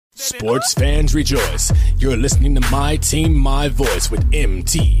Sports fans rejoice. You're listening to My Team, My Voice with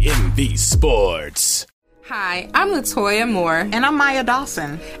MTMV Sports. Hi, I'm Latoya Moore. And I'm Maya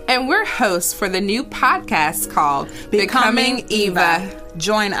Dawson. And we're hosts for the new podcast called Becoming Eva.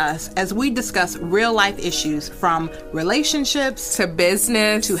 Join us as we discuss real-life issues from relationships to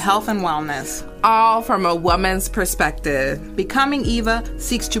business to health and wellness. All from a woman's perspective. Becoming Eva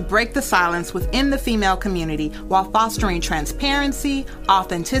seeks to break the silence within the female community while fostering transparency,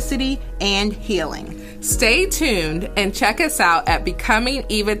 authenticity, and healing. Stay tuned and check us out at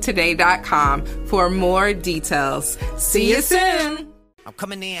becomingevatoday.com for more details. See you soon. I'm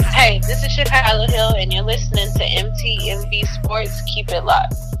coming in. Hey, this is Chicago Hill, and you're listening to MTMV Sports. Keep it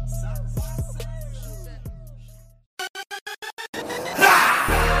locked.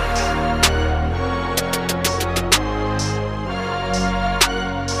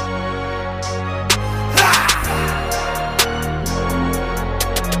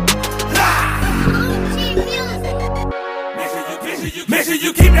 Make sure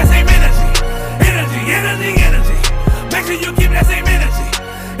you keep that same energy. Make sure you keep that same energy.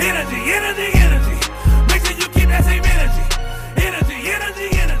 Make sure you keep that same energy.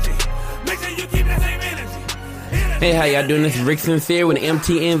 Make sure you keep that same energy. Hey, how y'all doing? This is Rick Sincere with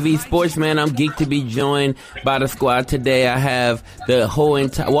MTMV Sports, man. I'm geeked to be joined by the squad today. I have the whole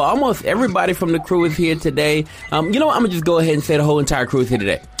entire, well, almost everybody from the crew is here today. You know what? I'm going to just go ahead and say the whole entire crew is here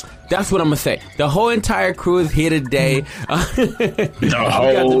today. That's what I'm going to say. The whole entire crew is here today. The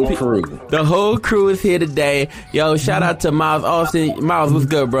whole crew is here today. Yo, shout out to Miles Austin. Miles, what's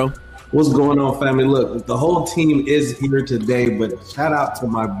good, bro? What's going on, family? Look, the whole team is here today, but shout out to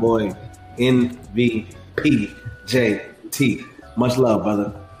my boy, MVPJT. Much love,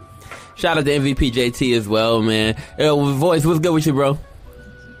 brother. Shout out to MVPJT as well, man. Yo, Voice, what's good with you, bro?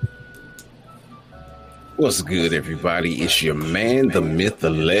 What's good, everybody? It's your man, the myth, the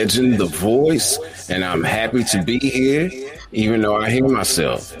legend, the voice, and I'm happy to be here, even though I hear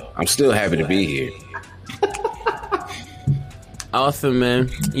myself. I'm still happy to be here. Awesome,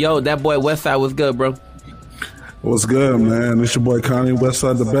 man. Yo, that boy Westside was good, bro. What's good, man? It's your boy Connie,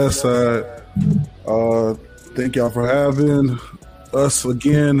 Westside, the best side. Thank y'all for having us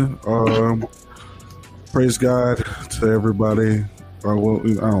again. Praise God to everybody. Well,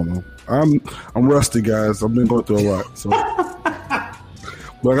 I don't know. I'm rusty, guys. I've been going through a lot, so but I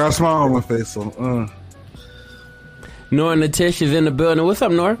got a smile on my face. So, Nora Natish is in the building. What's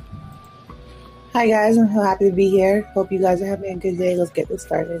up, Nora? Hi, guys. I'm so happy to be here. Hope you guys are having a good day. Let's get this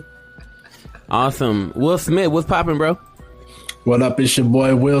started. Awesome. Will Smith, what's popping, bro? What up? It's your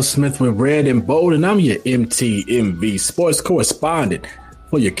boy Will Smith with Red and Bold, and I'm your MTMV sports correspondent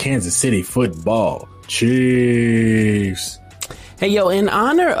for your Kansas City football Chiefs. Hey, yo, in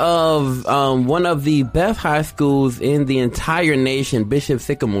honor of one of the best high schools in the entire nation, Bishop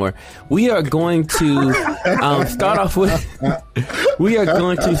Sycamore, we are going to start off with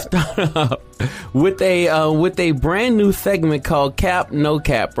a brand new segment called Cap No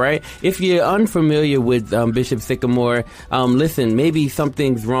Cap, right? If you're unfamiliar with Bishop Sycamore, listen, maybe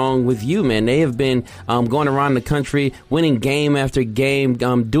something's wrong with you, man. They have been going around the country, winning game after game,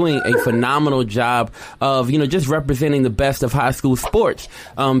 doing a phenomenal job of, just representing the best of high school sports.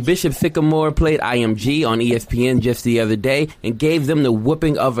 Bishop Sycamore played IMG on ESPN just the other day and gave them the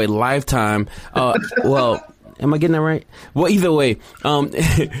whooping of a lifetime. Well, am I getting that right? Well, either way,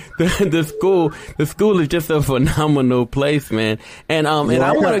 the school is just a phenomenal place, man. And I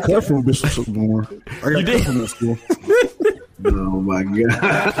want to cut from Bishop Sycamore. I got cut from that school. Oh my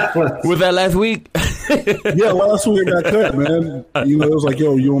God! Was that last week? Yeah, last week I got cut, man. It was like,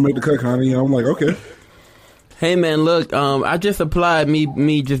 yo, you want to make the cut, Connie? I'm like, okay. Hey, man, look, I just applied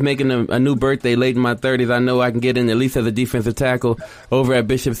me just making a new birthday late in my 30s. I know I can get in at least as a defensive tackle over at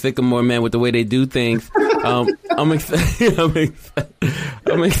Bishop Sycamore, man, with the way they do things. I'm excited.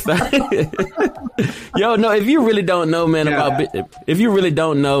 I'm excited. Yo, no, if you really don't know, man, about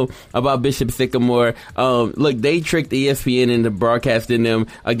Bishop Sycamore, look, they tricked ESPN into broadcasting them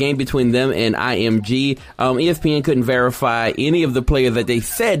a game between them and IMG. ESPN couldn't verify any of the players that they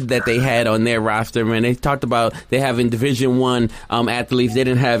said that they had on their roster, man. They talked about they having Division I athletes. They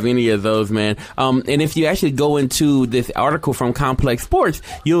didn't have any of those, man. And if you actually go into this article from Complex Sports,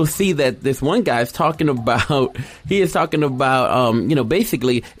 you'll see that this one guy is talking about,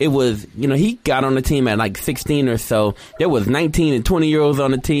 basically it was, he got on the team at like 16 or so. There was 19 and 20-year-olds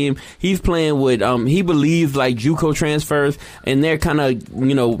on the team. He's playing with, he believes like JUCO transfers, and they're kind of,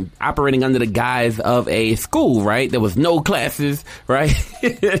 operating under the guise of a school, right? There was no classes, right?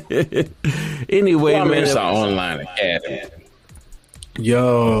 Anyway, man. It's our online academy.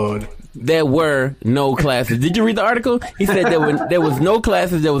 Yo, there were no classes. Did you read the article? He said there was no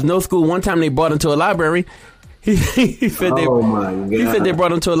classes, there was no school. One time they brought him to a library. He said they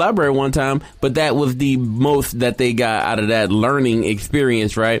brought him to a library one time, but that was the most that they got out of that learning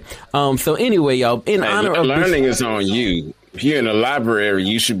experience, right? So anyway, y'all, in honor of learning is on you. If you're in a library,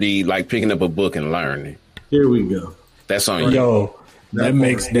 you should be like picking up a book and learning. Here we go. That's on you. Yo, that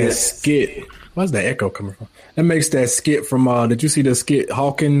makes that skit. Where's the echo coming from? That makes that skit from. Did you see the skit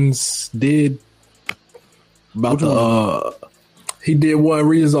Hawkins did about the? He did one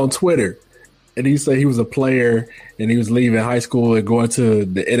reasons on Twitter. And he said he was a player and he was leaving high school and going to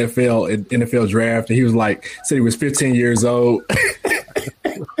the NFL draft. And he was said he was 15 years old.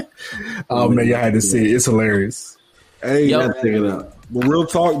 Oh, man, y'all had to see it. It's hilarious. Hey, check it out. But real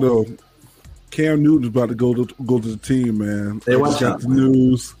talk, though, Cam Newton's about to go to the team, man. Hey, watch out. The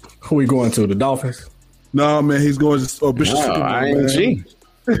news. Who we going to? The Dolphins? No, man, he's going to Bishop Sycamore, IMG.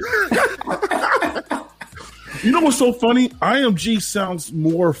 You know what's so funny? IMG sounds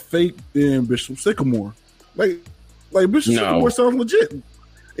more fake than Bishop Sycamore. Like Bishop Sycamore sounds legit. And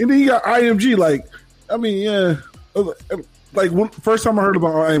then you got IMG. First time I heard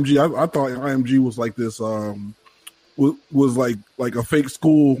about IMG, I thought IMG was like this. Was like a fake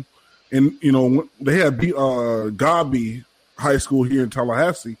school, and they had Godby High School here in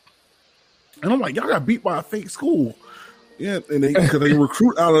Tallahassee, and I'm like, y'all got beat by a fake school. Yeah, and because they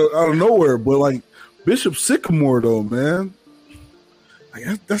recruit out of nowhere, but Bishop Sycamore, though, man,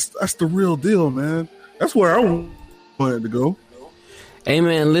 that's the real deal, man. That's where I wanted to go. Hey,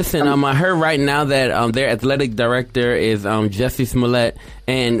 man, listen, I heard right now that their athletic director is Jesse Smollett,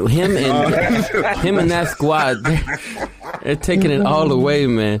 and him and that squad, they're taking it all away,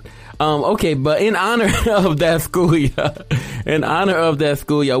 man. Okay, but in honor of that school, y'all,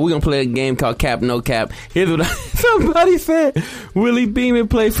 we're going to play a game called Cap No Cap. Here's what somebody said. Willie Beeman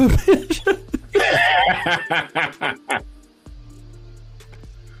played for Bishop.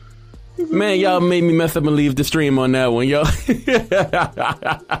 Man, y'all made me mess up and leave the stream on that one, yo.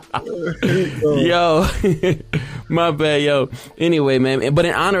 Yo, my bad, yo. Anyway, man, but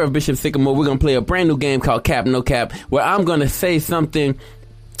in honor of Bishop Sycamore, we're going to play a brand new game called Cap No Cap, where I'm going to say something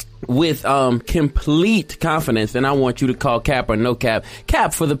with complete confidence, and I want you to call cap or no cap.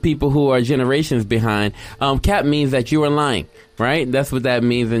 Cap for the people who are generations behind. Cap means that you are lying, right? That's what that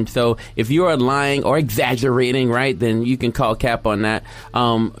means. And so if you are lying or exaggerating, right, then you can call cap on that.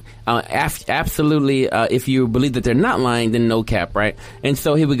 Absolutely. If you believe that they're not lying, then no cap, right? And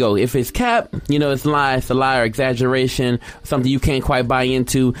so here we go. If it's cap, it's lie, it's a lie or exaggeration, something you can't quite buy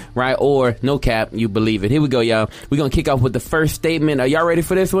into, right? Or no cap, you believe it. Here we go, y'all. We're going to kick off with the first statement. Are y'all ready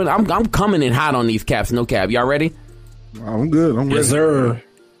for this one? I'm coming in hot on these caps, no cap. Y'all ready? I'm good. I'm ready. Yes, sir.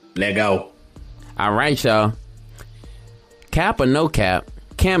 Let go. All right, y'all. Cap or no cap,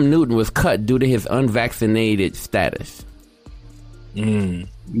 Cam Newton was cut due to his unvaccinated status.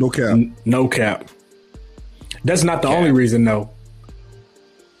 No cap. No cap. That's not the only reason, though.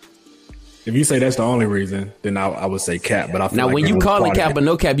 If you say that's the only reason, then I would say cap. But I feel now, like when you call it cap or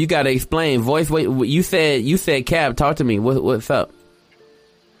no cap, you got to explain. Voice, wait, you said cap. Talk to me. What's up?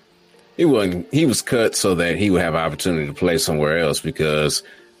 He was cut so that he would have an opportunity to play somewhere else, because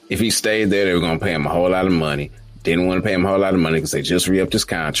if he stayed there, they were going to pay him a whole lot of money. Didn't want to pay him a whole lot of money because they just re-upped his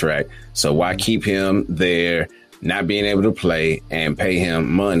contract. So why keep him there, not being able to play, and pay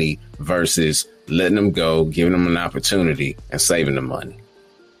him money versus letting him go, giving him an opportunity, and saving the money?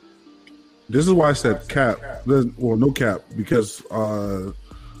 This is why I said cap. Well, no cap, because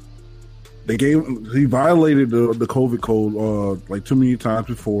he violated the COVID code too many times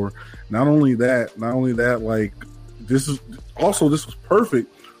before. Not only that, this was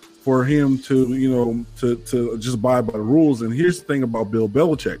perfect for him to just abide by the rules. And here's the thing about Bill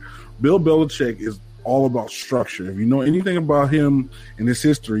Belichick. Bill Belichick is all about structure. If you know anything about him and his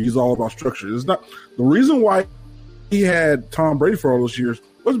history, he's all about structure. It's not the reason why he had Tom Brady for all those years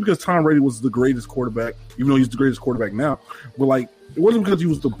wasn't because Tom Brady was the greatest quarterback, even though he's the greatest quarterback now. But it wasn't because he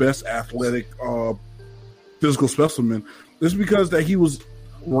was the best athletic physical specimen. It's because that he was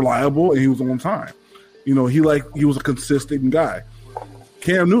reliable and he was on time. He was a consistent guy.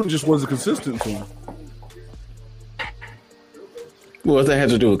 Cam Newton just wasn't consistent to him. Well, what that had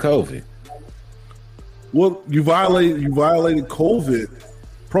to do with COVID? Well, you violated COVID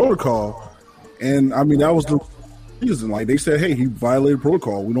protocol, and I mean that was the reason. They said, "Hey, he violated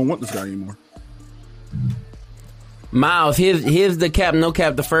protocol. We don't want this guy anymore." Miles, here's the cap, no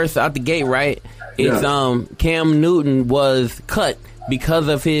cap. The first out the gate, right? It's Cam Newton was cut because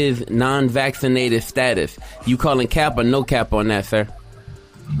of his non-vaccinated status. You calling cap or no cap on that, sir?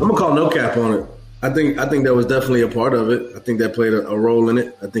 I'm gonna call no cap on it. I think that was definitely a part of it. I think that played a role in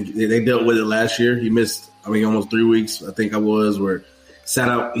it. I think they dealt with it last year. He missed, almost 3 weeks. I think where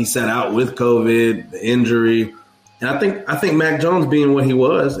he sat out with COVID, the injury, and I think Mac Jones being what he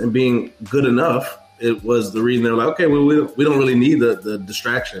was and being good enough, it was the reason they're like, okay, we don't really need the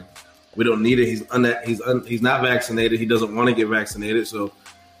distraction. We don't need it. He's not vaccinated. He doesn't want to get vaccinated. So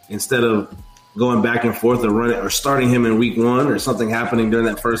instead of going back and forth or starting him in week 1 or something happening during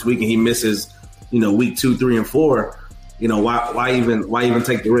that first week and he misses, week 2, 3, and 4, why even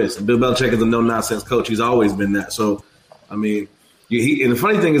take the risk? And Bill Belichick is a no-nonsense coach. He's always been that. So, and the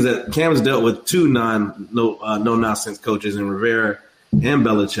funny thing is that Cam's dealt with 2 no-nonsense coaches in Rivera and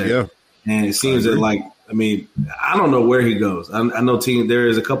Belichick. Yeah. And it seems that, I don't know where he goes. I know there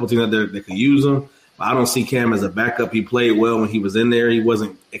is a couple teams out there that could use him, but I don't see Cam as a backup. He played well when he was in there. He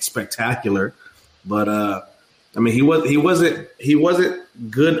wasn't spectacular, but he wasn't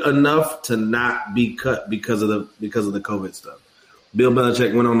good enough to not be cut because of the COVID stuff. Bill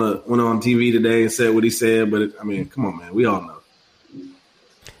Belichick went on TV today and said what he said, but come on, man, we all know.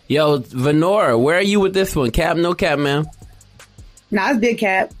 Yo, Venora, where are you with this one? Cap, no cap, man? Nah, it's big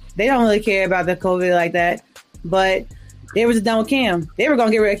cap. They don't really care about the COVID like that, but they were just done with Cam. They were going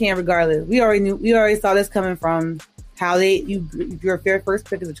to get rid of Cam regardless. We already saw this coming from how if you're a fair first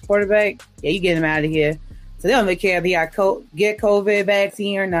pick as a quarterback, you get him out of here. So they don't really care if he got get COVID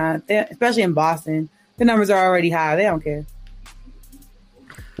vaccine or not. Especially in Boston, the numbers are already high. They don't care.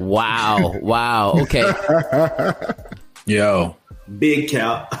 Wow. Okay. Yo, big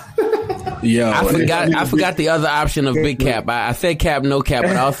cap. Yo, I forgot the other option of big cap. I said cap, no cap,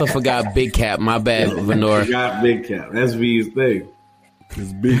 but I also forgot big cap. My bad, Venora. Got big cap. That's V's thing.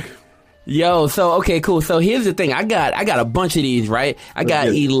 It's big. Yo, so okay, cool. So here's the thing. I got a bunch of these, right? I got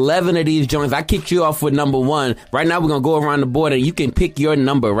 11 of these joints. I kicked you off with number 1. Right now we're gonna go around the board and you can pick your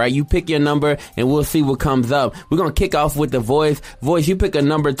number, right? You pick your number and we'll see what comes up. We're gonna kick off with the voice. Voice, you pick a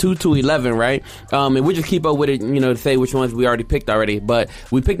number 2 to 11, right? And we just keep up with it, to say which ones we already picked already. But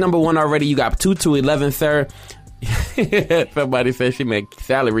we picked number 1 already. You got 2 to 11, sir. Somebody said she made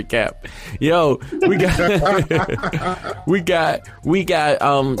salary cap. Yo, we got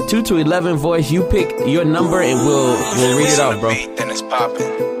 2 to 11 voice. You pick your number and we'll read it off, bro. Then it's popping.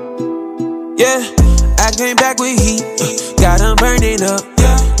 Yeah, I came back with heat. Got them burning up.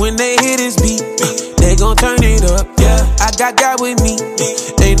 When they hit this beat, they gon' turn it up. Yeah, I got God with me.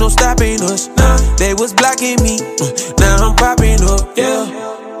 Ain't no stopping us. They was blocking me. Now I'm popping up. Yeah.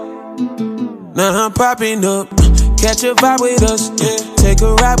 Now I'm popping up. Catch a vibe with us. Take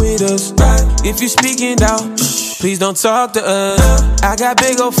a ride with us. If you speaking out, please don't talk to us. I got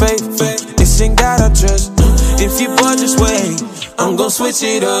big old faith. It's in God I trust. If you bored, just wait. I'm gon' switch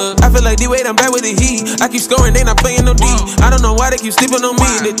it up. I feel like D-Wade, I'm back with the heat. I keep scoring, they not playing no D. I don't know why they keep sleeping on me.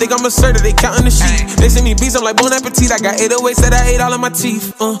 They think I'm assertive, they counting the sheep. They send me beats, I'm like bon appetit. I got 808s that I ate all of my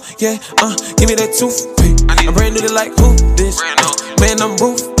teeth. Give me that toothpick. I'm brand new to like who this? Man, I'm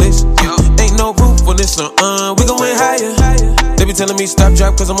ruthless. Ain't no roof for this one. We gon' win higher. They be telling me stop,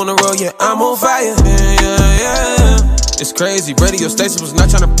 drop, cause I'm on the road. Yeah, I'm on fire. Yeah. It's crazy, radio station was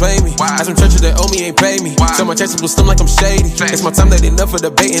not tryna play me. Had some churches that owe me ain't pay me. So my chances was slim like I'm shady. It's my time, that enough for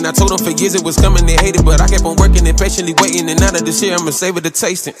debating. I told them for years it was coming, they hated, but I kept on working and patiently waiting. And now that this year I'ma savor the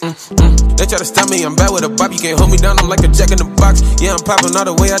tasting. They try to stop me, I'm bad with a bop. You can't hold me down, I'm like a jack in the box. Yeah, I'm popping all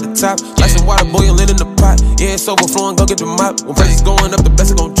the way out the top. Like some water boiling in the pot. Yeah, it's overflowing, go get the mop. When prices going up, the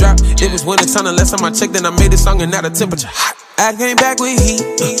best it gon' drop. It was winter time, the last time I checked, then I made this song and now the temperature hot. I came back with heat,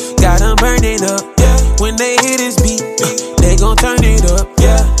 got them burning up. When they hit this beat, they gon' turn it up.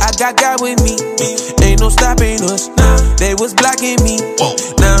 Yeah, I got God with me. Ain't no stopping us. They was blocking me.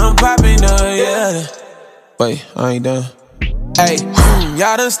 Now I'm popping up. Yeah. Wait, I ain't done. Hey,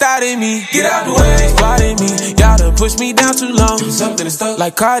 y'all done started me. Get out the way. Spotted me. Y'all done pushed me down too long. Something is stuck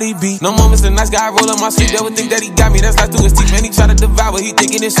like Cardi B. No moments, the nice guy roll on my sleeve. They would think that he got me. That's like through his teeth. Man, he try to devour. He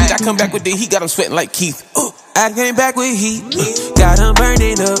thinking it's sweet. I come back with the heat. Got him sweating like Keith. I came back with heat. Got him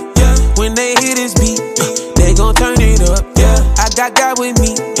burning up. When they hit this beat, they gon' turn it up. Yeah, I got God with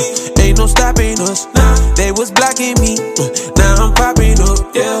me. Ain't no stopping us. They was blocking me. Now I'm popping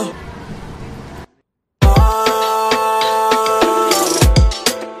up. Yeah.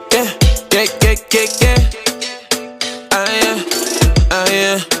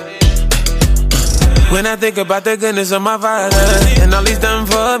 When I think about the goodness of my Father and all he's done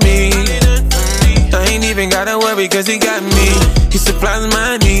for me, I ain't even gotta worry cause he got me. He supplies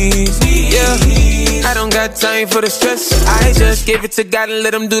my needs, yeah. I don't got time for the stress. I just give it to God and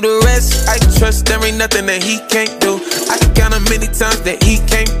let him do the rest. I trust there ain't nothing that he can't do. I can count on many times that he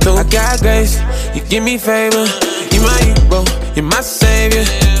came through. I got grace, you give me favor. You my hero, you're my savior.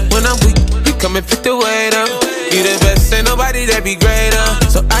 When I'm weak, you come and pick the weight up. You the best, ain't nobody that be greater.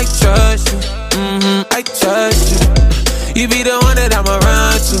 So I trust you, I trust you. You be the one that I'ma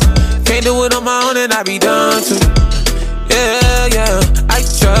run to. Can't do it on my own and I be done to. Yeah, I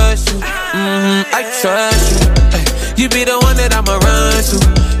trust you, I trust you. You be the one that I'ma run to.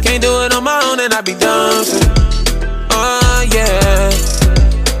 Can't do it on my own and I be done to. Oh yeah,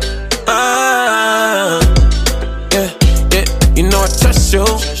 you know I trust you.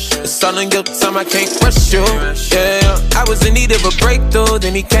 It's all in your time, I can't rush you. Yeah, I was in need of a breakthrough,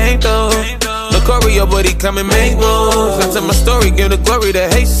 then he came through. Look over your body, come and make moves. I tell my story, give the glory to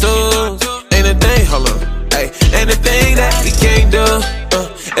Jesus. Ain't a thing, hold on, ay, ain't a thing that he can't do.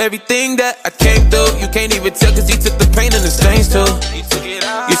 Everything that I came through, you can't even tell, cause he took the pain and the stains too.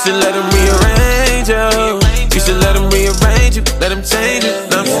 You should let him rearrange you. You should let him rearrange you, let him change it.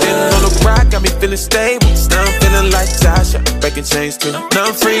 Now I'm standing on the rock, got me feeling stable. Now I'm feeling like Tasha, breaking chains too.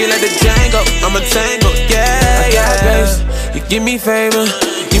 Now I'm free like the Django, I'm a tango. Yeah, grace. You give me favor,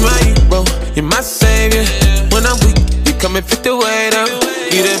 you my hero, you're my savior. When I'm weak, you come and pick the weight up.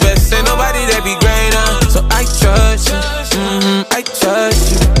 You the best, ain't nobody that be greater. So I trust you, I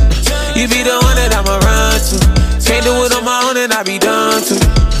trust you. You be the one that I'ma run to. Can't do it on my own and I be done to.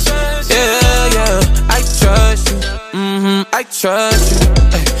 Yeah, I trust you, I trust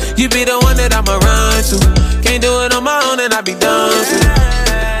you. You be the one that I'ma run to. Can't do it on my own and I be done to.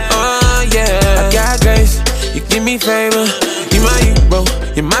 Oh yeah, I got grace, you give me favor. You my hero,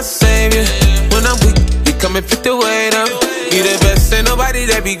 you're my savior. When I'm weak, you come and pick the weight up. You the best, ain't nobody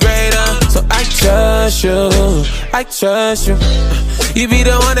that be greater. So I trust you, I trust you. You be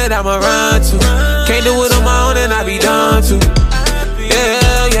the one that I'ma run to. Can't do it on my own and I be done to.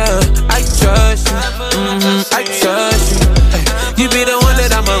 Yeah, I trust you, I trust you. You be the one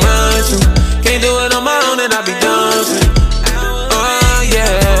that I'ma run to. Can't do it on my own and I be done to. Oh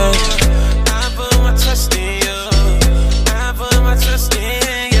yeah, I put my trust in you. I put my trust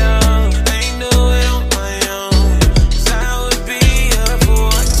in you. I ain't do it on my own, 'cause I would be a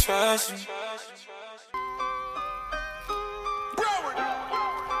fool. I trust you.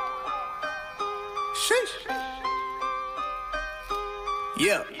 Sheesh.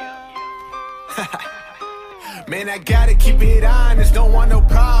 Yeah. Man, I gotta keep it honest, don't want no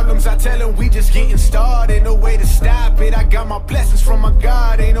problems. I tell them we just getting started, no way to stop it. I got my blessings from my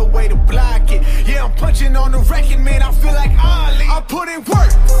God, ain't no way to block it. Yeah, I'm punching on the record, man, I feel like Ali. I put in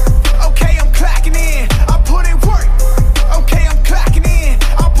work, okay, I'm clocking in. I put in work, okay, I'm clocking in.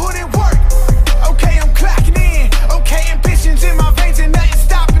 I put in work, okay, I'm clocking in. Okay, ambitions in my veins and nothing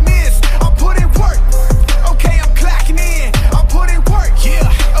stopping this. I put in work, okay, I'm clocking in. I put in work,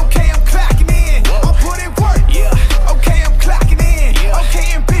 yeah, okay, I'm clocking in. I put in work, yeah, okay, I'm clocking in.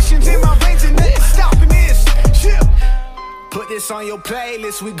 Okay, ambitions in my veins and nothing stopping this. Yeah. Put this on your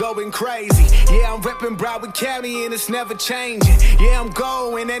playlist, we going crazy. Yeah, I'm repping Broward County and it's never changing. Yeah, I'm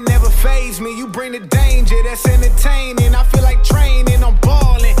going, that never faze me. You bring the danger, that's entertaining. I feel like training, I'm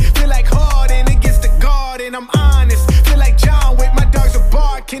balling. Feel like Harden against the Garden, I'm honest. Feel like John Wick, my dogs are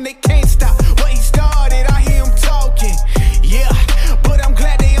barking. They can't stop what he started, I hear him talking. Yeah, but I'm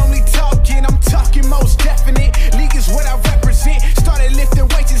glad they only talking. I'm talking most definite. League is what I represent. Started lifting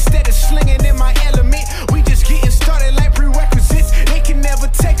weights instead of slinging in my element. We just getting started like prerequisites. They can never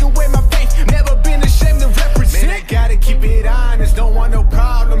take away my faith. Never been ashamed to represent. Man, I gotta keep it honest. Don't want no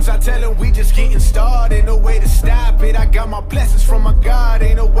problems. I tell them we just getting started. No way to stop it. I got my blessings from my God.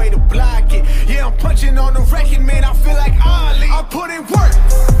 Ain't no way to block it. Yeah, I'm punching on the record, man. I feel like Ali. I put in work.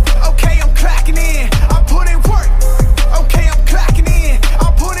 Okay, I'm clocking in. I put in work. Okay, I'm clocking in.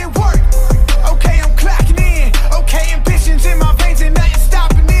 I put in work. Okay, I'm clocking in. Okay, ambitions in my veins and nothing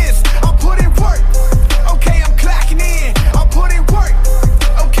stopping this. I put in work. Okay, I'm clocking in. I put in work.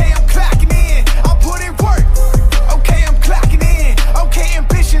 Okay, I'm clocking in. I put in work. Okay, I'm clocking in. Okay,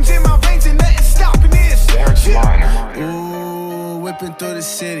 ambitions in my veins and nothing stopping this. Ooh, whipping through the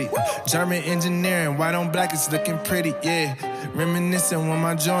city. German engineering, white on black, it's looking pretty, yeah. Reminiscing when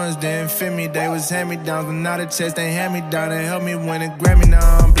my joints didn't fit me. They was hand-me-downs, but now the chest ain't hand-me-down. They helped me win a Grammy,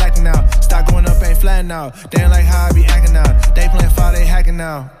 now I'm blacking out. Stock going up, ain't flat now. They ain't like how I be acting out. They playing foul, they hacking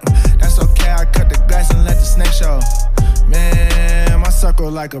out. That's okay, I cut the grass and let the snake show. Man, my circle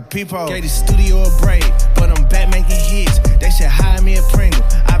like a peephole. Gave the studio a break, but I'm back making hits. They should hire me a Pringle.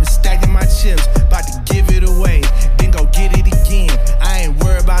 I been stacking my chips, about to give it away. Then go get it again. I ain't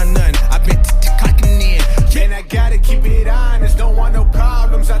worried about nothing. I been clocking in. Man, I gotta keep it honest. Don't want no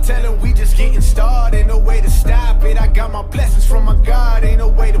problems. I tell them we just getting started. No way to stop it. I got my blessings from my God. Ain't no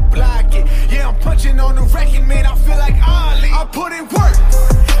way to block it. Yeah, I'm punching on the record, man. I feel like Ali. I put in work.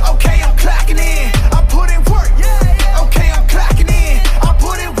 Okay, I'm clocking in. I put in work. Okay, I'm clocking in. I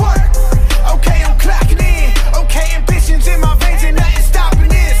put in work.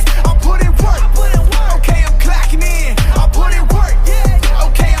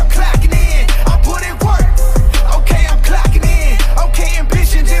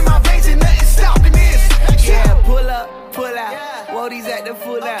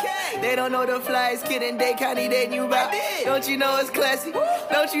 classy.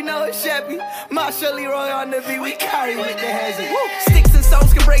 Don't you know it's Sheppy? Marsha Leroy on the beat, we carry with the hezzy. Sticks and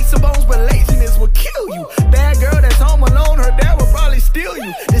stones can break some bones, but laziness will kill you. Bad girl that's home alone, her dad will probably steal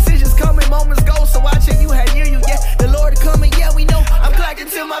you. Decisions coming, moments go, so watch it, you had near you. Yeah, the Lord coming, yeah, we know. I'm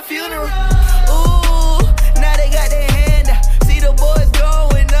clocking to my funeral. Ooh, now they got their hand out. See the boys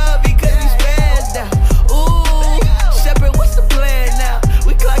going up because we spazzed out. Ooh, Shepherd, what's the plan now?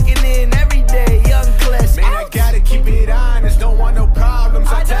 We clocking in every day, young class. Man, I gotta keep it honest, don't want no problems.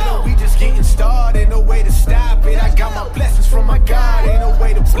 I tell them we just getting started, no way to stop it. I got my blessings from my God, ain't no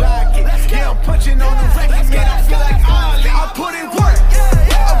way to block it. Yeah, I'm punching on the record, man, I feel like Ali. I put in work,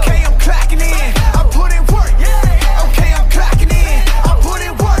 okay, I'm clocking in. I put in work, okay, I'm clocking in. I put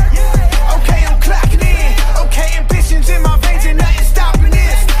in work, okay, I'm clocking in. Okay, ambitions in my veins and nothing stopping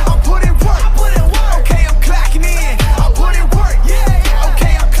this. I'm putting work, okay, I'm clocking in. I put in work,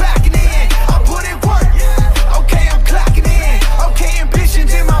 okay, I'm clocking in. I put in work, okay, I'm clocking in. Okay,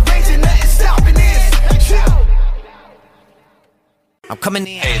 ambitions in my veins and nothing stopping this. I'm coming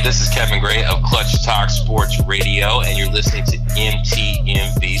in. Hey, this is Kevin Gray of Clutch Talk Sports Radio, and you're listening to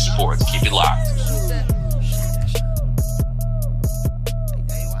MTMV Sports. Keep it locked.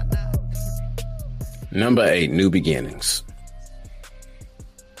 Number 8, New Beginnings.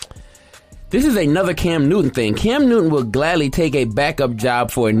 This is another Cam Newton thing. Cam Newton will gladly take a backup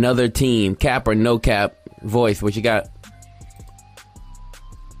job for another team. Cap or no cap? Voice, what you got?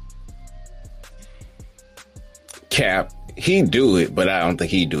 Cap, he'd do it, but I don't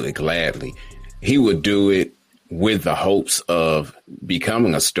think he'd do it gladly. He would do it with the hopes of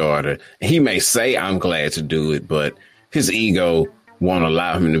becoming a starter. He may say, I'm glad to do it, but his ego won't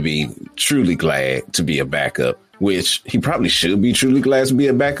allow him to be truly glad to be a backup, which he probably should be truly glad to be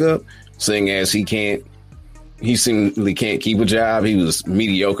a backup, seeing as he seemingly can't keep a job. He was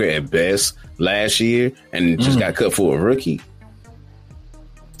mediocre at best last year and just got cut for a rookie.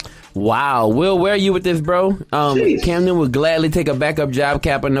 Wow. Will, where are you with this, bro? Cam Newton would gladly take a backup job,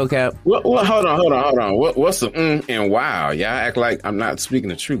 cap or no cap? Well, hold on. What's the and wow? Y'all act like I'm not speaking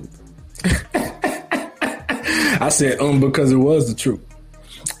the truth. I said because it was the truth.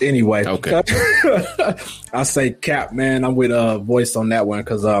 Anyway, okay. I say cap, man. I'm with Voice on that one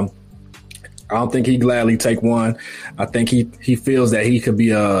because I don't think he'd gladly take one. I think he feels that he could be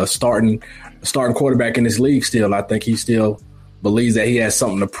a starting quarterback in this league still. I think he still believes that he has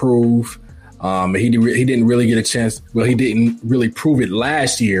something to prove. He didn't really get a chance. Well, he didn't really prove it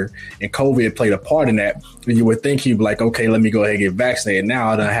last year, and COVID played a part in that. You would think he'd be like, okay, let me go ahead and get vaccinated. Now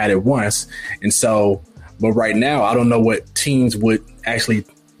I done had it once. And so, but right now, I don't know what teams would actually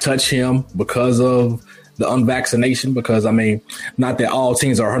touch him because of the unvaccination, because I mean, not that all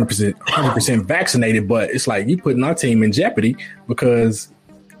teams are 100% vaccinated, but it's like you putting our team in jeopardy because,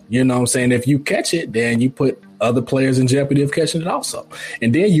 you know what I'm saying, if you catch it, then you put other players in jeopardy of catching it also.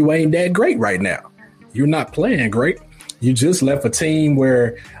 And then you ain't that great right now. You're not playing great. You just left a team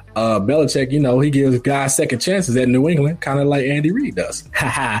where Belichick, you know, he gives guys second chances at New England, kind of like Andy Reid does.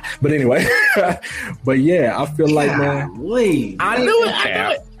 But anyway, but yeah, I feel like, man, I knew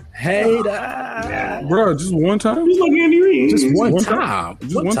it. Hey, bro, just one time. Just like Andy Reid. Just one time.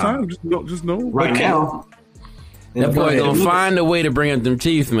 Just one time. Just know. Right now. That boy gonna find a way to bring up them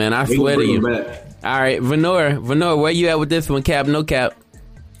Chiefs, man. I swear to you. All right, Venora, where you at with this one? Cap, no cap?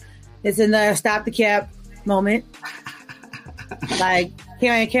 It's another stop the cap moment. Like,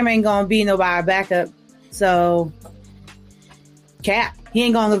 Cam ain't gonna be nobody backup. So, cap, he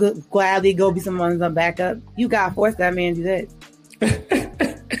ain't gonna gladly go be someone's backup. You gotta force that man to do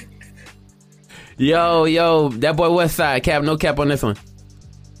that. Yo, that boy West Side, cap, no cap on this one.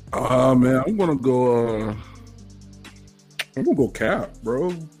 Man, I'm gonna go cap,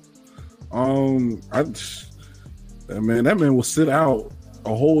 bro. That man will sit out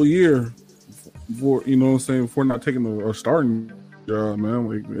a whole year for, you know what I'm saying, for not taking a starting job, man.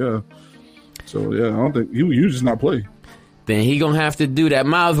 Like, yeah. So yeah, I don't think you just not play. Then he gonna have to do that.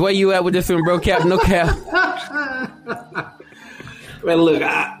 Miles, where you at with this one, bro? Cap, no cap? Man, look,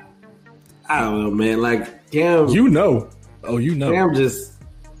 I don't know, man. Like Cam, Cam just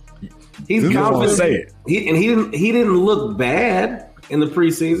he's confident. Say it. He didn't look bad in the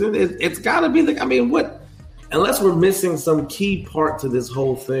preseason. It's got to be the. I mean, what? Unless we're missing some key part to this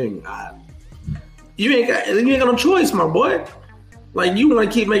whole thing, you ain't got no choice, my boy. Like, you want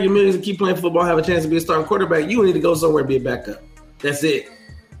to keep making millions and keep playing football, have a chance to be a starting quarterback, you need to go somewhere and be a backup. That's it.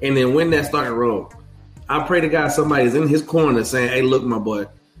 And then win that starting role. I pray to God somebody's in his corner saying, "Hey, look, my boy,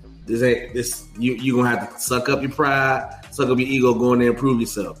 this ain't this. You gonna have to suck up your pride, suck up your ego, go in there and prove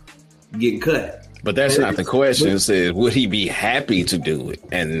yourself. You're getting cut." But that's not the question. It says, would he be happy to do it?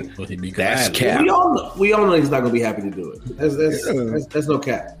 And that's cap. We all know he's not going to be happy to do it. That's no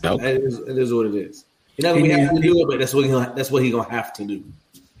cap. Nope. It is what it is. He's not going to be happy to do it, but that's what he's going to have to do.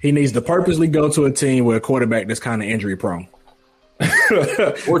 He needs to purposely go to a team with a quarterback that's kind of injury prone.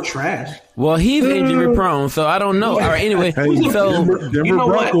 Or trash. Well, he's injury prone, so I don't know. All right, anyway. Denver you know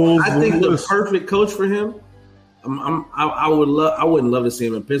what? I think the perfect coach for him, I wouldn't love to see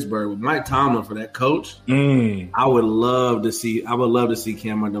him in Pittsburgh with Mike Tomlin for that coach. I would love to see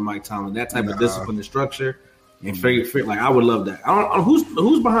Cam under Mike Tomlin. That type of discipline and structure and figure like I would love that.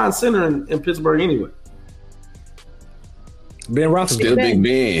 Who's behind center in Pittsburgh anyway? Ben Roethlisberger. Still Big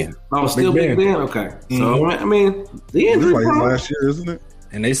Ben. Oh, still Big Ben? Okay. So, I mean, the injury like last year, isn't it?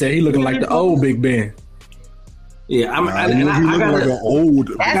 And they said he looking like the old Big Ben. Yeah, he looking like an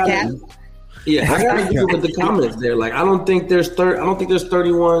old. I gotta agree with the comments there. Like, I don't think there's 31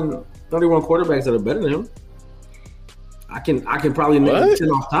 quarterbacks that are better than him. I can probably name 10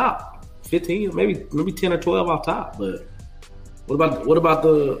 off top, 15, maybe 10 or 12 off top. But what about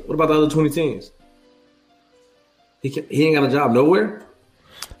the other 20 teams? He ain't got a job nowhere.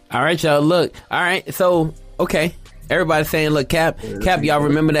 All right, y'all. Look. All right. So, okay. Everybody's saying, look, Cap, y'all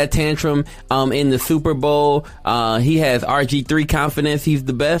remember that tantrum in the Super Bowl? He has RG3 confidence. He's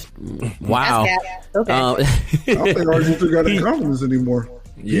the best. Wow. Okay. I don't think RG3 got any confidence anymore.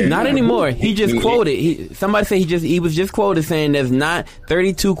 Yeah, not anymore. He just quoted. Somebody said he was just quoted saying there's not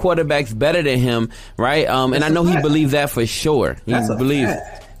 32 quarterbacks better than him, right? And I know he believes that for sure.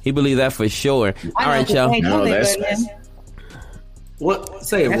 He believes that for sure. All right, y'all. No, that's what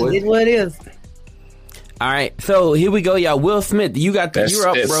say it, boy. It's what it is. All right, so here we go, y'all. Will Smith, you're up,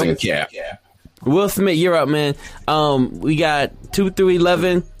 bro. Cap. Will Smith, you're up, man. We got 2 through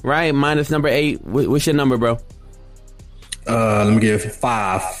 11, right? Minus number 8. What's your number, bro? Let me give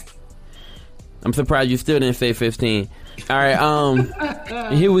 5. I'm surprised you still didn't say 15. All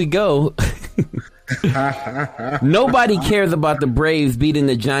right, here we go. Nobody cares about the Braves beating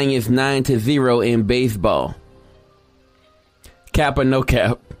the Giants 9-0 in baseball. Cap or no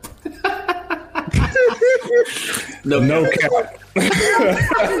cap? No cap.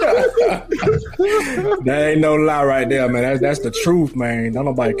 That ain't no lie right there, man. That's the truth, man. Don't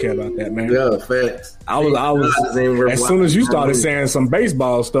nobody care about that, man. Yeah, facts. I was as soon as you started saying some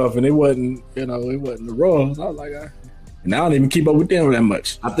baseball stuff and it wasn't the Royals, I was like, and I don't even keep up with them that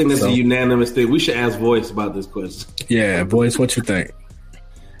much. I think that's a unanimous thing. We should ask Voice about this question. Yeah, Voice, what you think?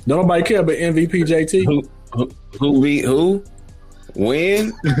 Don't nobody care about MVP JT? Who beat who?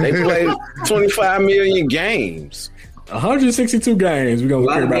 When? They played 25 million games. 162 games. We're going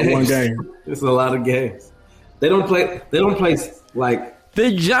to care about one game. It's a lot of games. They don't play like...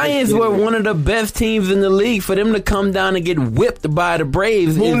 The Giants were one of the best teams in the league. For them to come down and get whipped by the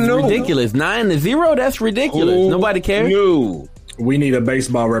Braves is ridiculous. 9-0, that's ridiculous. Nobody cares? No. We need a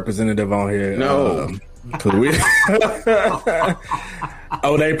baseball representative on here. No.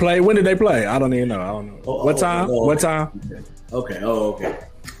 Oh, they play? When did they play? I don't even know. I don't know. What time? What time? Okay. Oh, okay.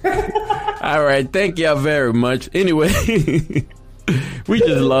 All right. Thank y'all very much. Anyway, we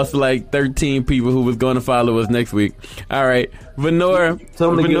just lost like 13 people who was going to follow us next week. All right. Venora.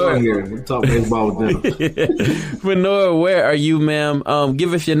 Tell them to get on here. We'll talk baseball with them. Venora, where are you, ma'am?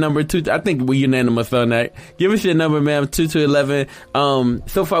 Give us your number. I think we're unanimous on that. Give us your number, ma'am. 2 to 11.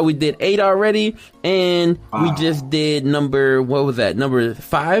 So far we did 8 already, and we just did number. What was that? Number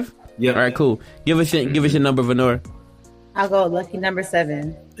 5. Yeah. All right. Cool. Give us your number, Venora. I'll go lucky number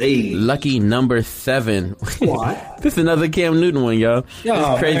 7. Hey. Lucky number 7. What? This is another Cam Newton one, y'all.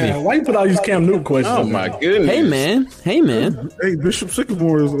 That's crazy. Man. Why you put all these Cam Newton questions? Oh my goodness. Hey man. Hey, Bishop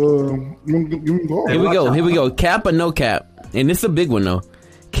Sycamore is give me ball. Here we go. Cap or no cap? And this is a big one though.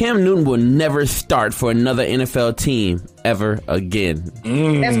 Cam Newton will never start for another NFL team ever again.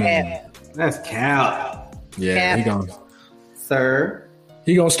 That's cap. That's cap. Yeah, he gonna. Sir.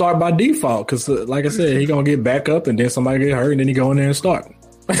 He gonna start by default because, like I said, he gonna get back up and then somebody get hurt and then he go in there and start.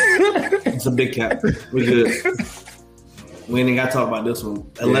 It's a big cap. We good. We ain't got to talk about this one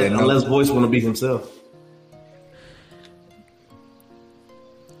unless Voice want to be himself.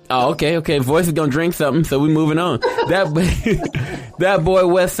 Oh, okay. Voice is gonna drink something, so we moving on. That boy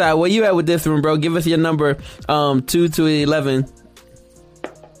Westside, where you at with this one, bro? Give us your number. 2 to 11.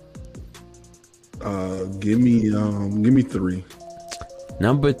 Give me 3.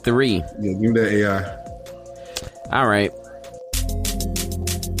 Number 3. Yeah, give me that AI. All right.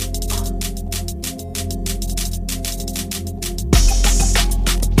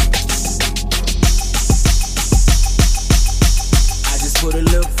 I just put a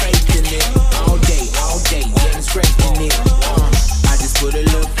little faith in it. All day, getting straight in it. I just put a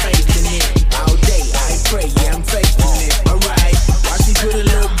little faith in it. All day,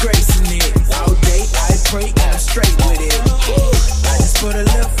 put a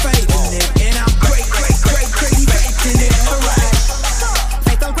little faith in it, and I'm crazy faith in it. Alright.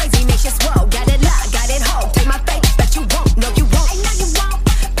 Faith on craziness, whoa, got it locked, got it hold. Take my faith, bet you won't, no you won't. I know you won't.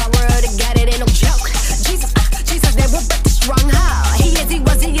 Power of the God, it ain't no joke. Jesus, they will break the stronghold. He is, he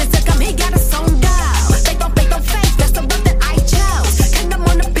was, he is to come. He got us on down. Faith on faith, that's the road that I chose. And I'm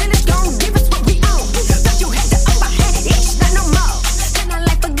on the village, gon' give us what we own. Thought you had to up our head, it's not no more. Then I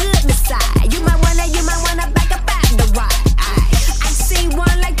like for good beside. You might wanna back up at the ride. I see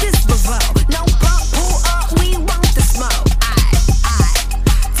one like this before. No pump, pull up, we want the smoke.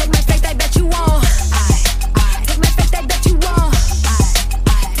 Take my faith, I bet you won't. Take my faith, I bet you won't.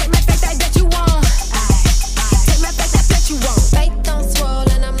 Take my faith, I bet you won't. Take my faith, I bet you won't. Faith don't swirl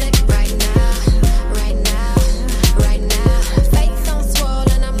and I'm lit right now, right now, right now. Faith don't swirl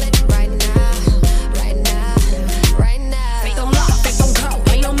and I'm lit right now, right now, right now. Faith don't lock, faith don't go.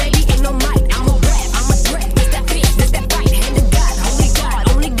 Ain't no maybe, ain't no might. I'm a rap, I'm a threat. This that bitch, this that fight. Hand to God, only God,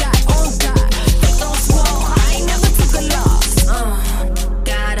 only God, on God. Faith don't swirl, I ain't never took a loss.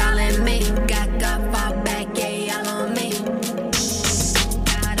 God all in me, got God fall back, yeah, all on me.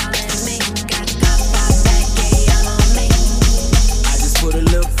 God all in me, got God fall back, yeah, all on me. I just put a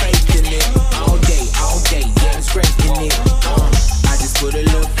little faith in it, all day, yeah, I'm straight in it. I just put a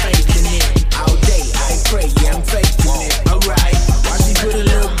little faith in it, all day, I pray, yeah, I'm faith in it. Alright, why she put a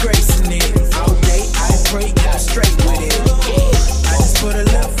little grace in it, all day, I pray, yeah, I'm straight with it. I just put a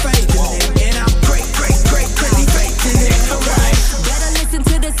little faith in it, and I'm crazy faith in it. Alright. Better listen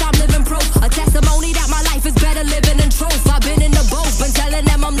to this, I'm living proof. A testimony that my life is better living in truth. I've been in the boat, been telling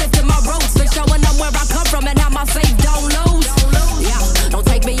them I'm lifting my ropes. Been showing them where I come from and how my faith don't lose. Yeah, don't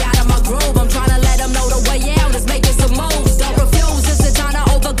take me out of my groove. I'm trying to let them know the way out is making some moves. Don't refuse, it's the time to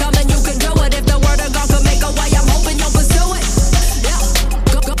overcome and you can do it. If the word of God can make a way, I'm hoping you'll pursue it. Yeah,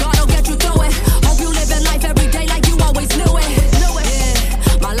 God will get you through it. Hope you living life every day like you always knew it.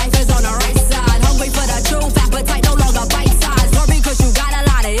 Yeah, my life is on the right side. Hungry for the truth, appetite no longer bite size. Worry cause you got a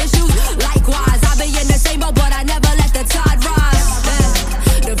lot of issues. Likewise, I be in the same boat, but I never let the tide rise.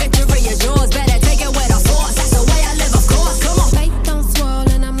 The victory is yours, better take it with a force. That's the way I live, of course. Come on. Faith don't swirl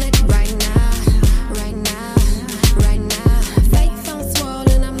and I'm lit right now, right now, right now. Faith don't swirl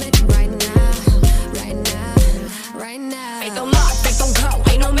and I'm lit right now, right now, right now. Faith don't lock, faith don't go.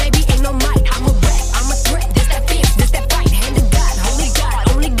 Ain't no maybe, ain't no might. I'm a rap, I'm a threat. This that fierce, this that fight. Hand to God, only God,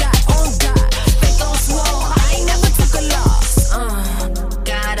 only God, on God. Faith don't swirl, I ain't never took a loss.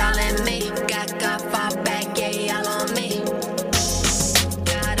 God all in me, got God fall back, yeah, all on me.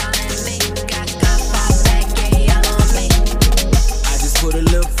 God all in me, got God fall back, yeah, all on me. I just put a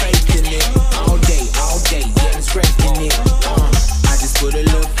little faith in it, all day, yeah, I'm straight in it. I just put a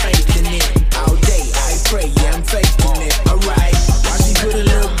little faith in it, all day, I pray, yeah, I'm faith in it. Alright, why she put a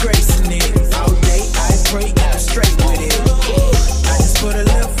little grace in it, all day, I pray, yeah, I'm straight with it. I just put a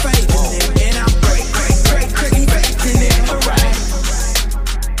little faith in it, and I'm crazy faith in it. Alright.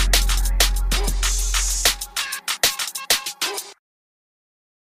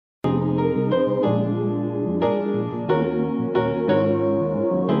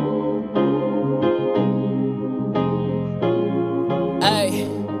 Ay,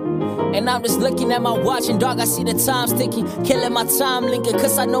 and I'm just looking at my watch and dog, I see the time ticking, killing my time linking,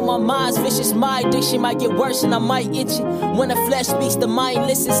 cause I know my mind's vicious. My addiction might get worse and I might itch it. When the flesh speaks, the mind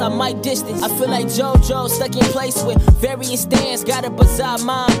listens, I might distance. I feel like JoJo stuck in place with various stands. Got a bizarre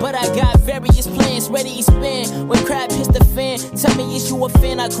mind, but I got various plans ready to spin. When crap hits the fan, tell me is you a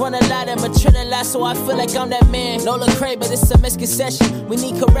fan? I grunt a lot and mature a lot, so I feel like I'm that man. No Lecrae, but it's a misconception, we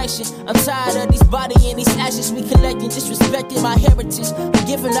need correction. I'm tired of these body and these ashes we collecting, disrespecting my heritage. We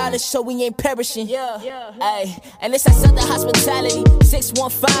giving knowledge so we ain't perishing. Ay, and it's that Southern hospitality.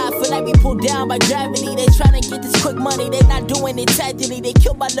 615, feel like we pulled down by gravity. They tryna get this quick money, they not doing it tactically. They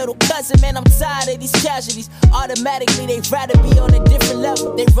killed my little cousin, man, I'm tired of these casualties. Automatically, they rather be on a different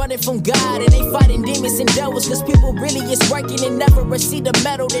level. They running from God and they fighting demons and devils. Cause people really is working and never receive the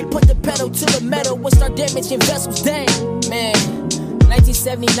medal. They put the pedal to the metal and start damaging vessels. Dang, man.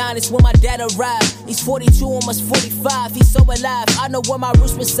 1979 is when my dad arrived. He's 42, almost 45. He's so alive. I know where my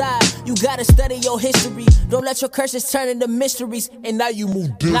roots reside. You gotta study your history. Don't let your curses turn into mysteries. And now you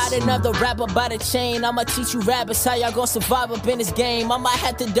move this. Not another rapper by the chain. I'ma teach you rappers how y'all gonna survive up in this game. I might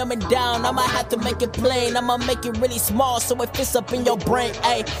have to dumb it down. I might have to make it plain. I'ma make it really small so it fits up in your brain.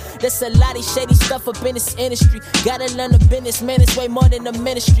 Ayy, there's a lot of shady stuff up in this industry. Gotta learn the business, man. It's way more than a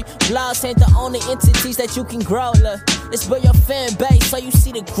ministry. Blogs ain't the only entities that you can grow. Look, let's build your fan base so you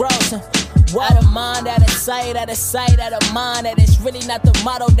see the growth. Out of mind, out of sight, out of mind. That is really not the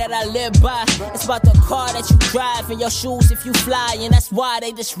motto that I live by. It's about the car that you drive and your shoes if you fly. And that's why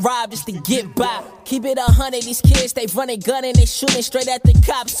they just rob just to get by. Keep it 100, these kids, they running gunning, they shooting straight at the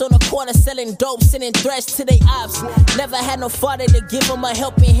cops. On the corner selling dope, sending threats to they ops. Never had no father to give them a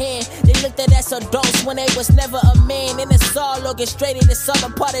helping hand. They looked at us adults when they was never a man. And it's all orchestrated, it's all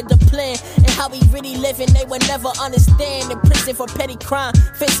a part of the plan. And how we really living, they would never understand. In prison for petty crime,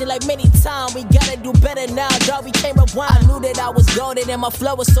 facing like many times. We gotta do better now, dog, we can't rewind. I knew that I was goated and my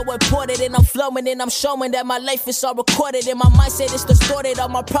flow was so important. And I'm flowing and I'm showing that my life is all recorded. And my mindset is distorted, all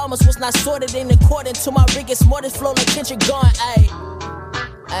my problems was not sorted in according to my rigorous mortis flow like Kendrick going, ayy,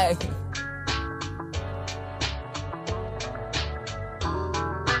 ayy.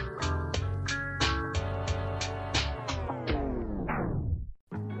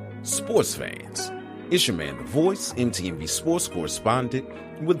 Sports fans, it's your man, The Voice, MTMV Sports correspondent,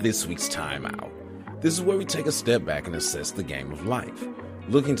 with this week's Timeout. This is where we take a step back and assess the game of life,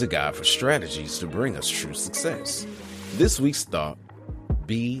 looking to God for strategies to bring us true success. This week's thought,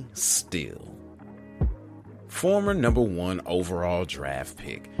 be still. Former number 1 overall draft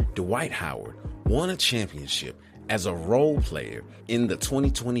pick, Dwight Howard, won a championship as a role player in the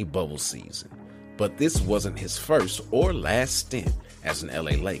 2020 bubble season. But this wasn't his first or last stint as an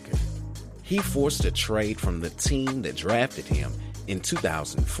LA Laker. He forced a trade from the team that drafted him in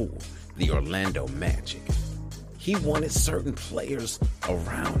 2004, the Orlando Magic. He wanted certain players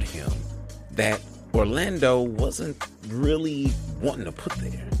around him that Orlando wasn't really wanting to put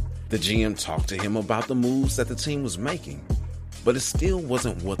there. The GM talked to him about the moves that the team was making, but it still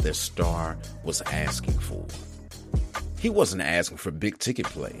wasn't what their star was asking for. He wasn't asking for big ticket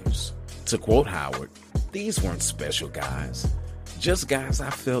players. To quote Howard, these weren't special guys, just guys I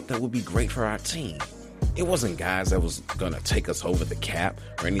felt that would be great for our team. It wasn't guys that was gonna take us over the cap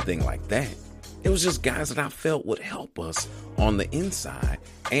or anything like that. It was just guys that I felt would help us on the inside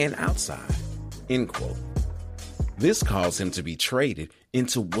and outside, end quote. This caused him to be traded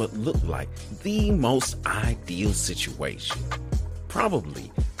into what looked like the most ideal situation.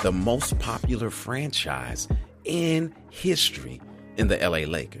 Probably the most popular franchise in history in the LA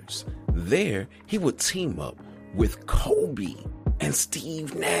Lakers. There, he would team up with Kobe and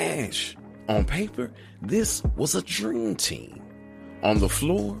Steve Nash. On paper, this was a dream team. On the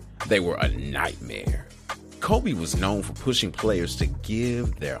floor, they were a nightmare. Kobe was known for pushing players to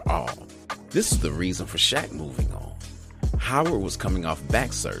give their all. This is the reason for Shaq moving on. Howard was coming off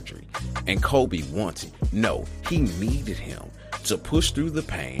back surgery, and Kobe wanted, no, he needed him to push through the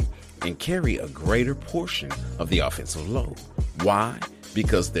pain and carry a greater portion of the offensive load. Why?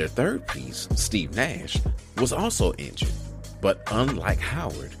 Because their third piece, Steve Nash, was also injured. But unlike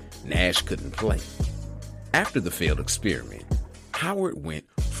Howard, Nash couldn't play. After the failed experiment, Howard went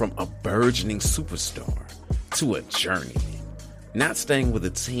from a burgeoning superstar to a journeyman, not staying with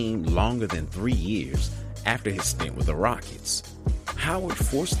the team longer than 3 years after his stint with the Rockets. Howard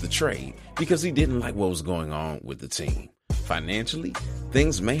forced the trade because he didn't like what was going on with the team. Financially,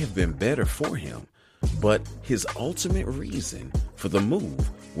 things may have been better for him, but his ultimate reason for the move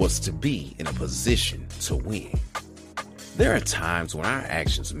was to be in a position to win. There are times when our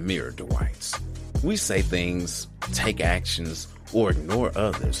actions mirror Dwight's. We say things, take actions, or ignore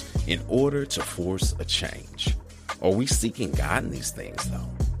others in order to force a change. Are we seeking God in these things, though?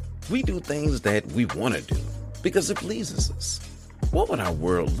 We do things that we want to do because it pleases us. What would our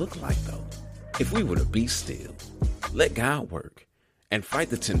world look like, though, if we were to be still, let God work, and fight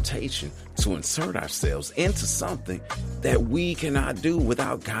the temptation to insert ourselves into something that we cannot do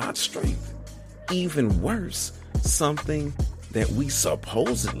without God's strength? Even worse, something that we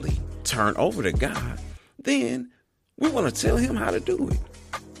supposedly turn over to God, then we want to tell him how to do it.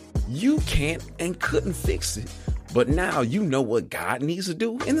 You can't and couldn't fix it, but now you know what God needs to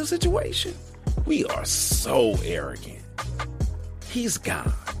do in the situation. We are so arrogant. He's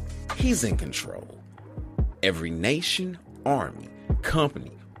God. He's in control. Every nation, army,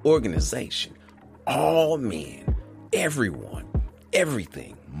 company, organization, all men, everyone,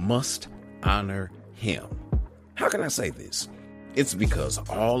 everything must honor him. How can I say this? It's because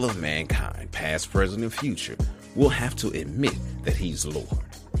all of mankind, past, present, and future, will have to admit that he's Lord.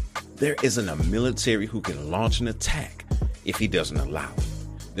 There isn't a military who can launch an attack if he doesn't allow it.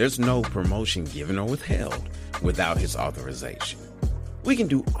 There's no promotion given or withheld without his authorization. We can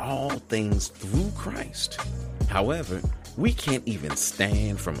do all things through Christ. However, we can't even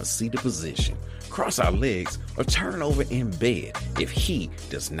stand from a seated position, cross our legs, or turn over in bed if he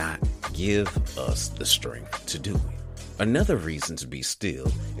does not give us the strength to do it. Another reason to be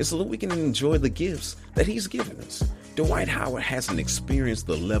still is so that we can enjoy the gifts that he's given us. Dwight Howard hasn't experienced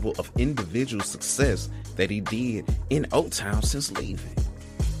the level of individual success that he did in O-Town since leaving.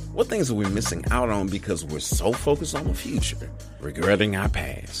 What things are we missing out on because we're so focused on the future, regretting our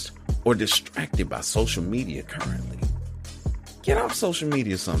past, or distracted by social media currently? Get off social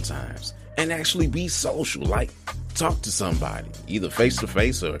media sometimes and actually be social, like talk to somebody, either face to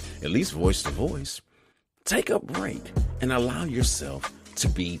face or at least voice to voice. Take a break and allow yourself to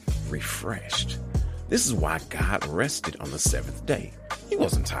be refreshed. This is why God rested on the seventh day. He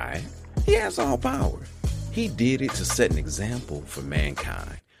wasn't tired. He has all power. He did it to set an example for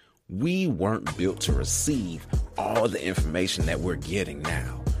mankind. We weren't built to receive all the information that we're getting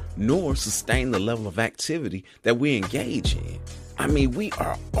now, nor sustain the level of activity that we engage in. I mean, we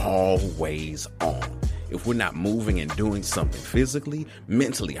are always on. If we're not moving and doing something physically,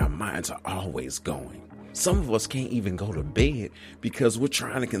 mentally, our minds are always going. Some of us can't even go to bed because we're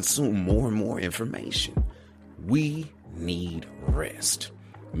trying to consume more and more information. We need rest,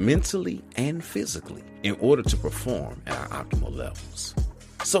 mentally and physically, in order to perform at our optimal levels.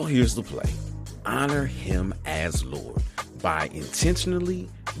 So here's the play. Honor Him as Lord by intentionally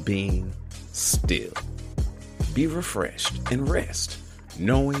being still. Be refreshed and rest,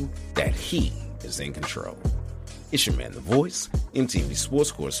 knowing that He is in control. It's your man, The Voice, MTV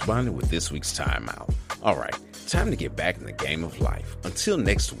Sports correspondent with this week's Timeout. All right, time to get back in the game of life. Until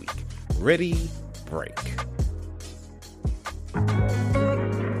next week, ready, break.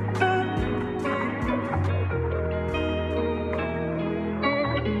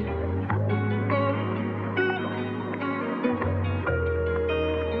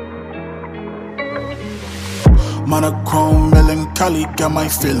 Monochrome, melancholy, got my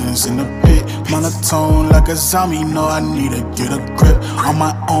feelings in the pit. Monotone like a zombie, know I need to get a grip. On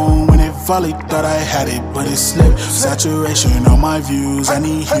my own, when it volleyed, thought I had it, but it slipped. Saturation on my views, I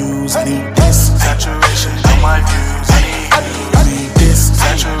need hues, I need this. Saturation on my views, I need this.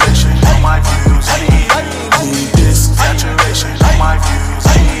 Saturation on my views, I need this. Saturation on my views,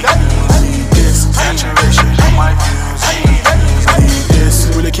 I need this. Saturation on my views, I need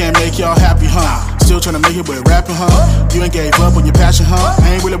this. Really can't make y'all happy, huh? Still tryna make it with rapping, huh? You ain't gave up on your passion, huh?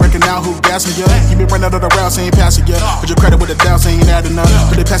 I ain't really working out who gassing ya. You been running out of the routes, ain't passing ya. Put your credit with the doubts, ain't adding up.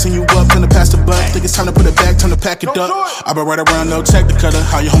 But they passing you up, time to pass the buck. Think it's time to put it back, time to pack it up. I been right around, no check the cutter.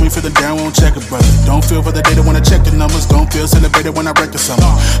 How your homie feeling down, won't check it, brother. Don't feel for the data when I check the numbers. Don't feel celebrated when I wreck the summer.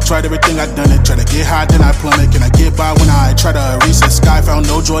 Tried everything, I done it. Try to get high, then I plummet. Can I get by when I try to reach the sky?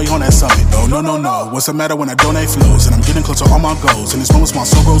 Found no joy on that summit. No. What's the matter when I donate flows? And I'm getting close to all my goals. In this moment, my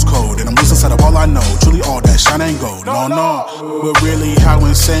soul grows cold. And I'm losing sight of all I know. Truly all that shine ain't gold, no. But really, how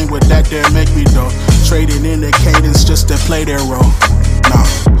insane would that there make me though? Trading in the cadence just to play their role. Nah,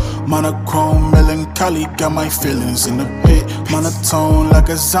 monochrome, melancholy, got my feelings in the pit. Monotone like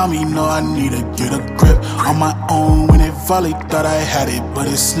a zombie, know I need to get a grip. On my own, when it volleyed, thought I had it, but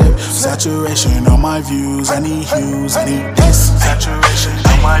it slipped. Saturation on my views, I need hues, I need this. Saturation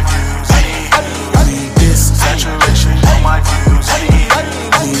on my views, I need this. Saturation on my views, I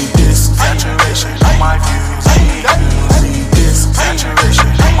need this. Saturation on my views, I need this. Saturation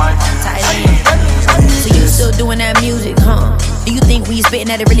on my views, I need this. So you still doing that music, huh? Do you think when you spitting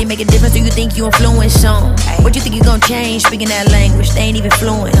that it really make a difference? Do you think you influence some? What you think you gon' change speaking that language? They ain't even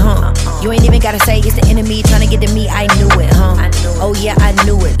fluent, huh? You ain't even gotta say it's the enemy trying to get to me. I knew it, huh? Oh yeah, I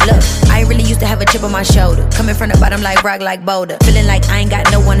knew it. Look, I really used to have a chip on my shoulder, coming from the bottom like rock, like boulder. Feeling like I ain't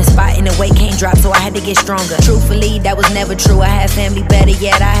got no one to spot and the weight can't drop, so I had to get stronger. Truthfully, that was never true. I had family better,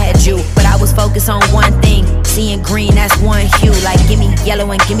 yet I had you. But I was focused on one thing, seeing green, that's one hue. Like give me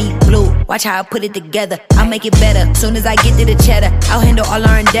yellow and give me blue. Watch how I put it together, I'll make it better. Soon as I get to the cheddar, I'll handle all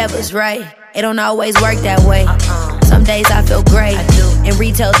our endeavors, right? It don't always work that way. Some days I feel great, and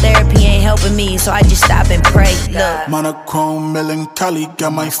retail therapy ain't helping me, so I just stop and pray. Look. Monochrome, melancholy,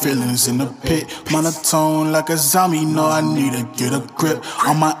 got my feelings in the pit. Monotone like a zombie, know I need to get a grip.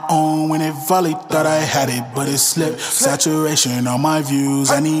 On my own, when it volleyed, thought I had it, but it slipped. Saturation on my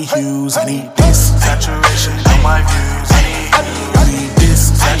views, I need hues, I need this. Saturation on my views, I need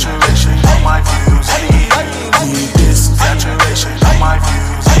this. Saturation on my views, I need this. Saturation on my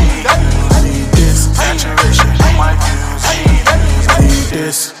views, I need this. Saturation on my views, I need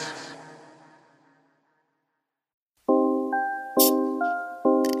this.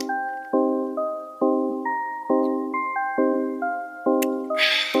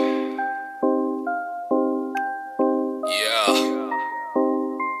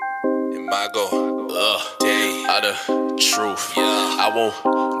 Day out of truth, I won't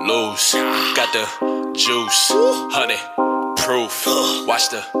lose. Got the juice, honey proof. Watch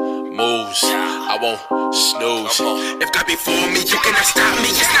the moves, I won't snooze. If God before me, you cannot stop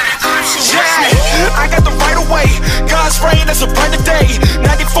me. It's not an option. Yeah, I got the right of way. God's reign is a brighter day.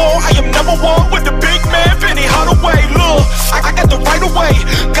 94, I am number one with the big man, Penny Hardaway. Look, I got the right of way.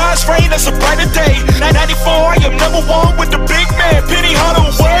 God's reign is a brighter day. 94, I am number one with the big man, Penny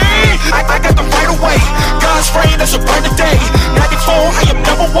Hardaway. I got the right of way. God's reign is a brighter day. 94, I am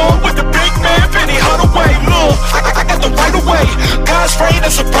number one with the big man, Penny Hardaway. Look, I got the right of way. God's reign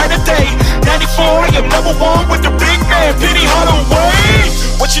is a brighter day. 94, I am number one with the big man, Penny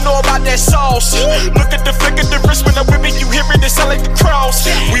Hardaway. What you know about that sauce? Look at the flick of the wrist when I'm whipping, you hear it sound like the cross.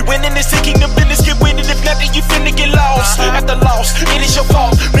 We winning this kingdom business, get winning. If nothing, you finna get lost. After loss, it is your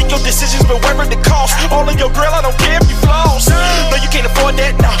fault. Make your decisions, but whatever the cost. All of your girl, I don't care if you floss. No, you can't afford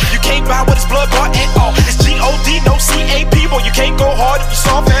that, no. You can't buy what is blood bought at all. It's G-O-D, no C-A-P. Boy, you can't go hard if you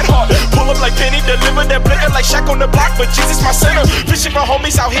soft that hard. Pull up like Penny, deliver that blicker like Shaq on the block. But Jesus, my center. Fishing my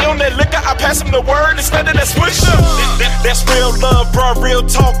homies out here on that liquor. I pass them the word instead of that switcher. That's real love, bro. Real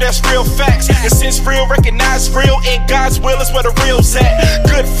talk, that's real facts. And since real, recognize real. In God's will is where the real's at.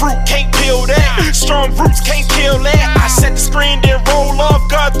 Good fruit, can't peel that. Strong roots, can't kill that. I set the screen, then roll off.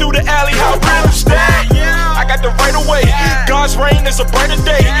 God through the alley, how real is that? I got the right of way. God's reign is a brighter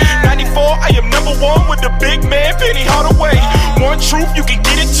day. 94, I am number one with the big man, Penny Hardaway. One truth, you can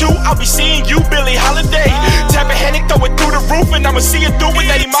get it too. I'll be seeing you, Billie Holiday. Tap a hand and throw it through the roof, and I'ma see it through with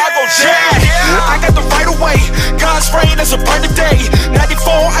that Imago J. I got the right of way. God's reign is a brighter day.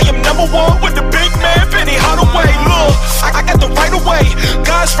 94, I am number one with the big man, Penny Hardaway. Look, I got the right of way.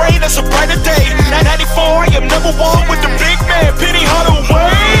 God's reign is a brighter day. 94, I am number one with the big man, Penny Hardaway.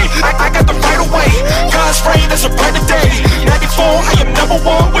 I got the right of way. God's reign is a brighter day. 94, I am number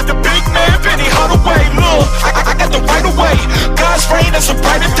one with the big man, Penny Hardaway. Look, I got the right of way. God's reign is a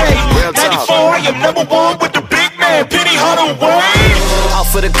brighter day. 94, I am number one with the big man, Penny Hardaway.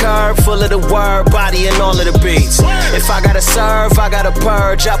 Off of the curb, full of the word, body and all of the beats. If I gotta serve, I gotta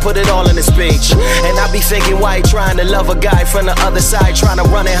purge, I put it all in the speech. And I be thinking white, trying to love a guy from the other side, trying to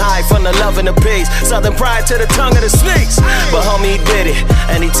run it high from the love and the peace. Southern pride to the tongue of the snakes. But homie, he did it,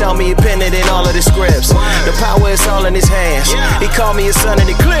 and he told me he pinned it in all of the scripts. The power is all in his hands. He called me his son and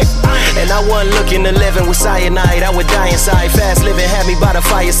it clicked. And I wasn't looking to living with cyanide. I would die inside. Fast living had me by the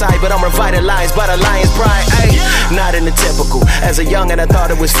fireside, but I'm revitalized by the lion's pride. Ay, not in the typical. As a youngin', I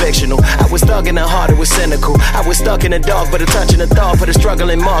thought it was fictional. I was thuggin' the heart, it was cynical. I was stuck in the dark, but a touch in the thought put a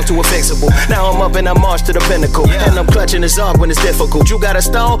struggling mark to a fixable. Now I'm up and I march to the pinnacle, and I'm clutching this arc when it's difficult. You got a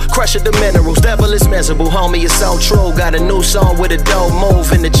stone, crush it the minerals. Devil is miserable, homie, it's so true. Got a new song with a dope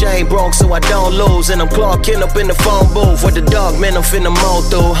move, and the chain broke so I don't lose. And I'm Clark Kent up in the phone booth with the dog man I'm finna mow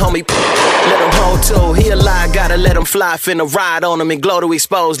through. Homie, let him hold too. He alive, gotta let him fly. Finna ride on him and glow to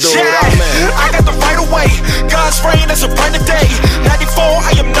expose, dude. I got the right of way. God's reign is a brighter day. 94,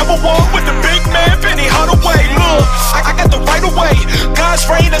 I am number one with the big man, Penny Hardaway. Look, I got the right of way. God's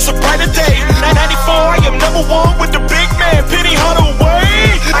reign is a brighter day. 94, I am number one with the big man, Penny Hardaway.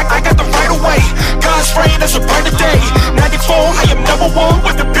 I got the right of way. God's reign is a brighter day. 94, I am number one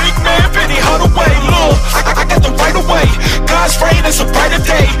with the big man, Penny Hardaway. Look, I got the right of way. God's reign is a brighter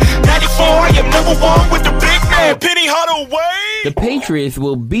day. 94, I am number one with the big man, Penny Hardaway. The Patriots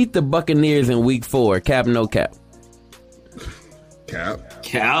will beat the Buccaneers in Week 4. Cap, no cap. Cap.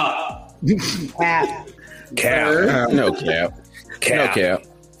 Cap. Cap. Cap. No cap. No cap.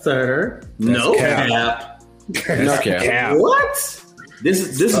 Sir. No cap. No cap. What?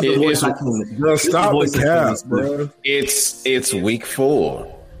 This is the voice I can. Stop the cap, bro. It's Week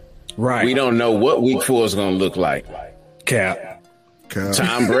 4. Right. We don't know what Week 4 is going to look like. Cap.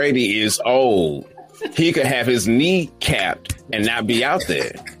 Tom Brady is old. He could have his knee capped and not be out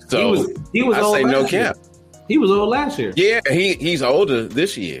there. So he was I old say no last year. cap. He was old last year. Yeah, he's older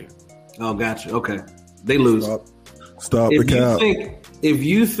this year. Oh, gotcha. Okay, they lose. Stop the cap. If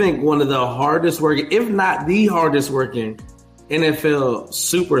you think one of the hardest working, if not the hardest working NFL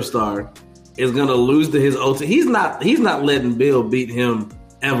superstar is going to lose to his OT, he's not letting Bill beat him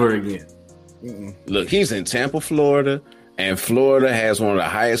ever again. Look, he's in Tampa, Florida, and Florida has one of the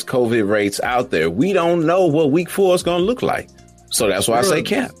highest COVID rates out there. We don't know what Week 4 is going to look like. So that's why I say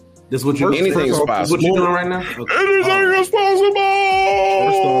cap. This what you're Anything is possible. What you doing right now? Okay. Anything is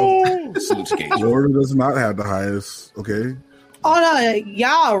possible. Florida does not have the highest. Okay. Oh no,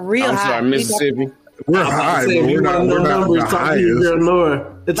 y'all real I'm high. sorry, Mississippi. We're high, but we're not the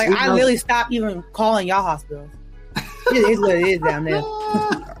highest. Like I literally stopped even calling y'all hospitals. It is what it is down there.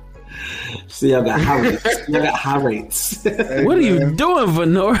 See, y'all got high rates. Y'all got high rates. What are you doing,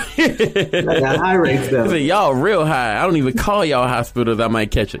 Venora? Y'all got high rates, though. Listen, y'all real high. I don't even call y'all hospitals. I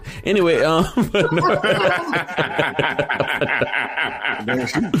might catch it. Anyway,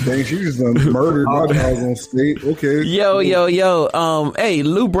 She just done murdered my doggone state. Okay. Yo. Hey,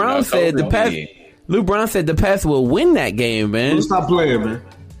 Lou Brown said the Pats. Lou Brown said the Pats will win that game, man. Stop playing, man.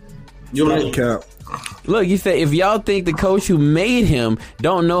 You cap. Look, you said if y'all think the coach who made him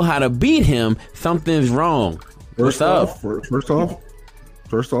don't know how to beat him, something's wrong. What's up? First off,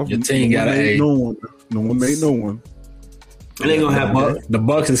 your team got a no one. No one made no one. It ain't gonna happen. The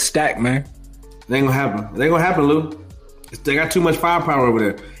Bucks is stacked, man. It ain't gonna happen. It ain't gonna happen, Lou. They got too much firepower over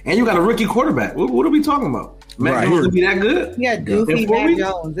there, and you got a rookie quarterback. What are we talking about? Matt Jones gonna be that good? Yeah, goofy Matt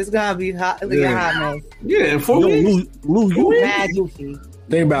Jones. It's gonna be hot. Look at hot mess. Yeah, in 4 weeks. Lou, you mad goofy.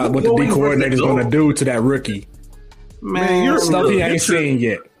 Think about what the D coordinator is going to do to that rookie. Man, you're stuff he ain't seen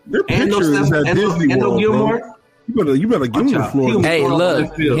yet. Their picture is at Disney World, bro. You better give him the floor. Hey,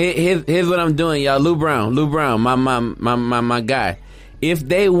 look, here's what I'm doing, y'all. Lou Brown, my guy. If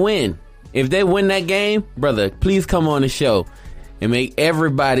they win that game, brother, please come on the show and make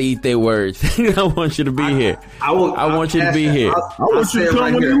everybody eat their words. I want you to be here. I want you to be here. I want you to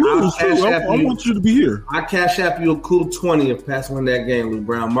come when you lose, too. I want you to be here. I cash app you a cool 20 if Pats win that game, Lou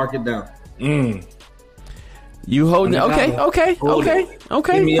Brown. Mark it down. You holding it? Okay.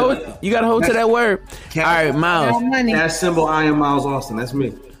 You got to hold to that word. All right, Miles. Cash symbol, I am Miles Austin. That's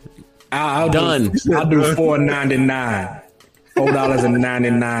me. I'll do $4.99.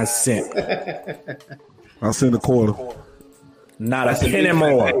 $4.99. I'll send a quarter. Not a penny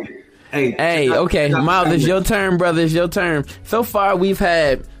more. Hey, okay. Miles, it's your turn, brother. It's your turn. So far, we've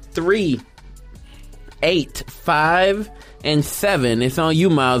had 3, 8, 5, and 7. It's on you,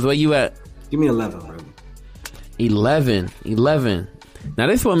 Miles. Where you at? Give me 11, brother. 11. Now,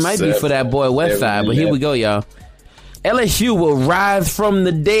 this one might be for that boy Westside, but here we go, y'all. LSU will rise from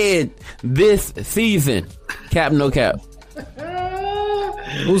the dead this season. Cap, no cap.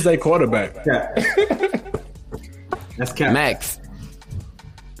 Who's their quarterback? Cap. That's Cap. Max.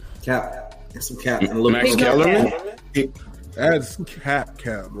 Cap. That's some Cap. Max Kellerman? That's Cap,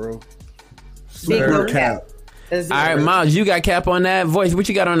 bro. Big no Cap. All right, Miles, you got Cap on that. Voice, what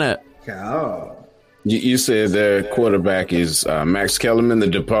you got on that? Cap. You said their quarterback is Max Kellerman, the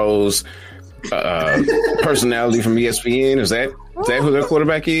deposed personality from ESPN. Is that who their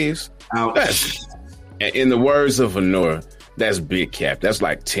quarterback is? That's, in the words of Venora, that's big Cap. That's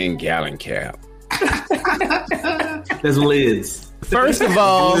like 10-gallon Cap. That's lids. First of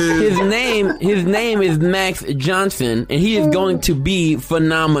all, his name is Max Johnson, and he is going to be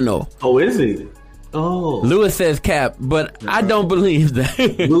phenomenal. Oh, is he? Oh, Lewis says Cap, but I don't believe that.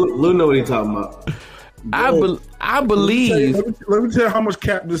 Lou know what he's talking about. I believe. Let me tell you how much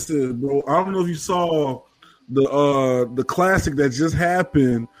Cap this is, bro. I don't know if you saw the classic that just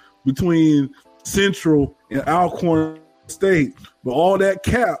happened between Central and Alcorn State, but all that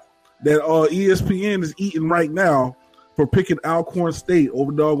Cap that ESPN is eating right now for picking Alcorn State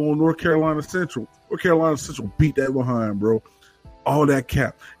over doggone North Carolina Central. North Carolina Central beat that behind, bro. All that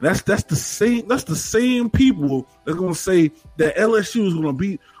Cap. That's the same people that's gonna say that LSU is gonna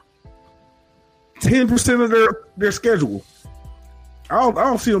beat 10% of their schedule. I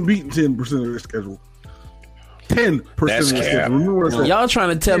don't see them beating 10% of their schedule. 10% of their schedule. Remember what I said. Y'all trying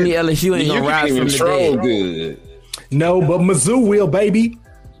to tell me LSU ain't gonna rise from the dead? Good. No, but Mizzou will, baby.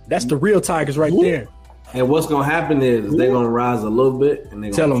 That's the real Tigers right there. And what's gonna happen is they're gonna rise a little bit, and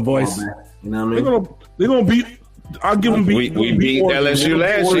they're gonna tell them, voice. Back. You know what I mean? They're gonna beat. I'll give them beat. We beat LSU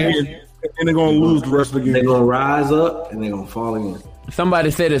last year, and they're gonna lose the rest of the game. They're gonna rise up, and they're gonna fall again.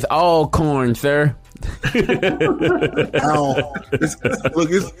 Somebody said it's all corn, sir. Al,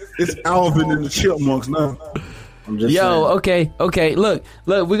 it's Alvin and the Chipmunks now. Yo, saying. Okay. Look,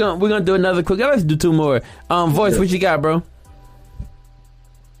 we're gonna do another quick. Let's do 2 more. Voice, what you got, bro?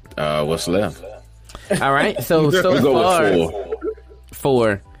 What's left? All right, so we go far, with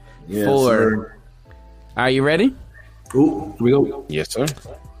 4. Yes, 4. Sir. Are you ready? Ooh, here we go. Yes, sir.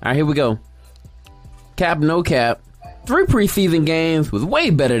 All right, here we go. Cap, no cap. 3 preseason games was way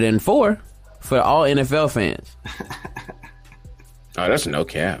better than 4 for all NFL fans. Oh, that's no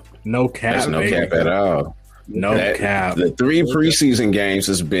cap. No cap. That's no cap at all. No cap. The 3 preseason games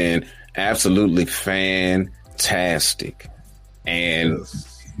has been absolutely fantastic. And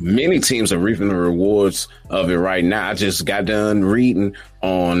many teams are reaping the rewards of it right now. I just got done reading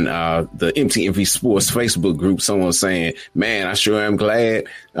on the MTMV Sports Facebook group, someone saying, man, I sure am glad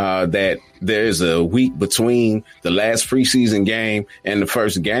that there's a week between the last preseason game and the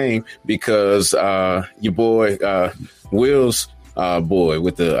first game, because your boy Will's boy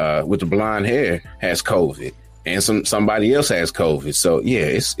with the blonde hair has COVID, and somebody else has COVID. So yeah,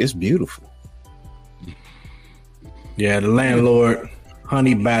 it's beautiful. Yeah, the landlord,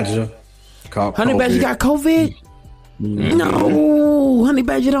 Honey Badger, caught Honey COVID. Badger got COVID? Mm-hmm. No, Honey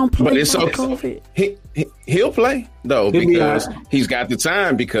Badger don't play. But it's for okay. COVID. He'll play though because he's got the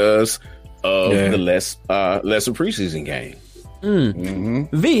time because of the lesser preseason game.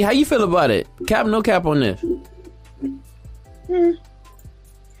 V, how you feel about it? Cap, no cap on this.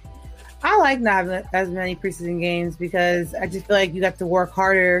 I like not having as many preseason games because I just feel like you got to work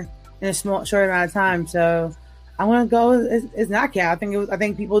harder in a short amount of time. So I want to go. It's not cap. I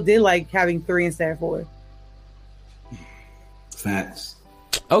think people did like having 3 instead of 4. Facts.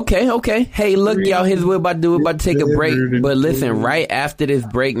 Okay. Hey, look, y'all. Here's what we're about to take a break. But listen, right after this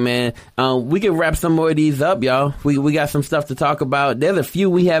break, man, we can wrap some more of these up, y'all. We got some stuff to talk about. There's a few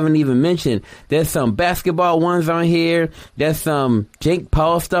we haven't even mentioned. There's some basketball ones on here. There's some Jake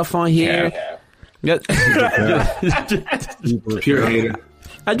Paul stuff on here. Pure hater.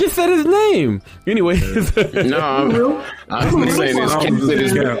 I just said his name. Anyway. No, I'm saying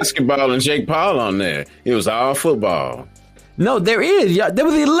there's basketball and Jake Paul on there. It was all football. No, there is. Y'all, there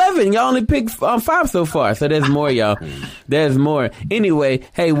was 11. Y'all only picked 5 so far. So there's more, y'all. There's more. Anyway,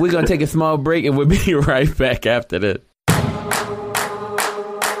 hey, we're going to take a small break and we'll be right back after this. I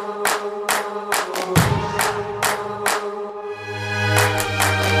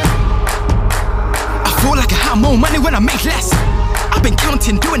feel like I have more money when I make less. I've been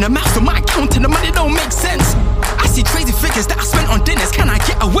counting, doing the math on my account, and the money don't make sense. I see crazy figures that I spent on dinners. Can I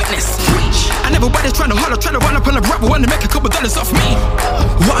get a witness? And everybody's trying to holler, trying to run up on a rap, want to make a couple dollars off me.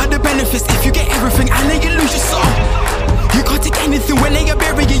 What are the benefits if you get everything and then you lose your soul? You can't take anything when they are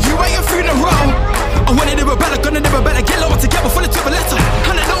burying you at your funeral. I wanna never better, gonna never better. Get low together for the triple letter.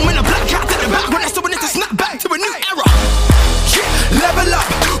 And I don't win a black cat to the back when I still need to snap back to a new era. Yeah, level up.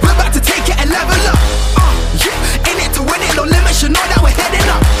 We're about to take it and level up. Yeah, in it to win it, no limits. You know that we're heading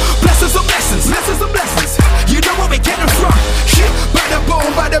up. Blessings on blessings, blessings on blessings. You know where we're getting from. Yeah, by the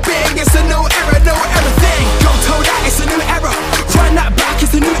bone, by the bang, it's a new era, no everything. Go toe that, it's a new era. Run that back,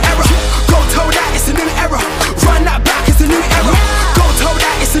 it's a new era. Go toe that, it's a new era. Run that back, it's a new era. Go toe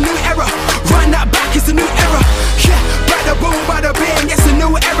that, it's a new era. Run that back, it's a new era. Yeah, by the boom, by the bang, it's a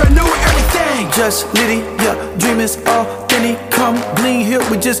new era, new everything. Just litty, yeah, dream is authentic. Come bling here,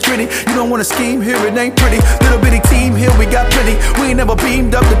 we just gritty. You don't wanna scheme here, it ain't pretty. Little bitty team here, we got plenty. We ain't never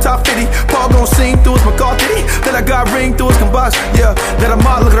beamed up the top 50. Paul gon' sing through his McCarthy. Then I got ring through his combust. Yeah, that I'm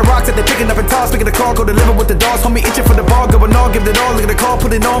out, look at the rocks that they picking up and toss. Look at the car, go deliver with the dogs. Homie itching for the ball, going on, give it all. Look at the call,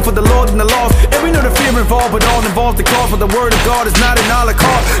 put it on for the Lord and the laws. And we know the fear involved, but all involves the cause. But the word of God is not an a la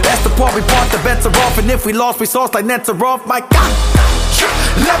carte. That's the part we part, the bets are off. And if we lost, we sauce like nets are off. My God,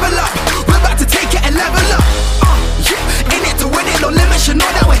 level up. We're about to take it and level up. Yeah, in it to win it, no limits. You know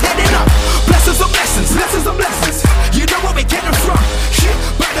that we're heading up. Blessings on blessings, blessings on blessings. You know where we're getting from. Yeah,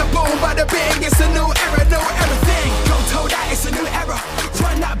 by the bone, by the bang, it's a new era, new everything. Go toe that, it's a new era.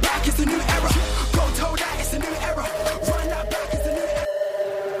 Run that back, it's a new era. Go toe that, it's a new era. Run that back, it's a new era.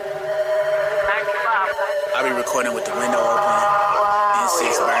 I'll be recording with the window open and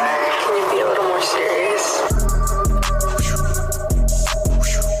six burning. Can you be a little more serious?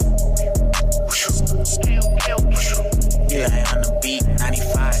 Yeah, on the beat,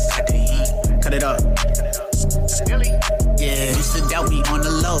 95, got the heat. Cut it up. Yeah, used to doubt me on the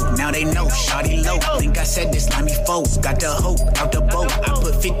low. Now they know, shawty low. Think I said this, let me fold. Got the hope out the boat. I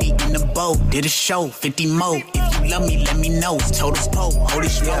put 50 in the bow. Did a show, 50 more. If you love me, let me know. Total pole, holy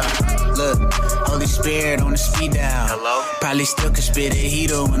spirit. Look, Holy Spirit on the speed dial. Hello? Probably still could spit a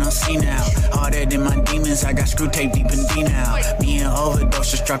heater when I'm seen now. Harder than my demons, I got screw tape deep in D now. Me and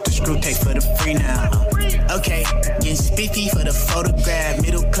Overdose just dropped the screw tape for the free now. Okay, getting spiffy for the photograph.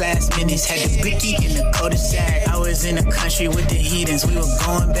 Middle class minutes, had the blicky in the cul-de-sac. I was in the country with the heathens, we were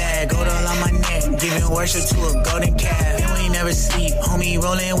going bad. Gold all on my neck, giving worship to a golden calf. And we never sleep, homie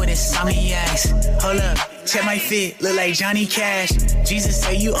rolling with insomniacs. Hold up, check my fit, look like Johnny Cash. Jesus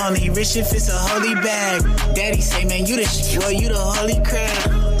say you only rich if it's a holy bag. Daddy say, man, you the shit, boy, you the holy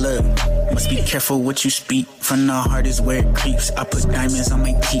crab. Look, must be careful what you speak. From the heart is where it creeps. I put diamonds on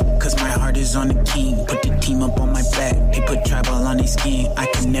my teeth, cause my heart is on the king. Put the team up on my back, they put tribal on their skin. I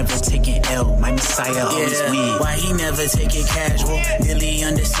can never take an L, my Messiah always win. Why he never take it casual? Nearly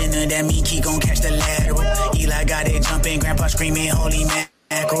under center, that mean he gon' catch the lateral. Eli got it jumping, grandpa screaming, holy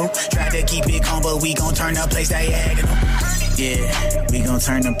mackerel. Try to keep it calm, but we gon' turn the place diagonal. Yeah, we gon'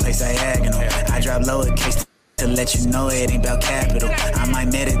 turn the place diagonal. I drop lowercase to let you know it ain't about capital. I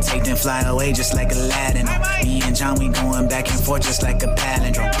might meditate then fly away just like Aladdin. Me and John, we going back and forth just like a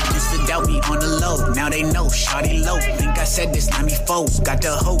palindrome. Used to doubt me on the low, now they know, shawty low. Think I said this, not me foe. Got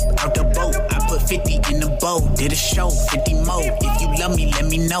the hope out the boat. I put 50 in the bow, did a show, 50 more. If you love me, let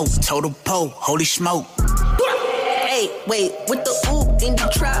me know. Total pole, holy smoke. Hey, wait, with the oop, indie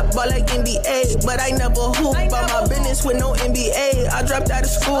trap, ball like NBA, but I never hoop. About my business with no NBA. I dropped out of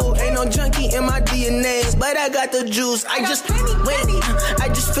school, ain't no junkie in my DNA, but I got the juice. I just feel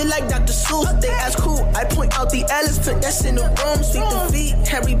like Dr. Seuss. They ask who, I point out the elephant that's in the room. Sweep the feet,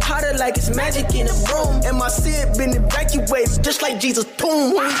 Harry Potter like it's magic in a room. And my sin been evacuated just like Jesus'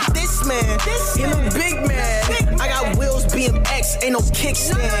 tomb. Who is this man? He a big man. I got wheels, BMX, ain't no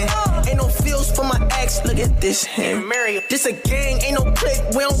kickstand, ain't no feels for my ex. Look at this hand. This a gang, ain't no click,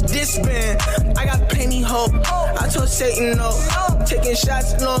 we don't disband. I got plenty hope, I told Satan no. Taking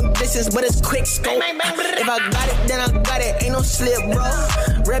shots long distance, but it's quick scope. If I got it, then I got it, ain't no slip, bro.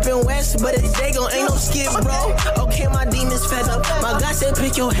 Reppin' West, but it's Dago, ain't no skip, bro. Okay, my demons fed up, my God said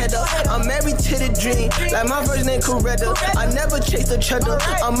pick your head up. I'm married to the dream, like my first name Coretta. I never chase the cheddar,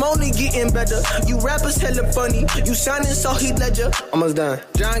 I'm only getting better. You rappers hella funny, you sounding so Heath Ledger. Almost done,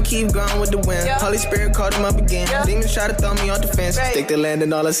 John keep going with the wind. Holy Spirit called him up again. Demons try to throw me off the fence. Stick to land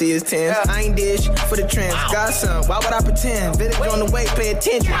and all I see is tens. I ain't dish for the trends. Godson, why would I pretend? Village on the way, pay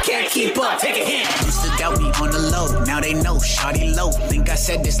attention. Can't keep up, take a hint. Used to doubt me on the low, now they know, shawty low. Think I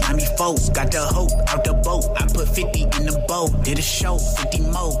said this, not me foe. Got the hope out the boat. I put 50 in the bow, did a show, 50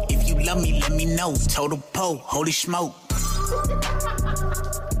 more. If you love me, let me know. Total pole, holy smoke.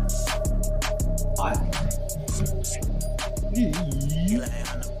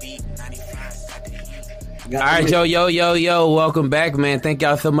 All right, yo. Welcome back, man. Thank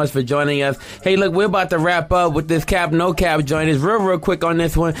y'all so much for joining us. Hey, look, we're about to wrap up with this Cap No Cap joint. It's real quick on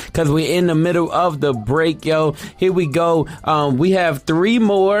this one because we're in the middle of the break, yo. Here we go. We have 3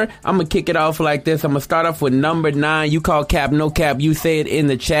 more. I'm going to kick it off like this. I'm going to start off with number 9. You call Cap No Cap. You say it in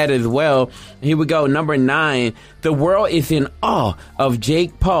the chat as well. Here we go. Number 9. The world is in awe of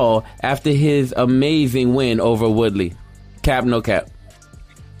Jake Paul after his amazing win over Woodley. Cap No Cap.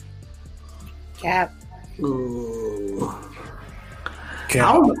 Cap.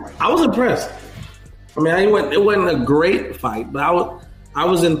 I was impressed. I mean, it wasn't a great fight, but I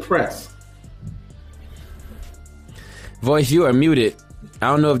was impressed. Voice, you are muted. I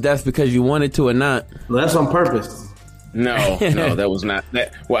don't know if that's because you wanted to or not. Well, that's on purpose. No, that was not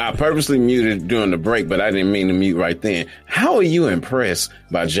that. Well, I purposely muted during the break, but I didn't mean to mute right then. How are you impressed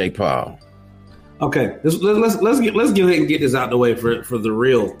by Jake Paul? Okay, let's go ahead and get this out the way for the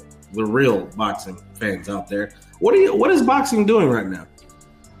real boxing fans out there. What is boxing doing right now?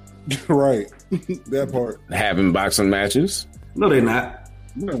 Right, that part. Having boxing matches? No, they're not.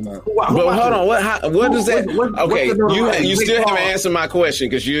 No, not. But hold on, what does that? Okay, you still haven't answered my question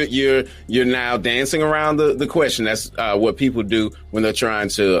because you're now dancing around the question. That's what people do when they're trying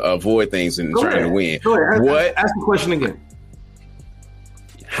to avoid things and trying to win. Go ahead. Ask the question again.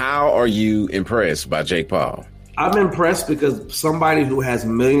 How are you impressed by Jake Paul? I'm impressed because somebody who has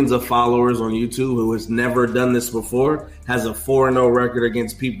millions of followers on YouTube who has never done this before has a 4-0 record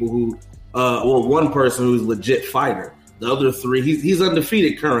against people who, one person who's a legit fighter. The other 3, he's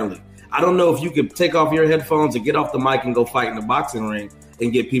undefeated currently. I don't know if you could take off your headphones and get off the mic and go fight in the boxing ring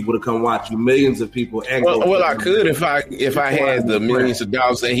and get people to come watch you. Millions of people. And well, I could if I had the millions of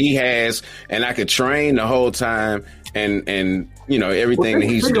dollars that he has and I could train the whole time and you know everything that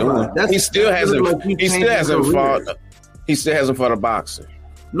he's doing. He still hasn't fought a boxer.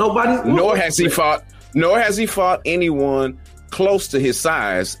 Nor has he fought anyone close to his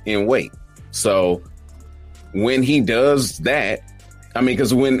size in weight. So when he does that, I mean,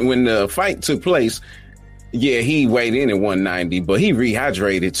 because when the fight took place, yeah, he weighed in at 190, but he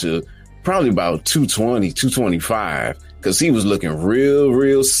rehydrated to probably about 220, 225 because he was looking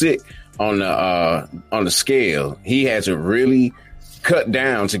real sick on the scale. He had to really cut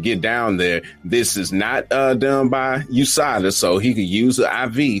down to get down there. This is not done by USADA, so he could use an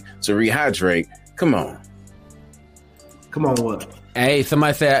IV to rehydrate. Come on what? Hey,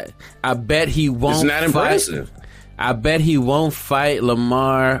 somebody said, I bet he won't. It's not impressive. I bet he won't fight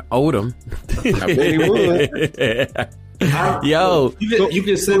Lamar Odom. I bet he would. Yo, you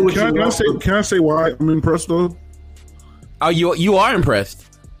can say what you want. Can I say why I'm impressed though? Oh, you are impressed.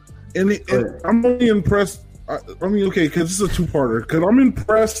 And I'm only impressed. I mean, okay, because this is a 2-parter. Because I'm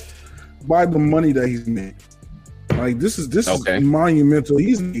impressed by the money that he's made. Like this is monumental.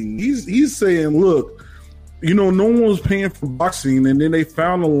 He's saying, look, you know, no one was paying for boxing, and then they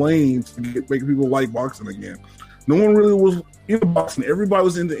found a lane to make people like boxing again. No one really was into boxing. Everybody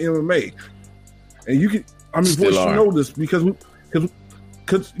was into MMA, and I mean, Still Voice, you are. know this because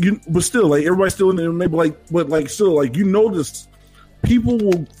you, but still, like everybody's still in the MMA, but still, like you know this, people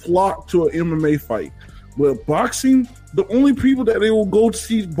will flock to an MMA fight. But boxing, the only people that they will go to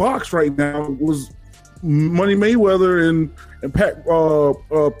see box right now was Money Mayweather and Pacquiao.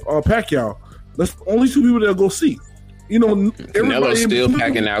 That's the only two people that go see. You know, Canelo's still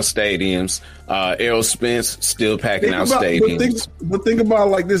packing out stadiums. Errol Spence still packing out stadiums. But think about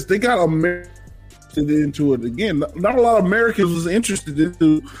it like this: they got Americans into it again. Not a lot of Americans was interested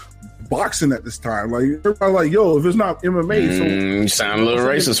into boxing at this time. Like everybody, like, yo, if it's not MMA, you sound a little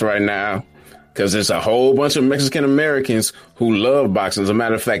racist right now. Because there's a whole bunch of Mexican Americans who love boxing. As a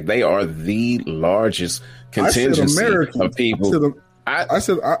matter of fact, they are the largest contingency of people. I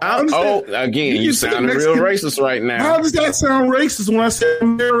said, again, you sound real racist right now. How does that sound racist when I say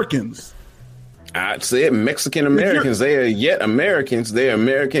Americans? I said Mexican Americans. They are yet Americans. They are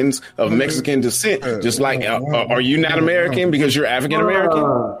Americans of Mexican descent. Just like, are you not American because you're African American?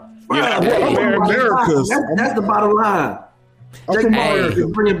 You're not American. That's the bottom line. You're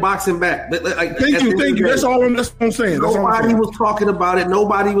bringing boxing back. Thank you. That's all I'm saying. Nobody was talking about it.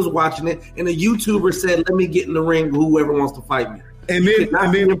 Nobody was watching it. And a YouTuber said, "Let me get in the ring. Whoever wants to fight me." And then,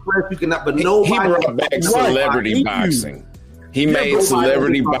 you cannot. But nobody. He brought back celebrity boxing. He made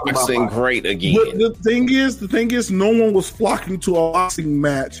celebrity boxing great again. But the thing is, no one was flocking to a boxing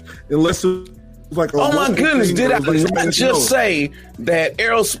match unless it was like. Oh my goodness! Did I not just say that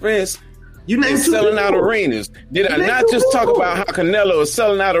Errol Spence? Is selling out arenas. Did I not just talk about how Canelo is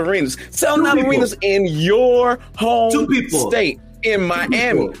selling out arenas? Selling out arenas in your home state, in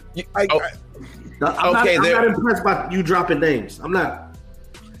Miami. I'm not impressed by you dropping names. I'm not.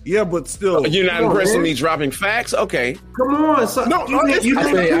 Yeah, but still. You're not impressing me dropping facts? Okay. Come on. So, I think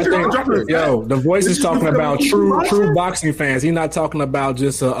the Voice is talking about true boxing fans. He's not talking about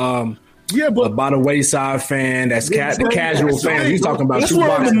just a by the wayside fan. That's the casual fan. He's talking about true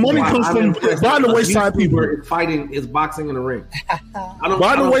boxing. The money comes from by the wayside people. Fighting is boxing in the ring.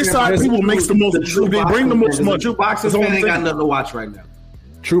 By the wayside people makes the most. They bring the most money. True boxing fan ain't got nothing to watch right now.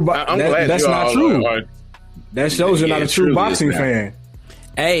 That's not true. That shows you're not a true boxing fan.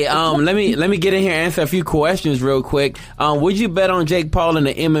 Hey, let me get in here and answer a few questions real quick. Would you bet on Jake Paul in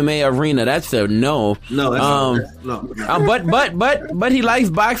the MMA arena? That's a no. No, but he likes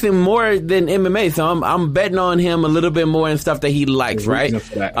boxing more than MMA, so I'm betting on him a little bit more and stuff that he likes, right?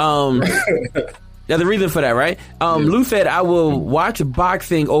 There's a reason for that, right? Lou said I will watch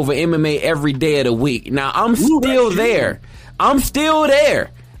boxing over MMA every day of the week. Now I'm still there. I'm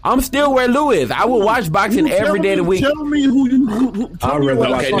still where Lou is. I will watch boxing every day of the week. Tell me who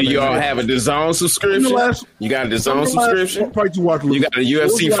okay, do you all have a DAZN subscription? You got a DAZN subscription? You got a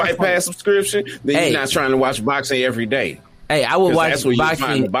UFC Fight Pass subscription? Then you're not trying to watch boxing every day. Hey, I will watch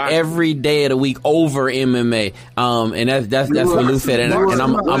boxing every day of the week over MMA. And that's what Lou said, and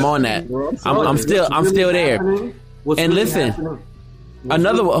I'm on that. I'm still there. And listen. Hold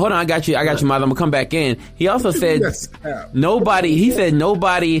on, I got you, Miles. I'm gonna come back in. He also said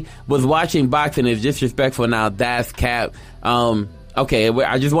nobody was watching boxing is disrespectful. Now that's cap. Okay,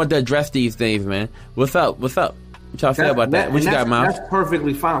 I just want to address these things, man. What's up? What y'all say about that? What you got, Miles? That's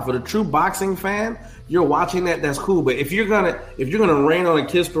perfectly fine for the true boxing fan. You're watching that. That's cool. But if you're gonna rain on a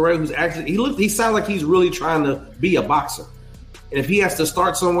Kid Storey, who's actually he sounds like he's really trying to be a boxer. And if he has to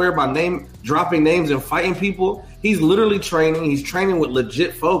start somewhere by dropping names and fighting people, he's literally training. He's training with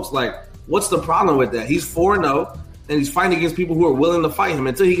legit folks. Like, what's the problem with that? He's 4-0, and he's fighting against people who are willing to fight him.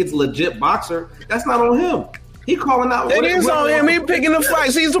 Until he gets a legit boxer, that's not on him. He calling out. It is on him. He picking the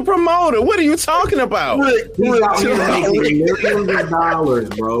fights. He's a promoter. What are you talking about? He's out here making millions of dollars,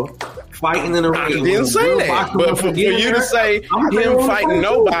 bro. Fighting in the ring. I didn't say that. But for you to say him fighting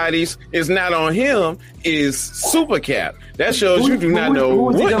nobodies is not on him is super cap. That shows you do not know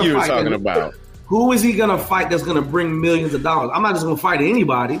what you're talking about. Who is he going to fight that's going to bring millions of dollars? I'm not just going to fight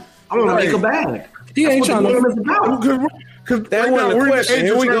anybody. I'm going to make a bag. He ain't trying to. That wasn't the question.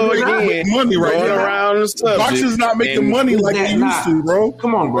 Here we go again. Money right going now. Around the subject. Boxing's not making money like they used to, bro.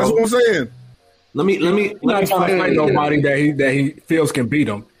 Come on, bro. That's what I'm saying. Let me. He's not trying to fight nobody that he feels can beat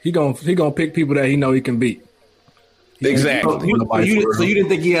him. He gonna pick people that he know he can beat. Exactly. So you didn't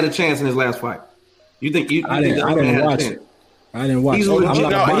think he had a chance in his last fight? You think you? I didn't watch it. I didn't watch.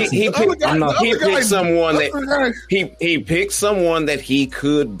 He picked someone that he picked someone that he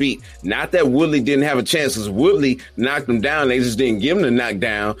could beat. Not that Woodley didn't have a chance, because Woodley knocked him down. They just didn't give him the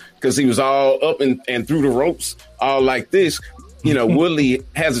knockdown because he was all up and through the ropes, all like this. You know, Woodley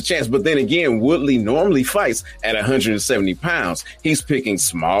has a chance, but then again, Woodley normally fights at 170 pounds. He's picking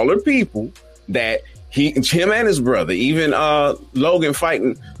smaller people that him and his brother, even Logan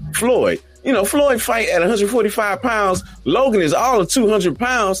fighting Floyd, Floyd fight at 145 pounds. Logan is all of 200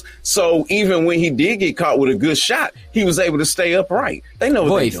 pounds. So even when he did get caught with a good shot, he was able to stay upright. They know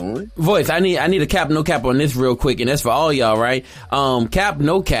what they're doing. Voice, I need a cap, no cap on this real quick, and that's for all y'all, right? Cap,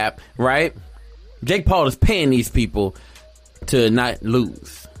 no cap, right? Jake Paul is paying these people to not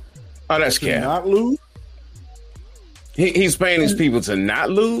lose. Oh, that's cap. Not lose? He's paying these people to not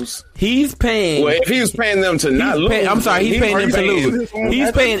lose? He's paying. Well, if he was paying them to not lose. I'm sorry, he's paying them to lose.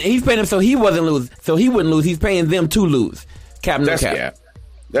 He's paying them so he wouldn't lose. He's paying them to lose. Cap, no That's cap. cap.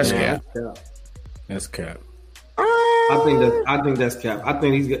 That's cap. That's cap. I think that's cap. I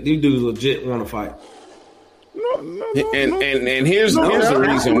think these dudes legit want to fight. And here's the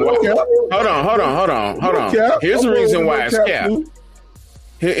reason why. Hold on. Here's the reason why it's cap.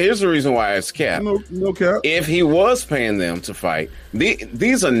 Here's the reason why it's cap. No cap. If he was paying them to fight,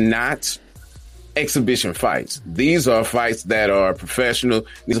 these are not exhibition fights. These are fights that are professional.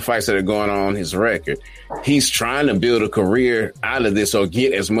 These are fights that are going on his record. He's trying to build a career out of this or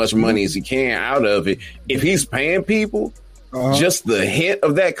get as much money as he can out of it. If he's paying people, just the hint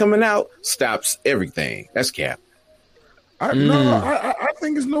of that coming out stops everything. That's cap. I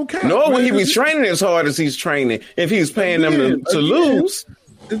think it's no cap. No, when he be training as hard as he's training, if he's paying them to lose.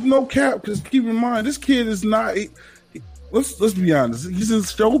 It's no cap, because keep in mind, this kid is not. Let's be honest. He's in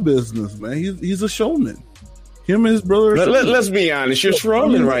show business, man. He's a showman. Him and his brother. Let's be honest. You're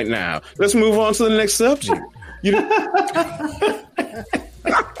trolling right now. Let's move on to the next subject.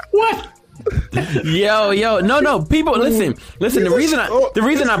 What? Yo, no, people, listen. The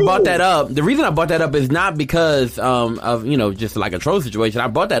reason I brought that up is not because of just like a troll situation. I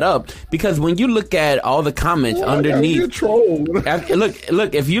brought that up because when you look at all the comments underneath,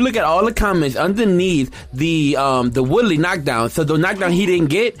 look, if you look at all the comments underneath the Woodley knockdown, so the knockdown he didn't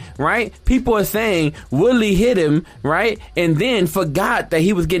get, right? People are saying Woodley hit him, right, and then forgot that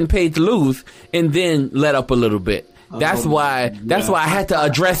he was getting paid to lose, and then let up a little bit. That's why I had to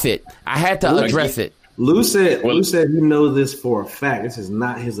address it. Lou said he knows this for a fact. This is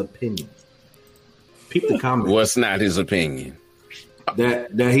not his opinion. Peep the comment. What's not his opinion?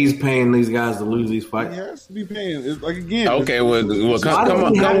 That he's paying these guys to lose these fights. He has to be paying. It's like again. Okay, well come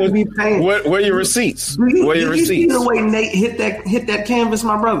on. Where are your receipts? Where are your receipts? You see the way Nate hit that canvas,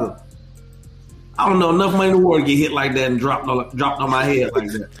 my brother? I don't know enough money in the world to get hit like that and dropped on my head like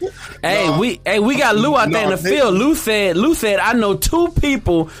that. We got Lou out there in the field. Lou said, I know two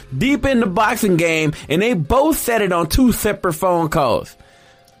people deep in the boxing game, and they both said it on two separate phone calls.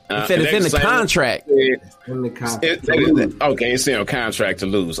 He said it's in the contract. Okay, it's in a contract to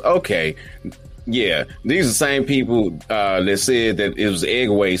lose. Okay. Yeah, these are the same people that said that it was egg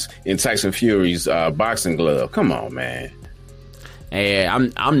waste in Tyson Fury's boxing glove. Come on, man. Hey,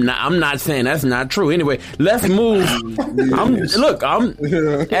 I'm not saying that's not true. Anyway, let's move.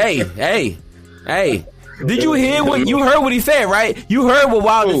 Hey. Did you hear what you heard? What he said, right? You heard what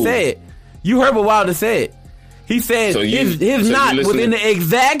Wilder said. He said his knot was in the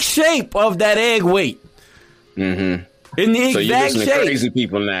exact shape of that egg weight. Mm-hmm. In the exact shape. So you listen to shape. crazy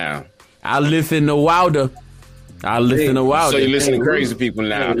people now. I listen to Wilder. So you listen to crazy people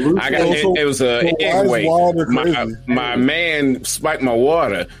now. It was a egg weight. My man spiked my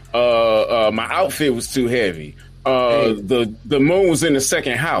water. My outfit was too heavy. The moon was in the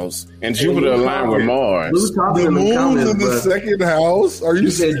second house, and Jupiter aligned with Mars. The moon's in the second house. Are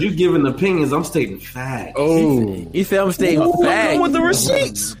you said you giving opinions? I'm stating facts. Oh, he said I'm stating facts. Come with the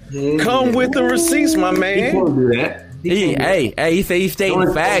receipts. Come with the receipts, my man. He can't do that. He said he's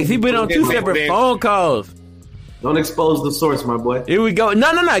stating facts. He been on two separate phone calls. Don't expose the source, my boy. Here we go. No.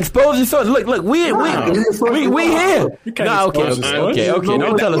 Expose the source. Look. We here. No, okay.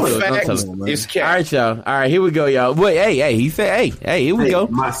 Don't tell us. It's cap. All right, y'all. All right, here we go, y'all. Wait, hey. He said, hey. Here we go.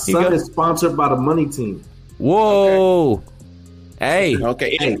 My son is sponsored by the money team. Whoa. Okay.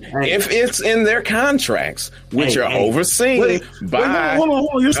 Okay. If it's in their contracts, which are overseen by. Hold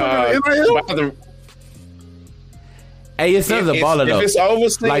on. You're talking about NIL? Hey, your son's a baller though. If it's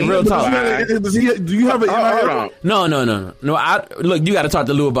overseen, like real talk. Do you have an NIL? No. Look, you got to talk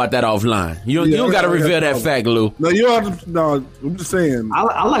to Lou about that offline. You don't got to reveal that fact, Lou. No, you have to. No, I'm just saying.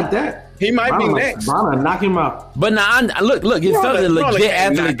 I like that. He might be next. Brana, knock him out. But look, his son's a legit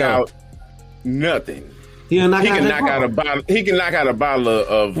athlete though. Nothing. He can knock out a bottle. He can knock out a bottle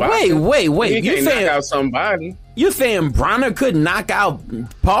of vodka. Wait. He can knock out somebody. You saying Bronner could knock out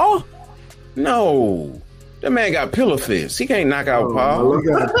Paul? No. That man got pillow fist. He can't knock out Paul. He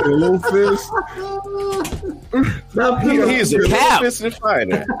got pillow fist. He is a pillow-fisted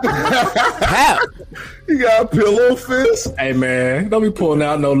fighter. Cap. He got pillow fist. Hey man, don't be pulling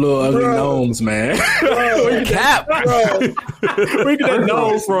out no little ugly gnomes, man. Cap. Where you get that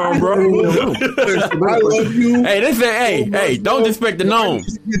gnome from, bro? I love you. Hey, don't disrespect the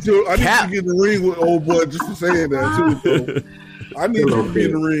gnomes. I need to get in the ring with old boy just for saying that too. Bro. I need to be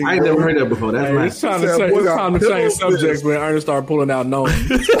in the ring. I ain't never heard that before. That's right. It's time to change subjects when Ernest started pulling out gnomes.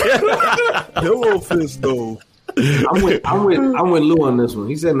 Pillow fist though. I'm with Lou on this one.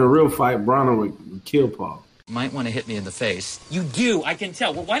 He said in a real fight, Bronner would kill Paul. Might want to hit me in the face. You do, I can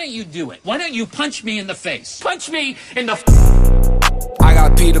tell. Well, why don't you do it? Why don't you punch me in the face? Punch me in the I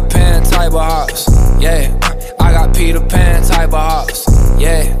got Peter Pan type of hops, yeah. I got Peter Pan type of hops,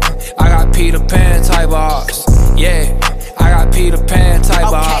 yeah. I got Peter Pan type of hops, yeah. I got Peter Pan type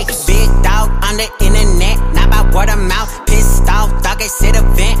of hops. Big dog on the internet, not by word of mouth. Pissed off, dog, it's at a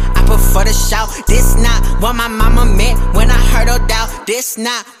vent. I prefer to shout. This not what my mama meant when I heard her doubt. This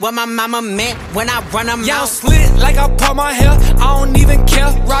not what my mama meant when I run them Y'all out. slit like I part my hair. I don't even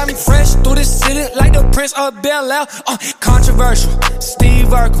care. Riding fresh through the city like the Prince of Bel-Air. Controversial, Steve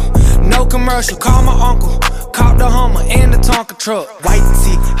Urkel, no commercial. Call my uncle, cop the Hummer and the Tonka truck. White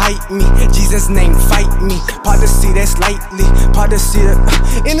tee, hype me, Jesus name, fight me. Part the seat, that's lightly. Part the seat,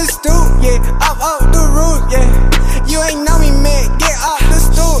 in the stoop, yeah. Up the roof, yeah. You ain't know me, man. Get up the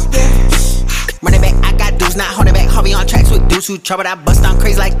stoop, yeah. Run it back, I got dudes, not holding back. Harvey on tracks with dudes who trouble. I bust down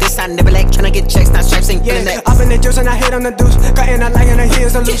crazy like this. I never like tryna get checks, not stripes, ain't feeling that. Up in the juice and I hit on the deuce. Got in, I like and I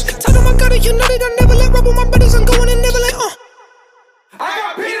here's the loose. Tell them I got it, you know they done never let rub with my brothers. I'm going and never like, I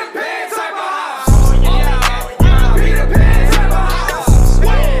got Peter Pan type of house. Peter Pan type of house. I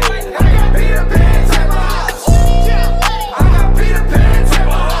got Peter Pan type of house. I got Peter Pan type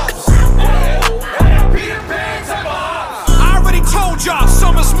of house. I got Peter Pan type of house. I already told y'all,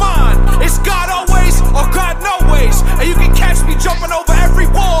 summer's mine. It's God always or God no ways. And you can catch me jumping over every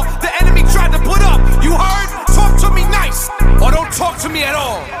wall the enemy tried to put up. You heard? Talk to me nice or don't talk to me at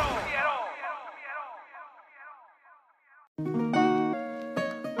all.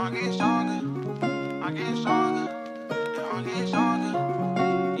 I'm getting stronger. I'm getting stronger. I'm getting stronger.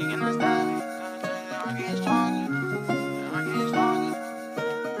 You can understand. I'm getting stronger. I'm getting stronger.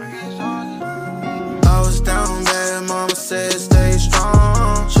 I'm getting stronger. I was down bad, mama said stay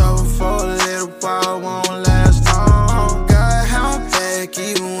strong. Trouble for a little while, won't last long. Got help back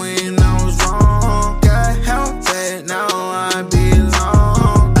even when I was wrong. Got help back, now I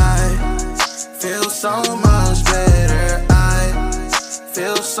belong. I feel so much better.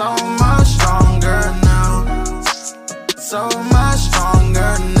 Feel so much stronger now. So much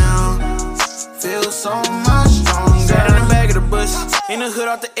stronger now. Feel so much stronger. Sat in the back of the bus. In the hood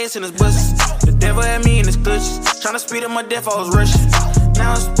off the S in his bus. The devil had me in his clutches. Tryna speed up my death, I was rushing.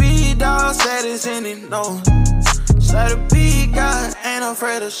 Now speed dog said it's in it, no. Said the big God ain't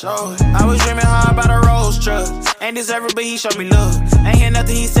afraid to show it. I was dreaming hard about a Rolls truck. Ain't deserve it, but he showed me love. Ain't hear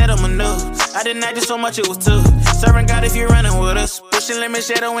nothing, he said I'm enough. I didn't act just so much, it was tough. Serving God if you're running with us. Pushing limits,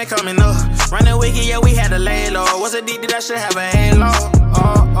 shadow ain't coming up. Running wicked, yeah, we had to lay low. Was a deep that I should have a halo.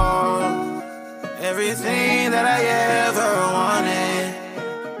 Everything that I ever wanted.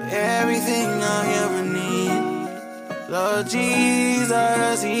 Everything I ever need. Lord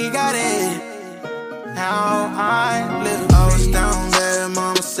Jesus, he got it. Now I live. I was down bad,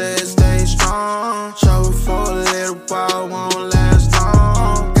 mama said stay strong. Trouble for a little while, won't last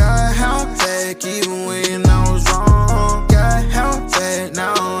long. Got help back even when I was wrong. Got help back,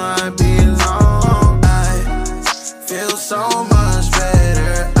 now I belong. I feel so much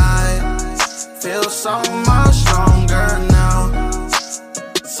better. I feel so much stronger now.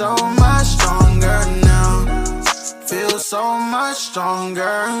 So much stronger now. Feel so much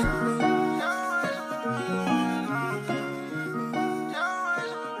stronger.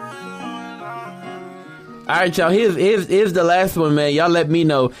 All right, y'all. Here's the last one, man. Y'all let me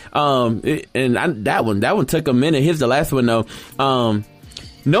know. That one took a minute. Here's the last one, though.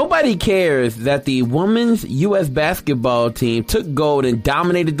 Nobody cares that the women's U.S. basketball team took gold and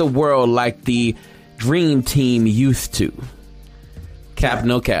dominated the world like the Dream Team used to. Cap,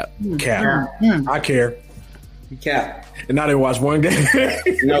 no cap. Cap. I care. Cap. And I didn't watch one game.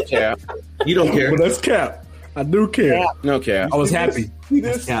 No cap. You don't care. But that's cap. I do care. Cap. No cap. I was happy.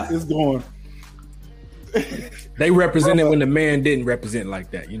 This is going. They represented when the man didn't represent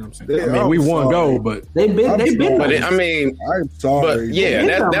like that. You know what I'm saying? Yeah, we I'm won sorry. gold, but they've been. But I'm sorry. But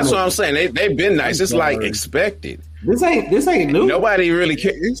yeah, that's what I'm saying. They've been nice. It's like expected. This ain't new. Nobody really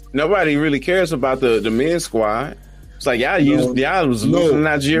cares about the men's squad. It's like y'all was losing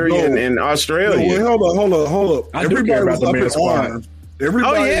Nigeria and Australia. Wait, hold up. I do care about the men's squad.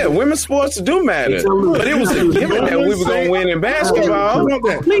 Women's sports do matter, but it was a given that we were going to win in basketball.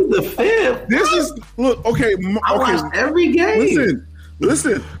 Plead the fifth. This is okay. I watched every game.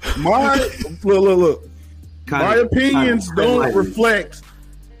 Listen. Look. My opinions don't reflect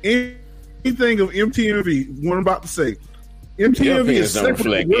anything of MTMV. What I'm about to say. MTMV is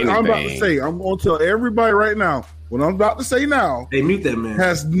separate. What I'm about to say. I'm going to tell everybody right now. What I'm about to say now. Hey, mute that man.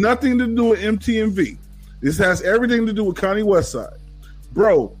 Has nothing to do with MTMV. This has everything to do with Connie Westside.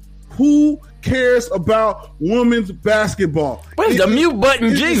 Bro, who cares about women's basketball? Where's the mute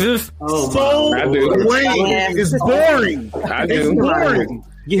button, Jesus? Lame. It's boring. It's boring.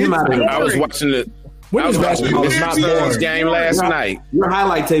 Get him out of here. I was watching the Suns game last night. Your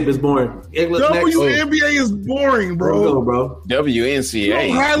highlight tape is boring. WNBA is boring, bro.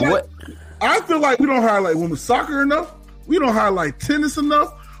 WNCA. What? I feel like we don't highlight women's soccer enough. We don't highlight tennis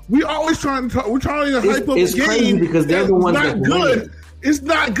enough. We always trying to talk. We're trying to hype up the game because they're the ones that good. It's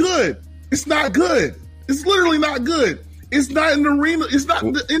not good. It's not good. It's literally not good. It's not in the arena. It's not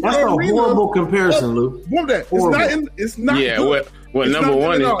in the arena. That's a horrible comparison, Luke. It's not. Yeah. Good. Well, number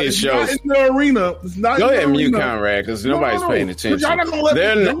one, it shows. Not in the arena. It's not. Go ahead and mute Conrad because nobody's paying attention.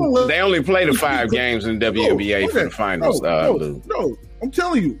 They only play the 5 games in WNBA for the finals. No, I'm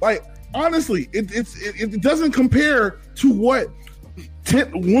telling you, like honestly, it doesn't compare to what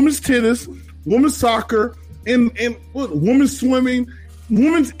women's tennis, women's soccer, and women's swimming.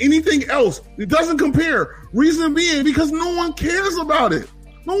 Women's anything else, it doesn't compare. Reason being, because no one cares about it.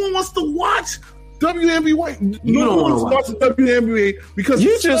 No one wants to watch WNBA. No one wants to watch the WNBA because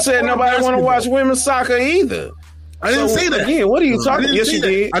you just said nobody want to watch women's soccer either. I didn't say that. Again, what are you talking? Yes, you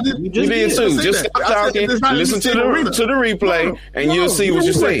did. You did too. Just stop talking. Listen to the replay, and you'll see what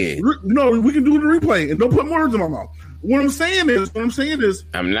you said. No, we can do the replay, and don't put words in my mouth. What I'm saying is,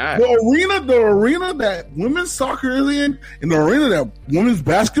 I'm not. The arena that women's soccer is in, and the arena that women's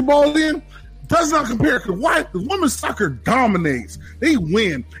basketball is in, does not compare. Because why? Because women's soccer dominates. They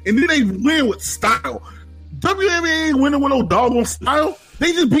win, and then they win with style. WNBA ain't winning with no doggone style.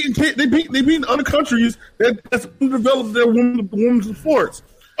 They just beating other countries that's developed their women's sports.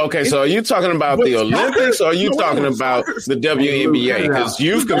 Okay, so are you talking about the Olympics or are you talking about the WNBA? Because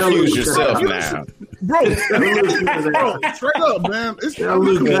you've confused yourself now. Bro, straight up, man. It's man.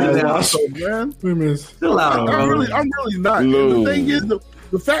 Chill out, bro. I'm really not. The thing is, the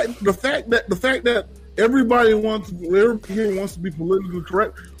fact that everybody wants to be politically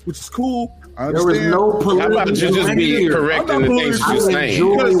correct, which is cool. I understand. There was no political. How about you just be correct in the things you're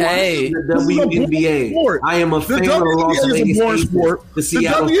saying? Hey, the WNBA. I am a fan of the Las Vegas Sport. The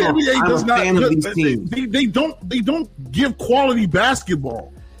Seattle WNBA does not. I'm a fan of these teams. They don't give quality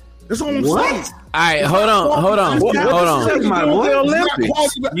basketball. That's all I'm saying. All right, hold on. My boy,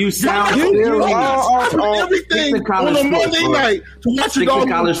 you sound everything on a Monday night to watch a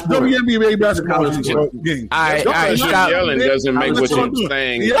WNBA basketball game. All right, stop. Yelling doesn't make what you're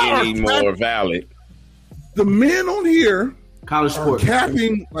saying any more valid. The men on here college sports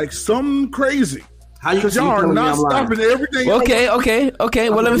capping like something crazy. How you y'all are not stopping everything? Okay.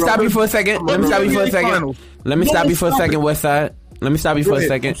 Well, let me stop you for a second. Let me stop you for a second, Westside. Let me stop you for a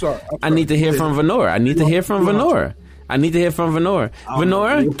second. I need to hear from Venora.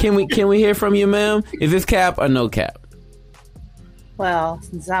 Venora, can we hear from you, ma'am? Is this cap or no cap? Well,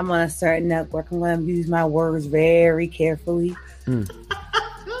 since I'm on a certain network, I'm going to use my words very carefully. And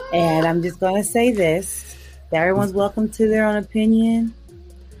I'm just going to say this. Everyone's welcome to their own opinion.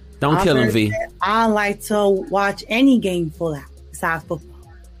 Don't kill him, V. I like to watch any game full out besides football.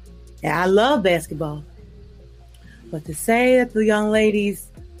 And I love basketball. But to say that the young ladies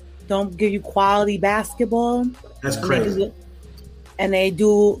don't give you quality basketball, that's crazy. And they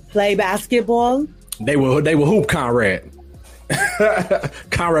do play basketball. They will hoop Conrad.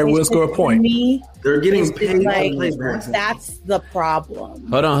 Conrad will score a point. They're getting paid like, to play basketball. That's the problem.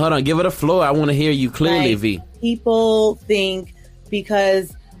 Hold on. Give it a floor. I want to hear you clearly, V. People think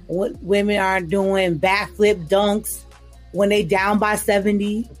because women are doing backflip dunks when they down by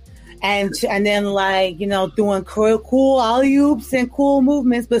 70. And then doing cool alley-oops and cool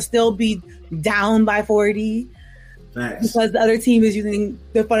movements, but still be down by 40. Thanks. Because the other team is using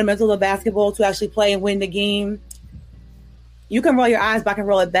the fundamentals of basketball to actually play and win the game. You can roll your eyes, but I can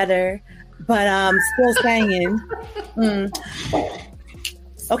roll it better. But still saying,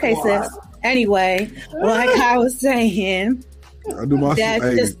 okay, sis. Anyway, like I was saying,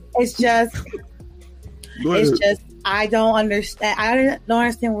 it's just. I don't understand. I don't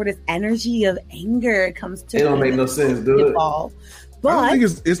understand where this energy of anger comes to. It don't make no sense, dude. But I think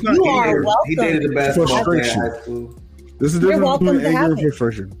it's not you anger. are welcome. He dated the basketball player in high school. This is You're different welcome between to anger have and it.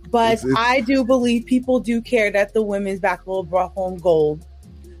 frustration. But It's- I do believe people do care that the women's basketball brought home gold,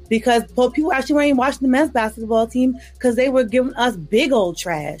 because people actually weren't even watching the men's basketball team because they were giving us big old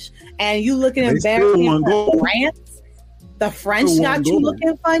trash. And you looking They still embarrassing won for gold. France, the French Still got won you gold.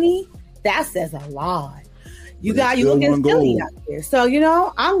 looking funny. That says a lot. You They got you still looking won silly gold. out there.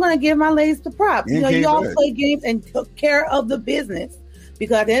 So I'm gonna give my ladies the props. And You came all back. play games and took care of the business,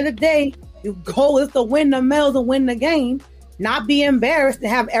 because at the end of the day, your goal is to win the medals and win the game, not be embarrassed and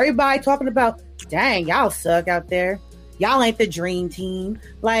have everybody talking about, dang, y'all suck out there. Y'all ain't the dream team.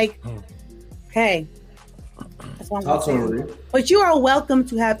 Like, hey, that's what I'm Talk to gonna him, say. Reed. But you are welcome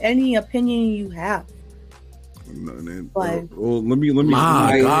to have any opinion you have. But Well, let me.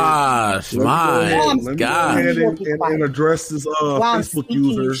 My gosh, my Let me gosh. go ahead and address this while I'm Facebook speaking,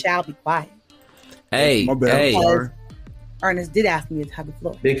 you user. shall be quiet. Hey, My bad. hey. I'm sorry. Ernest did ask me to have the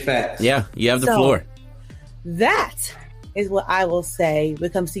floor. Big facts. Yeah, you have the So- floor. That is what I will say when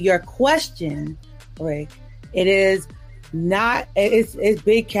it comes to your question, Rick. It is not, it's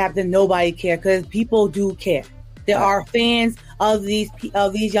big cap that nobody care, because people do care. There are fans of these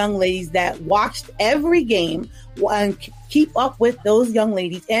young ladies that watched every game and keep up with those young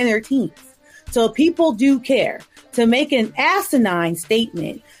ladies and their teams. So people do care. To make an asinine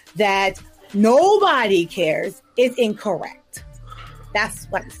statement that nobody cares is incorrect. That's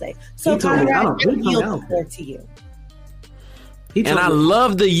what I say. So He told me Conrad, down. He I told me yield down. the floor to you. And I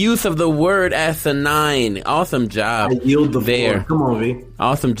love the use of the word asinine. Awesome job. I yield the there. floor. Come on, V.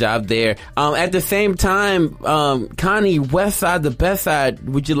 Awesome job there. At the same time, Connie, West Side, the best side,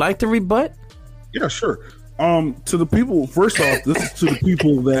 would you like to rebut? Yeah, sure. To the people, first off, this is to the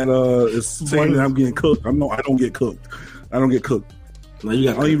people that is saying that I'm getting cooked. I don't get cooked. I don't get cooked. No, you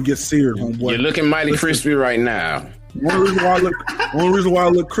I don't even get seared, homeboy. You're looking mighty crispy right now. One reason why I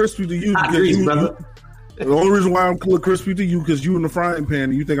look crispy to you, because the only reason why I look crispy to you, because you in the frying pan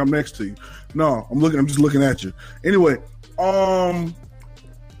and you think I'm next to you. No, I'm just looking at you. Anyway,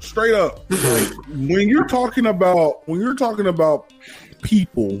 straight up, when you're talking about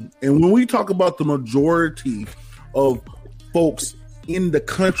people, and when we talk about the majority of folks in the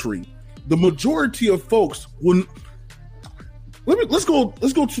country, the majority of folks let's go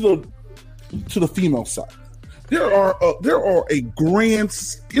to the female side. There are a grand.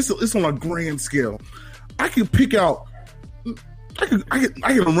 It's on a grand scale. I can pick out. I can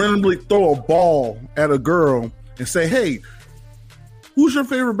randomly throw a ball at a girl and say, "Hey, who's your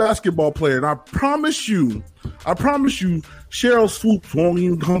favorite basketball player?" And I promise you, Cheryl Swoops won't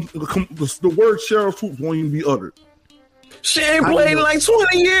even come. The word Cheryl Swoops won't even be uttered. She ain't played in like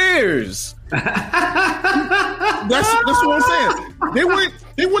 20 years. That's what I'm saying. They wouldn't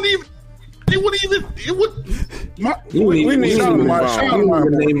even. It would. We need shout out to my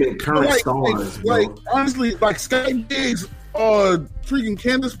name it current stars, bro. like honestly, like Sky Diggs, freaking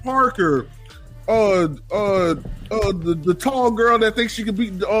Candace Parker, the tall girl that thinks she could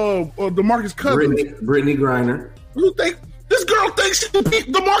beat DeMarcus Cousins. Brittany Griner. You think this girl thinks she can beat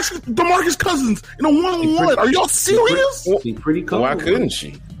DeMarcus Cousins in a one-on-one? Are y'all serious? She's pretty cool. Why couldn't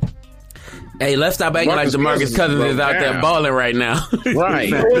she? Hey, let's stop acting like DeMarcus Cousins is out there balling right now. Right.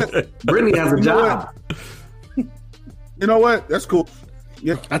 Brittany has a job. You know what? That's cool.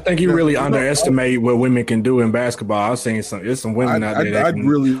 Yeah, I think you really underestimate what women can do in basketball. I've seen some women out there that can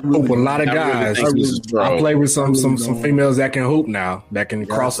hoop a lot of guys. I play with some females that can hoop now, that can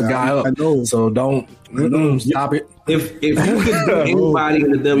cross a guy up. So don't stop it. If you could do anybody in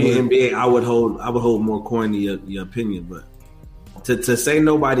the WNBA, I would hold more coin to your opinion, but to say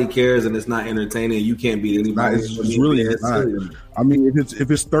nobody cares and it's not entertaining, you can't beat anybody. It's really not. I mean, if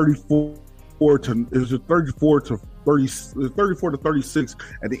it's 34 to 36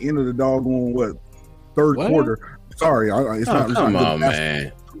 at the end of the doggone third quarter. Sorry, it's not. Come on,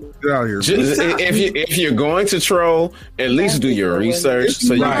 man. Get out of here. If you're going to troll, at least do your research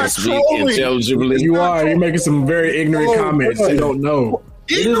so you can speak intelligibly. You're making some very ignorant comments. They don't know.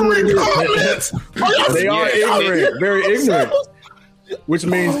 Ignorant comments. They are ignorant, very ignorant. Which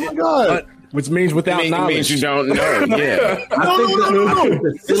means, without knowledge. It means you don't know. Yeah. No.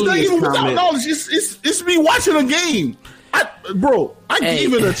 It's not even without knowledge. It's me watching a game. I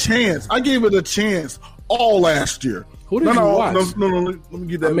gave it a chance. I gave it a chance all last year. Who did you watch? No, let me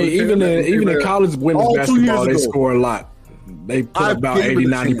get that. I mean, even in college women's basketball, they score a lot. They put about 80,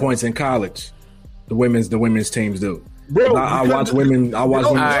 90 points in college. The women's teams do. Bro, I watch women. I watch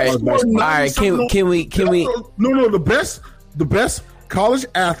women's basketball. All right, can we? No, the best college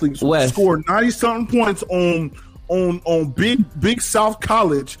athletes score 90-something points on big South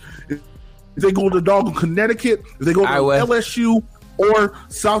College. If they go to dog Connecticut, if they go to LSU or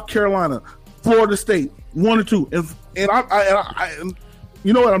South Carolina, Florida State, 1 or 2, and And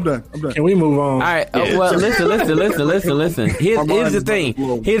you know what? I'm done. Can we move on? All right. Well, listen. Here's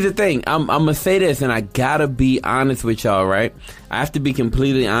the thing. I'm gonna say this, and I gotta be honest with y'all. Right? I have to be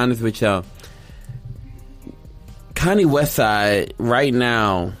completely honest with y'all. Kanye Westside right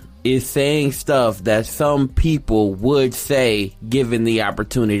now is saying stuff that some people would say given the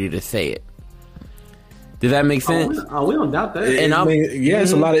opportunity to say it. Does that make sense? We don't doubt that. And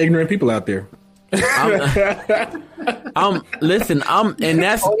it's a lot of ignorant people out there. That's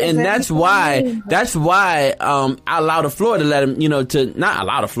why I allow the floor to let him, not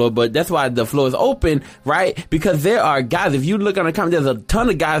allow the floor, but that's why the floor is open, right? Because there are guys, if you look on the comments, there's a ton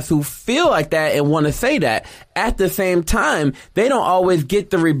of guys who feel like that and want to say that. At the same time, they don't always get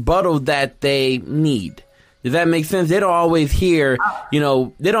the rebuttal that they need. Does that make sense? They don't always hear,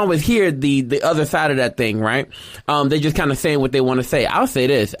 the other side of that thing, right? They just kind of saying what they want to say. I'll say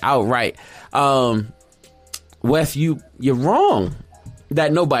this outright. Wes, you're wrong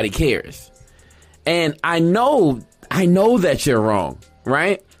that nobody cares. And I know that you're wrong,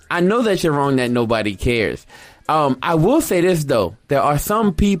 right? I know that you're wrong that nobody cares. I will say this, though. There are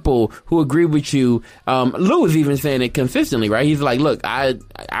some people who agree with you. Lou is even saying it consistently, right? He's like, look, I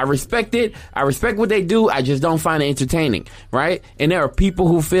respect it. I respect what they do. I just don't find it entertaining, right? And there are people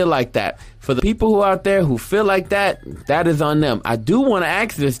who feel like that. For the people who are out there who feel like that, that is on them. I do want to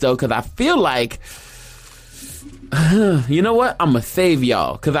ask this, though, because I feel like, you know what? I'm going to save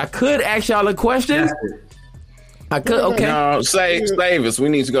y'all, because I could ask y'all a question. I could, okay. No, save us. We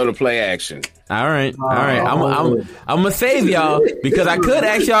need to go to play action. All right. I'm gonna save y'all because I could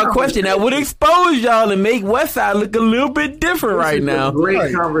ask y'all a question that would expose y'all and make Westside look a little bit different right now.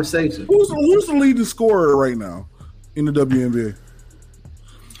 Great conversation. Who's the leading scorer right now in the WNBA?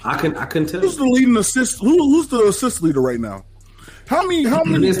 I couldn't tell. Who's the leading assist? Who's the assist leader right now? How many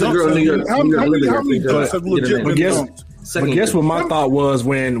dunks have legit been dunked? But guess what my thought was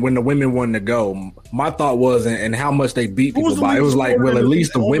when the women wanted to go? My thought was, and how much they beat people by. It was like, well, at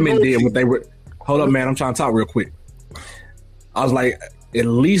least the women did what they were. Hold up, man. I'm trying to talk real quick. I was like, at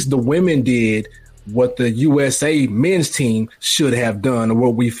least the women did what the USA men's team should have done, or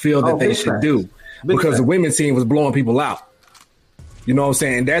what we feel that they should do, because the women's team was blowing people out. You know what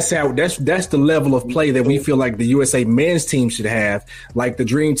I'm saying? That's the level of play that we feel like the USA men's team should have, like the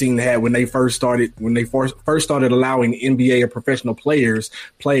Dream Team had when they first started allowing NBA or professional players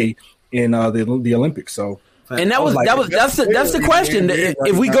play in the Olympics. So, and that's the question.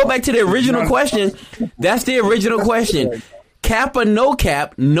 If we go back to the original question, that's the original question. Cap or no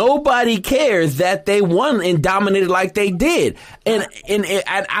cap, nobody cares that they won and dominated like they did. And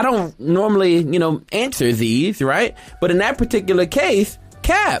I don't normally, answer these, right? But in that particular case,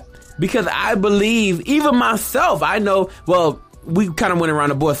 cap. Because I believe, even myself, I know, well, we kind of went around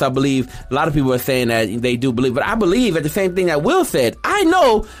the board, so I believe a lot of people are saying that they do believe. But I believe at the same thing that Will said. I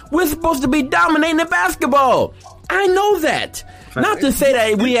know we're supposed to be dominating the basketball. I know that. Not to say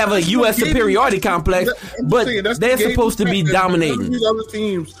that we have a U.S. superiority complex, but they're supposed to be dominating. None of these other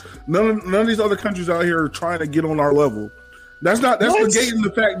teams, none of these other countries out here are trying to get on our level. That's negating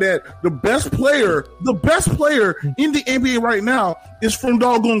the fact that the best player in the NBA right now is from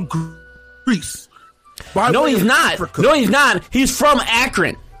doggone Greece. No, he's not. No, he's not. He's from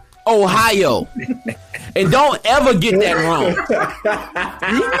Akron, Ohio. And don't ever get that wrong.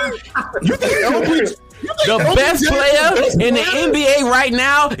 You think the best player in the NBA right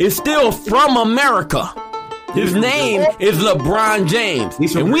now is still from America. His name is LeBron James.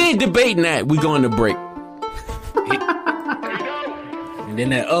 And we ain't debating that. We going to break. And then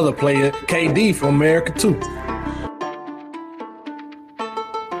that other player, KD from America too.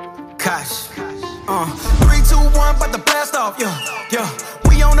 Cash. 3, 2, 1, but the blast off. Yeah.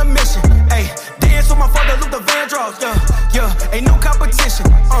 We on a mission. Hey, dance with my father Luther Vandross. Yeah. Ain't no competition.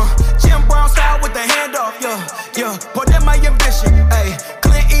 Jim Brown style with the handoff. Yeah. Boy, that my ambition. Hey,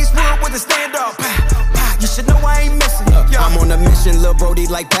 Clint Eastwood with the standoff. You should know I ain't missing. I'm on a mission, lil' Brody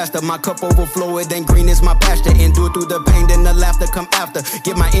like pastor. My cup overflowing, then green is my pasture. Endure through the pain, then the laughter come after.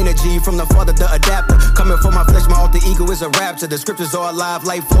 Get my energy from the father, the adapter. Coming from my flesh, my alter ego is a rapture. The scriptures are alive,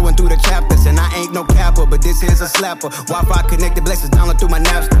 life flowing through the chapters. And I ain't no capper, but this here's a slapper. Wi-Fi connected, blessings download through my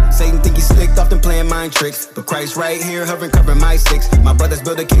Napster. Satan think he's slick, often playing mind tricks. But Christ right here, hovering, covering my 6. My brothers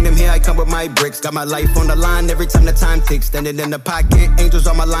Let's build a kingdom here, I come with my bricks. Got my life on the line every time the time ticks. Standing in the pocket, angels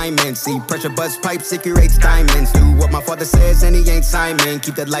on my linemen. See pressure bust pipes, securates diamonds. Do what my father says and he ain't Simon.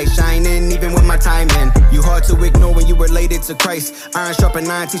 Keep that light shining even with my time in. You hard to ignore when you related to Christ. Iron sharpen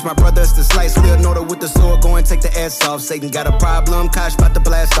iron, teach my brothers to slice. Leonardo with the sword, go and take the ass off. Satan got a problem, Kosh about to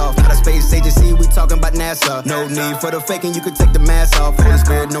blast off. Not a space agency, we talking about NASA. No need for the faking, you can take the mask off. Holy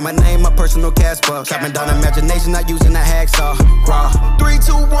Spirit know my name, my personal Casper. Chopping down imagination, not using a hacksaw. Raw. 3,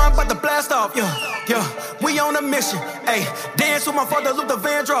 2, 1, about to blast off. Yeah, we on a mission. Ayy, dance with my father Luther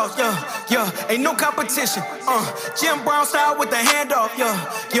Vandross. Yeah, ain't no competition. Jim Brown style with the handoff.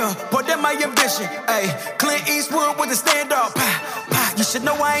 Yeah, but that my ambition. Ayy, Clint Eastwood with the standoff. You should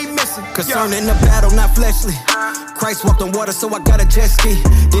know I ain't missing. Concerning the battle, not fleshly. Christ walked on water, so I got a jet ski.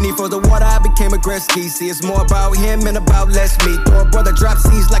 Then he froze the water, I became a Gretzky. See, it's more about him and about less me. Throw a brother drop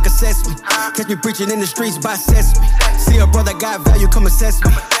seeds like a sesame. Catch me preaching in the streets by sesame. See a brother got value, come assess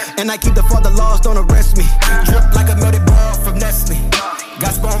me. And I keep the father laws, don't arrest me. Drip like a melted ball from Nestle.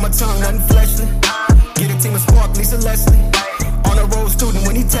 Gospel on my tongue, nothing fleshly. Get a team of Spark, Lisa Leslie. On a road student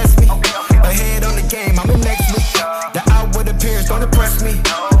when he test me. Ahead on the game, I'm in next week. The outward appearance don't impress me.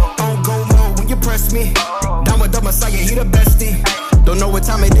 On go mode when you press me. Down with the Messiah, he the bestie. Don't know what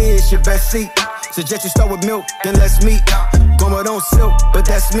time it is, your best seat. Suggest you start with milk, then less meat. Going on silk, but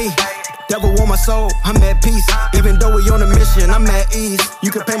that's me. Devil want my soul, I'm at peace. Even though we on a mission, I'm at ease.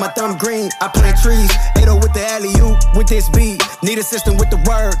 You can paint my thumb green, I plant trees. 8-0 with the alley-oop, with this beat. Need a system with the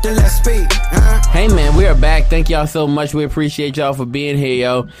word, then let's speak. Hey man, we are back. Thank y'all so much. We appreciate y'all for being here,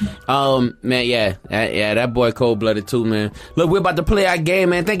 yo. Man, yeah, that boy cold-blooded too, man. Look, we're about to play our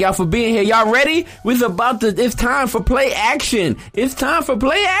game, man. Thank y'all for being here. Y'all ready? It's time for play action. It's time for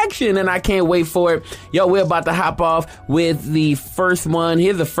play action, and I can't wait for it. Yo, we're about to hop off with the first one.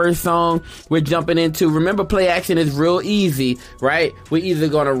 Here's the first song we're jumping into. Remember, play action is real easy, right? We're either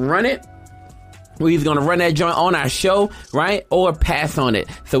gonna run it, we're either going to run that joint on our show, right? Or pass on it.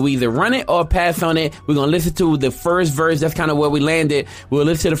 So we either run it or pass on it. We're going to listen to the first verse. That's kind of where we landed. We'll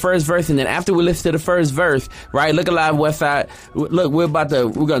listen to the first verse. And then after we listen to the first verse, right? Look Alive Westside. Look, we're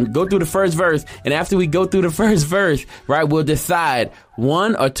going to go through the first verse. And after we go through the first verse, right, we'll decide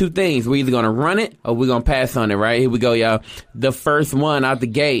one or two things. We're either going to run it or we're going to pass on it, right? Here we go, y'all. The first one out the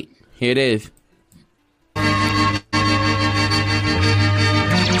gate. Here it is.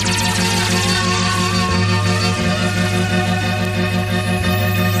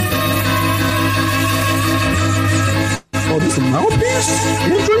 Oh, this is a mouthpiece?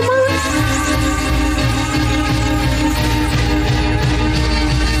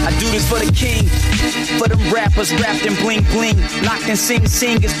 I do this for the king, for them rappers wrapped in bling bling, locked in sing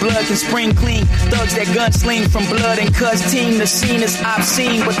as blood can spring clean. Thugs that gunsling from blood and cuz team. The scene is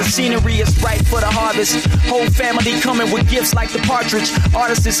obscene, but the scenery is ripe for the harvest. Whole family coming with gifts like the partridge.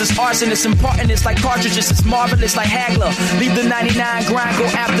 Artists is arsonists, important it's like cartridges. It's marvelous like Hagler. Leave the 99 grind, go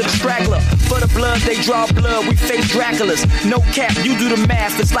after the straggler. For the blood, they draw blood, we face Draculas. No cap, you do the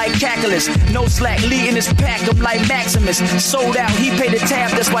math, it's like calculus. No slack, leading his pack, I'm like Maximus. Sold out, he paid the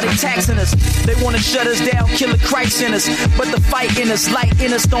tab, that's why they taxing us. They wanna shut us down, kill a Christ in us. But the fight in us, light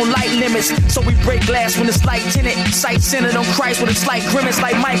in us, don't light limits. So we break glass when it's light tinted. Sight centered on Christ with a slight grimace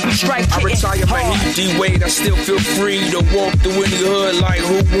like Mike, we strike. I retire my heat D-Wade, I still feel free to walk through any hood like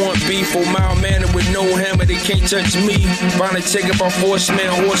who want beef. For mild manner with no hammer, they can't touch me. Finally take up our horseman,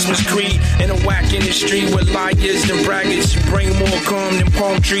 horseman's creed. In a whack industry with liars and braggarts. Bring more calm than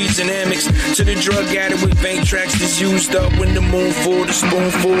palm trees and hammocks. To the drug addict with vein tracks that's used up. When the moon full, the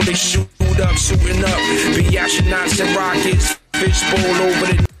spoonful, they shoot up, shooting up. Be astronauts and rockets. Fishbowl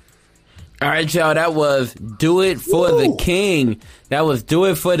over the... All right, y'all, that was Do It For The King. That was Do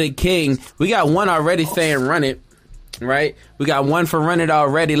It For The King. We got one already saying run it, right? We got one for run it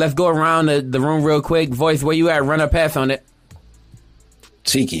already. Let's go around the room real quick. Voice, where you at? Run or pass on it?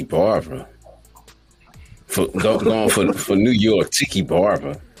 Tiki Barber. Going for New York, Tiki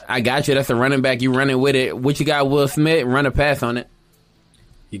Barber. I got you. That's a running back. You running with it. What you got, Will Smith? Run or pass on it?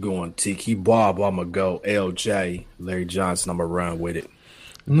 You going Tiki Barber. I'm going to go LJ. Larry Johnson, I'm going to run with it.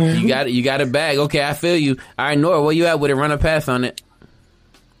 You got it. You got it back. Okay, I feel you. All right, Nora, where you at with it? Run or pass on it?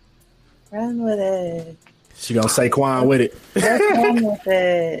 Run with it. She gonna say Quan with it. Let's run with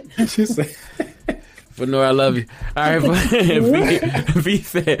it. She said, "But Nora, I love you." All right,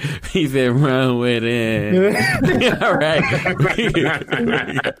 he said, "Run with it." All right,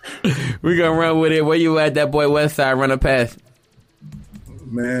 we gonna run with it. Where you at? That boy West Side. Run or pass?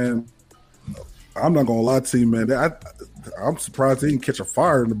 Man, I'm not gonna lie to you, man. I'm surprised he didn't catch a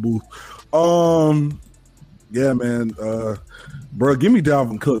fire in the booth. Yeah, man. Bro, give me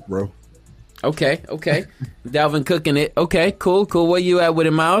Dalvin Cook, bro. Okay. Dalvin cooking it. Okay, cool. Where you at with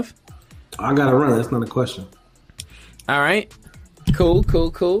it, Miles? I got to run. That's not a question. All right. Cool.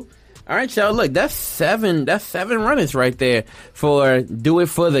 All right, y'all. Look, that's seven runners right there for Do It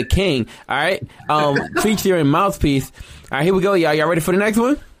For The King. All right. Featuring Mouthpiece. All right, here we go, y'all. Y'all ready for the next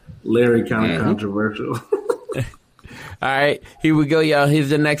one? Larry kind of controversial. All right, here we go, y'all. Here's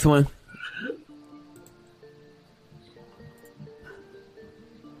the next one.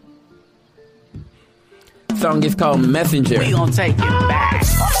 Song is called Messenger. We gon' take it back.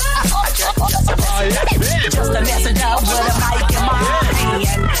 Just a messenger with a mic in my hand,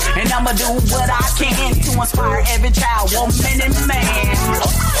 and I'ma do what I can to inspire every child, woman, and man.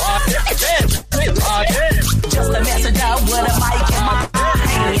 Just a messenger with a mic in my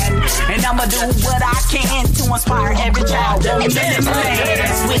hand, and I'ma do what I can to inspire every child, woman, and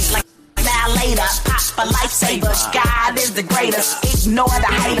man. Switch like now later, pop a lifesaver. God is the greatest. Ignore the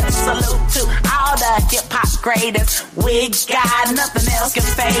haters. Salute to all the hip hop greatest. We got nothing else can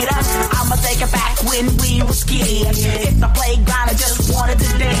fade us. I'ma take it back when we was kids. Hit the playground and just wanted to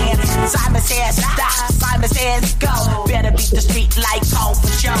dance. Simon says stop. Simon says go. Better beat the street like Paul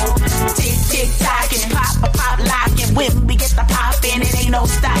for show. Tick tick tock and pop locking. When we get the pop in, it ain't no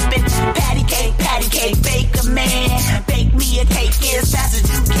stopping. Patty cake, bake a man. Bake me a cake as fast as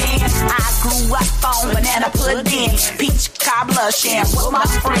you can. I grew up on banana pudding, peach cobbler, sharing with my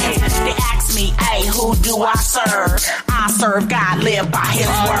friends. They ask me, hey, who do I serve? I serve God, live by His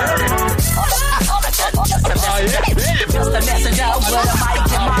word. Just a messenger with a mic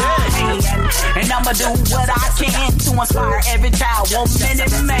in my hand, and I'ma do what I can to inspire every child, woman,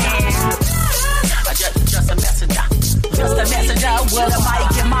 and man. Just a messenger. Just a messenger with a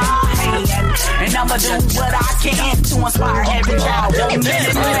mic in my hand, and I'ma do what I can to inspire every child, woman,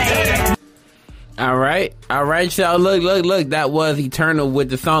 and man. All right, y'all. Look. That was Eternal with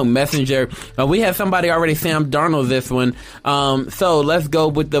the song Messenger. We have somebody already, Sam Darnold, this one. So let's go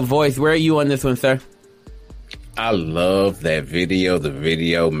with the voice. Where are you on this one, sir? I love that video. The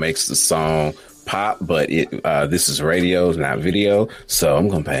video makes the song pop, but this is radio, not video. So I'm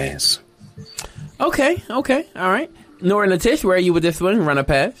going to pass. Okay. All right. Nora Natish, where are you with this one? Run a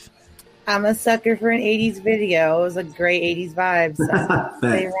pass. I'm a sucker for an 80s video. It was a great 80s vibe. So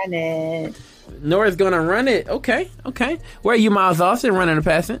they run it. Nora's going to run it. Okay. Where are you, Miles Austin, running or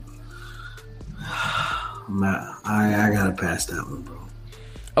passing? I got to pass that one, bro.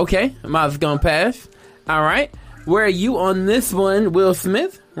 Okay. Miles is going to pass. All right. Where are you on this one, Will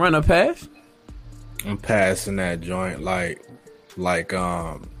Smith? Run or pass? I'm passing that joint like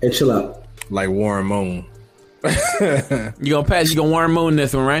hey, chill out. Like Warren Moon. You gonna pass? You gonna Warren Moon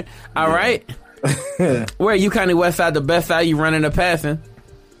this one, right? All right. Where are you, Kanye West Side, the best side? You running or passing?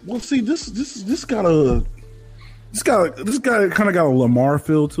 Well, see, this kind of kind of got a Lamar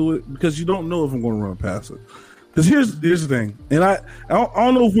feel to it, because you don't know if I'm going to run past it. Because here's the thing, and I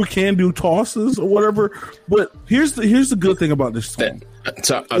don't know if we can do tosses or whatever, but here's the good thing about this song.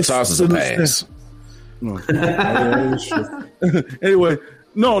 A toss is a pass. No. Anyway,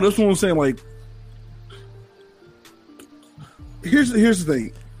 no, that's what I'm saying. Like, here's the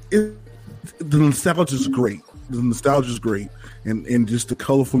thing. The nostalgia is great. And just the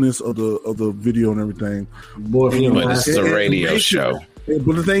colorfulness of the video and everything. Boy, but this is a radio show.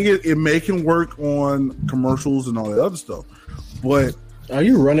 But the thing is, it may can work on commercials and all that other stuff. But are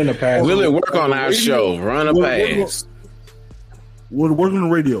you running a pass? Will it work on our show? Run a pass. Will it work on the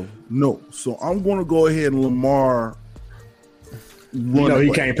radio? No. So I'm going to go ahead and Lamar.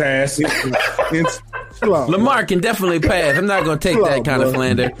 He can't pass. Lamar can definitely pass. I'm not going to take that kind of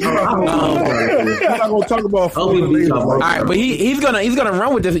slander. I'm not going to talk about. All right, but he's gonna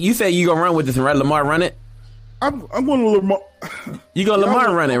run with this. You say you gonna run with this, right? Lamar, run it. I'm going to Lamar. You gonna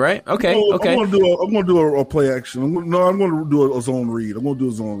Lamar run it, right? Okay. I'm going to do a play action. I'm going to do a zone read. I'm going to do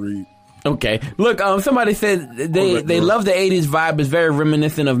a zone read. Okay. Look, somebody said they love the 80s vibe. It's very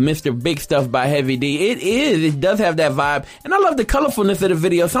reminiscent of Mr. Big Stuff by Heavy D. It is. It does have that vibe. And I love the colorfulness of the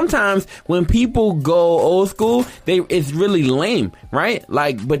video. Sometimes when people go old school, it's really lame, right?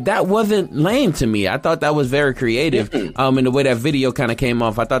 But that wasn't lame to me. I thought that was very creative in the way that video kind of came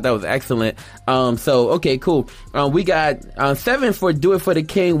off. I thought that was excellent. Okay, cool. We got 7 for Do It For The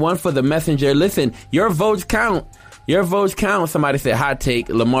King, 1 for The Messenger. Listen, your votes count. Your votes count. Somebody said hot take.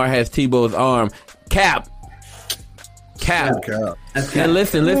 Lamar has Tebow's arm. Cap. And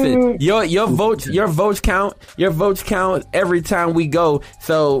listen. Your votes count. Your votes count every time we go.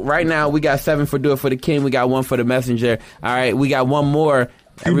 So right now we got 7 for Do It For The King. We got 1 for The Messenger. All right, we got 1 more.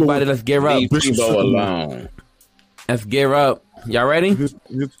 Everybody, let's gear up. Tebow alone. Let's gear up. Y'all ready?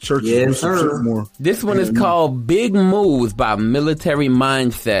 Yes, sir. This one is called Big Moves by Military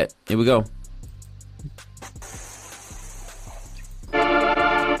Mindset. Here we go.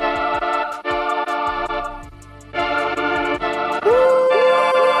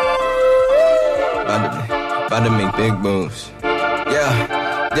 About to make big moves.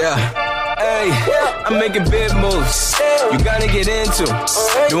 Yeah. Hey, I'm making big moves. You gotta get into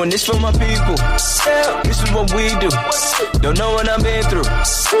doing this for my people. This is what we do. Don't know what I've been through.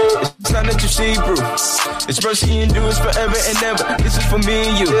 It's time that you see through. It's mercy and do is forever and ever. This is for me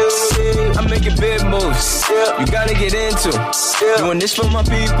and you. I'm making big moves. You gotta get into doing this for my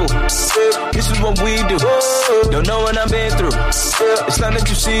people. This is what we do. Don't know what I've been through. It's time that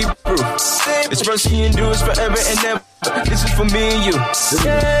you see through. It's mercy and do is forever and ever. This is for me and you.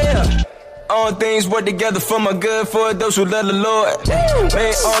 Yeah. All things work together for my good, for those who love the Lord.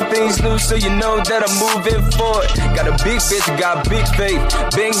 Made all things new, so you know that I'm moving forward. Got a big bitch, got big faith,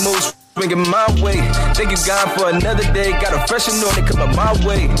 big moves. Bringing my way. Thank you God for another day. Got a fresh anointing coming my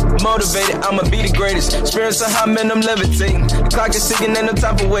way. Motivated, I'ma be the greatest. Spirits so high, man, I'm levitating. The clock is ticking, ain't no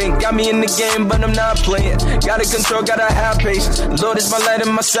time for waiting. Got me in the game, but I'm not playing. Gotta control, gotta have patience. Lord is my light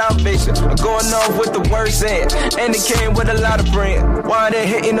and my salvation. I'm going off with the word saying, and it came with a lot of praying. Why they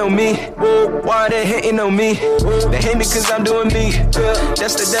hating on me? Why they hating on me? They hate me cause I'm doing me.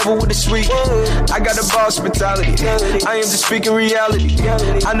 That's the devil with the sweet. I got a boss mentality. I am just speaking reality.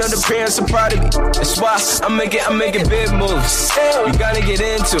 I know the parents are proud of me. That's why I'm making big moves. You gotta get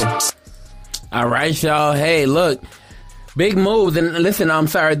into. All right, y'all. Hey, look, big moves. And listen, I'm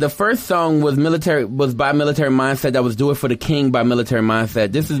sorry. The first song was by Military Mindset. That was "Do It for the King" by Military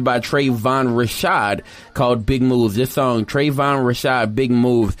Mindset. This is by Trayvon Rashad, called "Big Moves." This song, Trayvon Rashad, "Big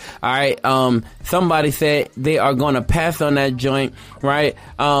Moves." All right. Somebody said they are gonna pass on that joint. Right.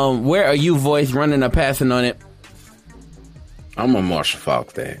 Where are you, Voice, running or passing on it? I'm on Marshall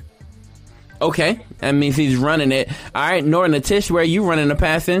Faulk there. Okay, that means he's running it. All right, Norton Tish, where are you running the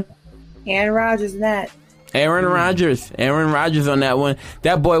passing? Aaron Rodgers and that. Aaron Rodgers on that one.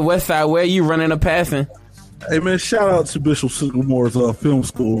 That boy Westside, where are you running the passing? Hey man, shout out to Bishop Sycamore's film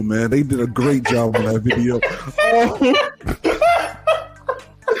school, man. They did a great job on that video.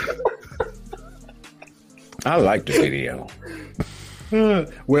 I like the video.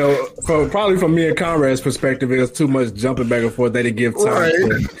 Well, probably from me and Conrad's perspective, it was too much jumping back and forth. They didn't give time.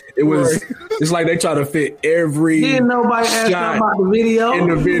 Right. It was. It's like they try to fit every. Didn't nobody ask about the video in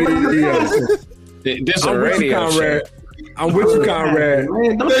the video? This a radio show. I'm with you, Conrad.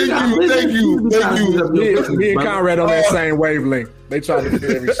 Thank you. Me and Conrad on that same wavelength. They try to fit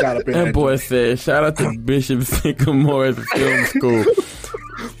every shot up in that boy said, "Shout out to Bishop Sycamore's film school."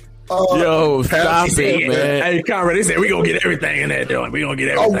 Yo, stop it, man. Hey, Conrad, they said we gonna get everything in that joint. We gonna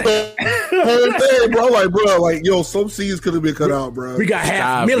get everything. Bro, like, yo, some scenes could have been cut out, bro. We got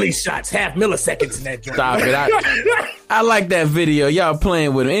half milliseconds in that joint. Stop it. I like that video. Y'all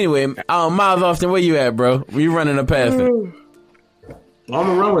playing with him. Anyway, Miles Austin, where you at, bro? We running a passing? I'm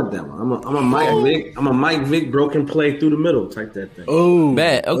gonna run with them. I'm a Mike Vick broken play through the middle type that thing. Oh,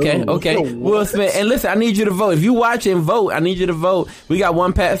 bad. Okay. Will Smith, and listen, I need you to vote. If you watch and vote, I need you to vote. We got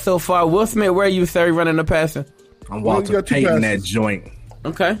one pass so far. Will Smith, where are you, sir, running the passing? I'm Walter Payton that joint.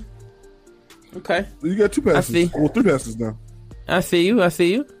 Okay. You got 2 passes. I see. Well, 3 passes now. I see you.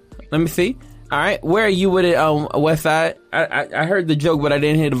 Let me see. All right, where are you with it, West Side? I heard the joke, but I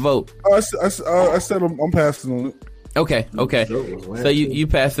didn't hear the vote. I said I'm passing on it. Okay. So you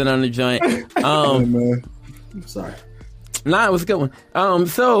passed it on the joint. I'm sorry. Nah, it was a good one.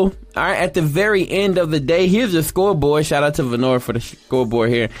 So, all right, at the very end of the day, here's the scoreboard. Shout out to Venora for the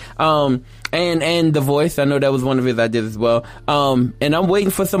scoreboard here. And the voice. I know that was one of his ideas as well. And I'm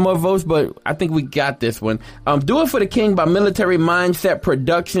waiting for some more votes, but I think we got this one. Do It for the King by Military Mindset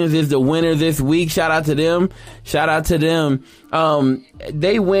Productions is the winner this week. Shout out to them.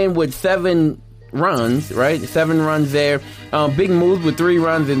 They win with 7 runs, right? 7 runs there. Big Moves with 3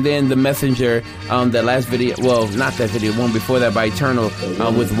 runs, and then The Messenger, that last video, well, not that video, one before that by Eternal,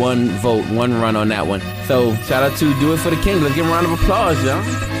 with 1 vote, 1 run on that one. So shout out to Do It for the King. Let's give him a round of applause, y'all.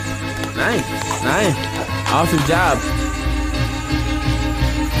 Nice. Awesome job.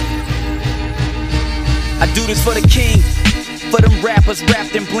 I do this for the king. For them rappers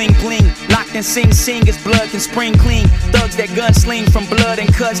wrapped in bling bling, locked in sing as blood can spring clean. Thugs that gunsling from blood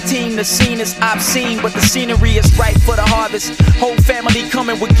and cuts team. The scene is obscene, but the scenery is ripe for the harvest. Whole family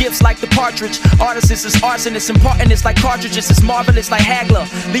coming with gifts like the partridge. Artists is arsonists, important it's like cartridges. It's marvelous like Hagler.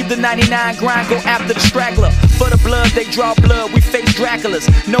 Leave the 99 grind, go after the straggler. For the blood, they draw blood, we face Draculas.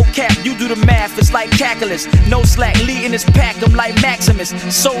 No cap, you do the math, it's like calculus. No slack, Lee in his pack, I'm like Maximus.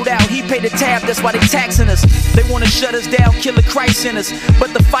 Sold out, he paid the tab, that's why they taxing us. They wanna shut us down, kill a Christ in us,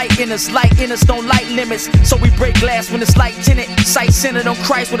 but the fight in us like in us don't like limits. So we break glass when it's like tinted. Sight centered on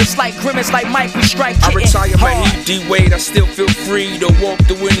Christ with a slight grimace. Like Mike, we strike I hitting retire my hard. heat D-Wade, I still feel free to walk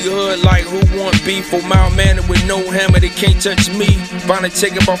through any hood like who want beef. For mild mannered with no hammer, they can't touch me. Bound to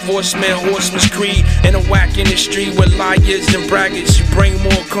take it by force, man, horseman's creed. And a whack industry with liars and braggarts. You bring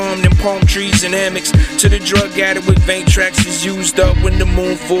more calm than palm trees and hammocks. To the drug addict with vein tracks is used up. When the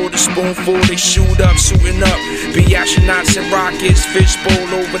moon full, the spoonful, they shoot up, suiting up. Be astronauts and rockets,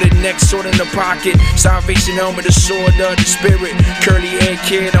 fishbowl over the neck, sword in the pocket. Salvation helmet, the sword of the spirit. Curly head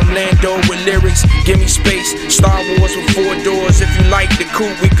kid, I'm Lando with lyrics. Give me space, Star Wars with 4 doors. If you like the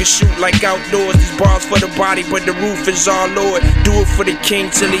coupe, we could shoot like outdoors. These bars for the body, but the roof is our Lord. Do it for the king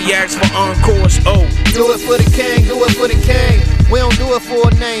till he asks for encores. Oh, do it for the king, do it for the king. We don't do it for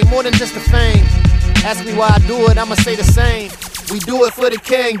a name, more than just the fame. Ask me why I do it, I'ma say the same. We do it for the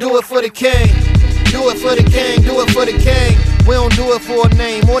king, do it for the king. Do it for the king, do it for the king. We don't do it for a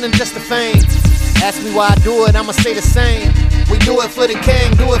name, more than just the fame. Ask me why I do it, I'ma say the same. We do it for the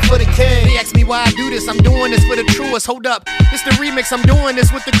king, do it for the king. They ask me why I do this, I'm doing this for the truest. Hold up, it's the remix, I'm doing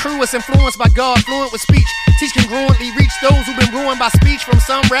this with the crew. It's influenced by God, fluent with speech. Teach congruently, reach those who've been ruined by speech. From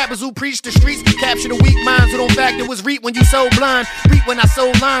some rappers who preach the streets. Capture the weak minds who don't factor was reap when you so blind. Reap when I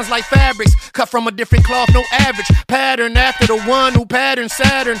sold lines like fabrics. Cut from a different cloth, no average. Pattern after the one who patterned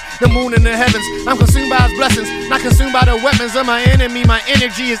Saturn. The moon in the heavens, I'm consumed by his blessings. Not consumed by the weapons of my enemy. My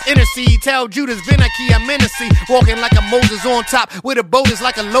energy is intercede. Tell Judas Vinicky I'm menacing. Walking like a Moses on top. With a boat is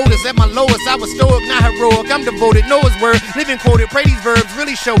like a lotus. At my lowest I was stoic, not heroic. I'm devoted, Noah's word, living quoted. Pray these verbs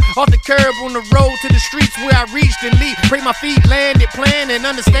really show. Off the curb on the road to the streets where I reached and lead. Pray my feet landed, plan and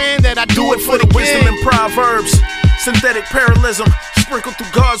understand that I do it for the wisdom and proverbs. Synthetic parallelism, sprinkled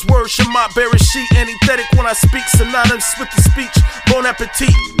through God's word. Shema Bereshit, anesthetic when I speak, synonymous with the speech. Bon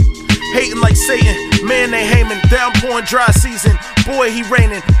appetit. Hating like Satan, man they Haman, downpouring dry season. Boy he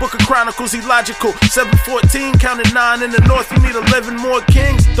raining, Book of Chronicles illogical. 7:14, counting 9 in the north. You need 11 more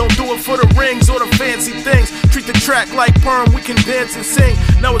kings. Don't do it for the rings or the fancy things. Treat the track like perm, we can dance and sing.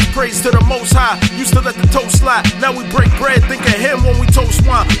 Now it's praise to the most high. Used to let the toast slide. Now we break bread, think of him when we toast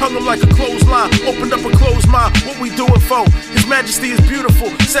wine. Hung him like a clothesline, opened up a closed mind. What we do it for? His majesty is beautiful.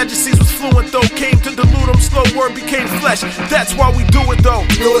 Sadducees was fluent though. Came to delude him, slow word became flesh. That's why we do it though.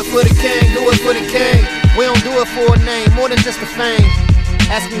 Do it for the king, do it for the king. We don't do it for a name, more than just the fame.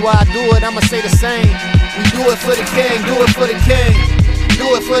 Ask me why I do it, I'ma say the same. We do it for the king, do it for the king.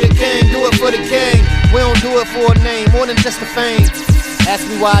 Do it for the king, do it for the king. We don't do it for a name, more than just the fame. Ask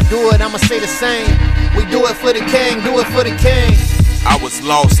me why I do it, I'ma say the same. We do it for the king, do it for the king. I was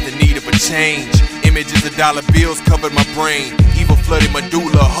lost in need of a change. Images of dollar bills covered my brain. Evil flooded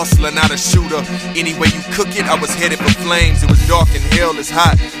medulla, hustling out a shooter. Any way you cook it, I was headed for flames. It was dark and hell is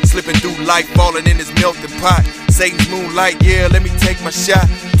hot. Slipping through light, falling in this melting pot. Satan's moonlight, yeah, let me take my shot.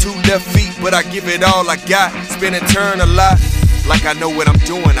 2 left feet, but I give it all I got. Spin and turn a lot. Like I know what I'm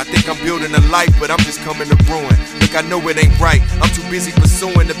doing. I think I'm building a life, but I'm just coming to ruin. Look, I know it ain't right. I'm too busy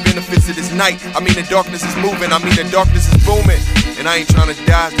pursuing the benefits of this night. I mean the darkness is moving, I mean the darkness is booming. And I ain't trying to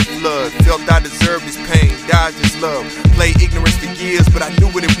dodge the flood. Felt I deserved this pain, dodge this love. Played ignorance for years, but I knew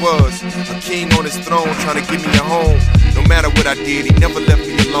what it was. A king on his throne trying to give me a home. No matter what I did, he never left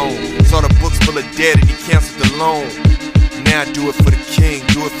me alone. Saw the books full of debt and he canceled the loan. Now I do it for the king,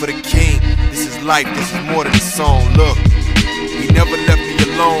 do it for the king. This is life, this is more than a song, look. He never left me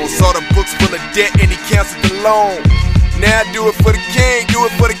alone. Saw the books full of debt and he canceled the loan. Now I do it for the king, do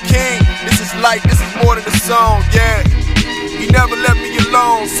it for the king. This is life, this is more than a song, yeah. He never left me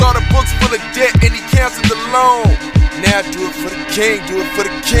alone. Saw the books full of debt and he canceled the loan. Now I do it for the king, do it for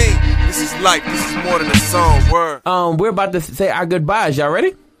the king. This is life, this is more than a song, word. We're about to say our goodbyes. Y'all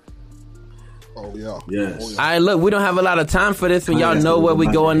ready? Oh yeah. Yes. All right, look, we don't have a lot of time for this one. Y'all know where we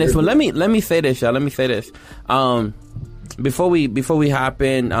go on this one. Let me say this, y'all. Let me say this. Before we hop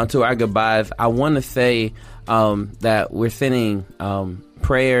in to our goodbyes, I want to say that we're sending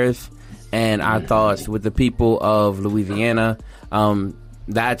prayers and our thoughts with the people of Louisiana.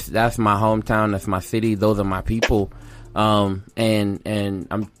 That's my hometown. That's my city. Those are my people. And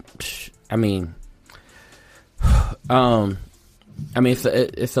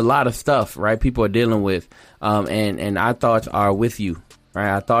it's a lot of stuff, right? People are dealing with, and our thoughts are with you. Right,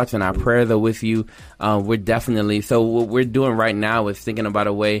 our thoughts and our prayers are with you. We're definitely, so what we're doing right now is thinking about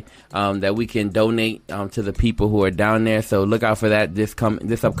a way that we can donate to the people who are down there. So look out for that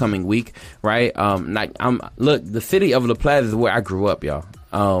this upcoming week, right? Look, the city of La Plaza is where I grew up, y'all.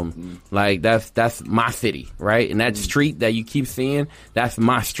 Like that's my city, right? And that street that you keep seeing, that's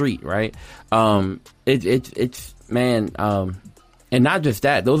my street, right? It's man. And not just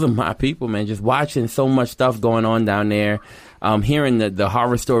that, those are my people, man. Just watching so much stuff going on down there. hearing the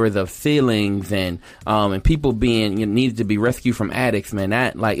horror stories of ceilings and people being needed to be rescued from addicts, man,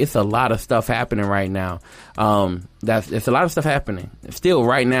 that like it's a lot of stuff happening right now. It's a lot of stuff happening still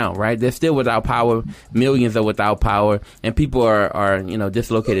right now, right? They're still without power. Millions are without power, and people are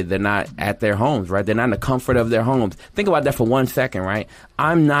dislocated. They're not at their homes, right? They're not in the comfort of their homes. Think about that for 1 second, right?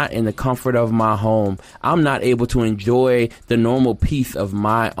 I'm not in the comfort of my home. I'm not able to enjoy the normal peace of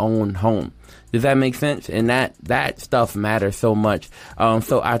my own home. Does that make sense? And that stuff matters so much.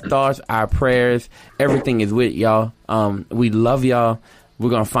 So our thoughts, our prayers, everything is with y'all. We love y'all. We're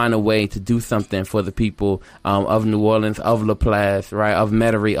going to find a way to do something for the people of New Orleans, of LaPlace, right, of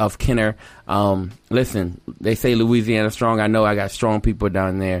Metairie, of Kenner. Listen, they say Louisiana strong. I know I got strong people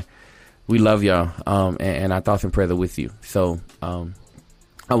down there. We love y'all, and our thoughts and prayers are with you. So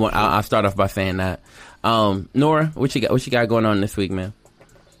I'll start off by saying that. Nora, what you got going on this week, man?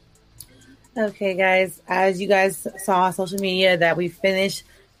 Okay, guys, as you guys saw on social media that we finished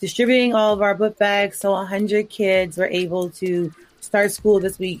distributing all of our book bags, so 100 kids were able to start school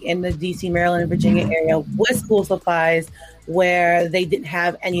this week in the D.C., Maryland, and Virginia area with school supplies where they didn't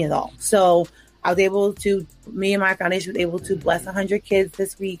have any at all. So me and my foundation was able to bless 100 kids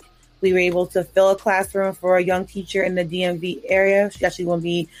this week. We were able to fill a classroom for a young teacher in the DMV area. She actually will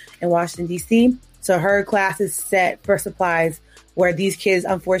be in Washington, D.C. So her class is set for supplies where these kids,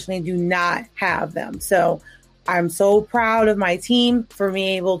 unfortunately, do not have them. So I'm so proud of my team for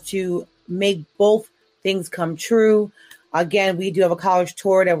being able to make both things come true. Again, we do have a college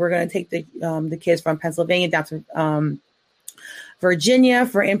tour that we're going to take the kids from Pennsylvania down to Virginia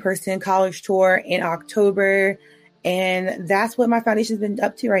for in-person college tour in October. And that's what my foundation's been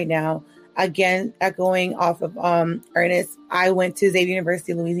up to right now. Again, echoing off of Ernest, I went to Xavier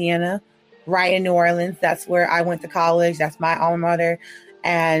University of Louisiana, right in New Orleans. That's where I went to college. That's my alma mater.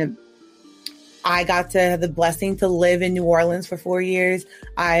 And I got to have the blessing to live in New Orleans for 4 years.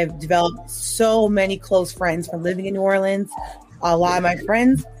 I've developed so many close friends from living in New Orleans. A lot of my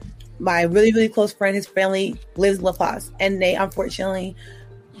friends, my really, really close friend, his family lives in LaPlace, and they unfortunately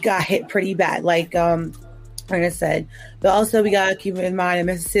got hit pretty bad, like Ernest said. But also we got to keep in mind that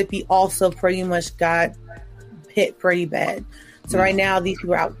Mississippi also pretty much got hit pretty bad. So right now these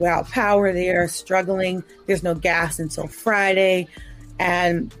people are out without power. They are struggling. There's no gas until Friday.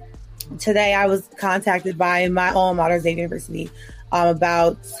 And today I was contacted by my alma mater, Xavier University,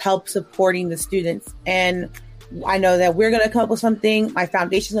 about help supporting the students. And I know that we're going to come up with something. My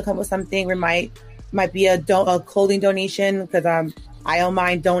foundation's going to come up with something. We might be a clothing donation, because I don't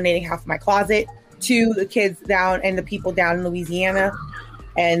mind donating half of my closet to the kids down and the people down in Louisiana.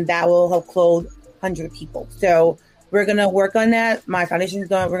 And that will help clothe hundreds of people. So we're going to work on that. My foundation's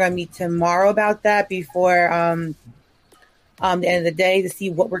we're going to meet tomorrow about that before the end of the day to see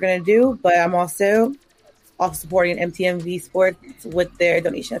what we're going to do. But I'm also supporting MTMV Sports with their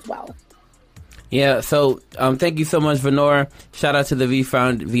donation as well. Yeah, so thank you so much, Venora. Shout out to the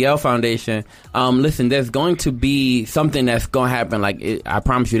VL Foundation. Listen, there's going to be something that's going to happen. I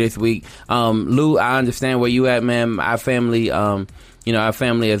promise you this week. Lou, I understand where you at, man. Our family, our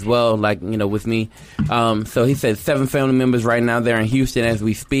family as well, with me. So he said 7 family members right now. They're in Houston as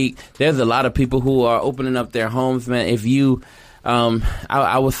we speak. There's a lot of people who are opening up their homes, man. If you,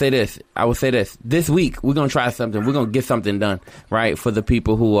 I will say this. This week, we're going to try something. We're going to get something done, right, for the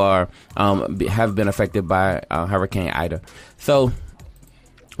people who are have been affected by Hurricane Ida. So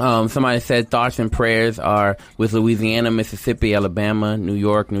somebody said thoughts and prayers are with Louisiana, Mississippi, Alabama, New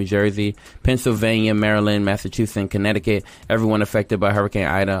York, New Jersey, Pennsylvania, Maryland, Massachusetts, and Connecticut. Everyone affected by Hurricane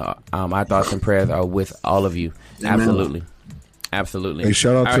Ida. Our thoughts and prayers are with all of you. Absolutely. Absolutely. Hey,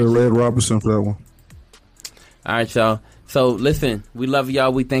 shout out to Red Robinson for that one. All right, y'all. So listen, we love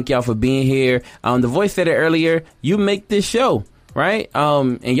y'all. We thank y'all for being here. The voice said it earlier. You make this show, right?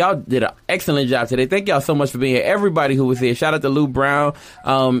 And y'all did an excellent job today. Thank y'all so much for being here. Everybody who was here. Shout out to Lou Brown.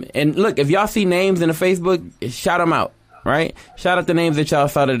 And look, if y'all see names in the Facebook, shout them out, right? Shout out the names that y'all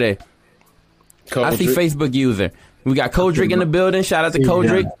saw today. Kodrick. I see Facebook user. We got Kodrick in the building. Shout out to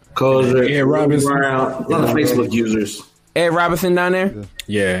Kodrick. Kodrick. Ed Robinson. Brown. A lot of Facebook users. Ed Robinson down there?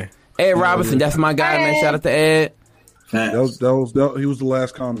 Yeah. Ed Robinson. That's my guy, man. Shout out to Ed. That was he was the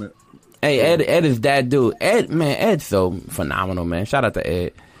last comment. Hey, Ed is that dude. Ed's so phenomenal, man. Shout out to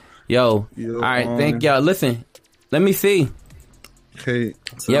Ed. Yo. All right, thank y'all. Listen, let me see. Okay.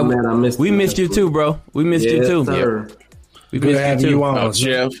 Yeah, we missed you too, bro. We missed you too. Sir. We missed you too.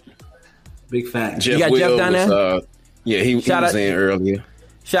 Jeff. Big fat. You got Jeff down there? He was in earlier.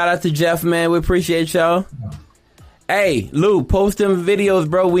 Shout out to Jeff, man. We appreciate y'all. Hey, Lou, post them videos,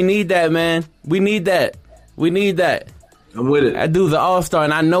 bro. We need that, man. We need that. I'm with it. That dude's an all-star,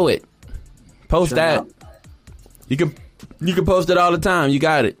 and I know it. Post that. You can You can post it all the time. You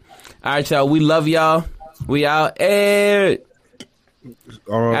got it. All right, y'all. We love y'all. We out. Hey.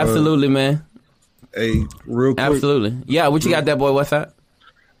 Absolutely, man. Hey, real quick. Absolutely. Yeah, what you got there, boy? What's that?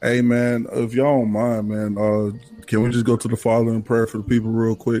 Hey, man, if y'all don't mind, man, can we just go to the Father in prayer for the people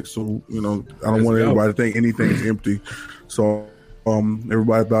real quick? So, I don't want everybody to think anything's empty. So,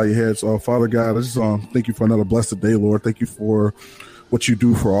 everybody bow your heads. Father God, I just thank you for another blessed day, Lord. Thank you for what you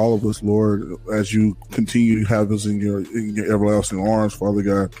do for all of us, Lord, as you continue to have us in your everlasting arms, Father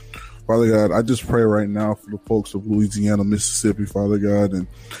God. Father God, I just pray right now for the folks of Louisiana, Mississippi, Father God,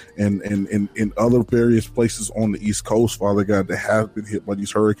 and other various places on the East Coast, Father God, that have been hit by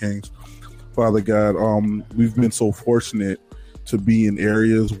these hurricanes. Father God, we've been so fortunate to be in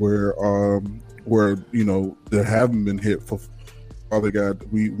areas where that haven't been hit. For Father God,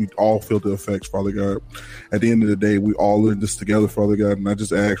 we all feel the effects, Father God. At the end of the day, we all in this together, Father God. And I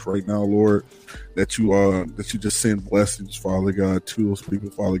just ask right now, Lord, that you just send blessings, Father God, to those people,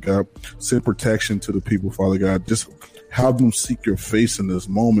 Father God. Send protection to the people, Father God. Just have them seek your face in this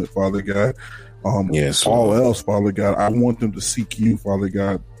moment, Father God. Yes, all Lord. else, Father God, I want them to seek you, Father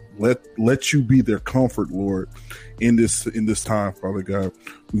God. Let you be their comfort, Lord, in this time, Father God.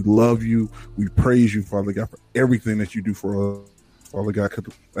 We love you. We praise you, Father God, for everything that you do for us, Father God. 'Cause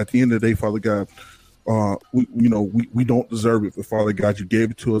at the end of the day, Father God, we don't deserve it, but Father God, you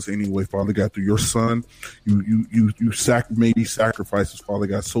gave it to us anyway, Father God, through your Son. You made these sacrifices, Father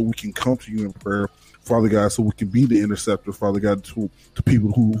God, so we can come to you in prayer, Father God, so we can be the interceptor, Father God, to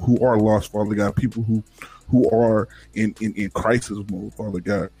people who are lost, Father God, people who are in crisis mode, Father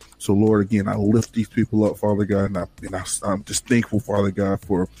God. So Lord, again, I lift these people up, Father God, and I'm just thankful, Father God,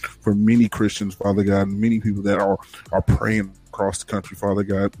 for many Christians, Father God, and many people that are praying across the country, Father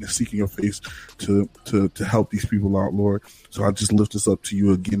God, and seeking your face to help these people out, Lord. So I just lift this up to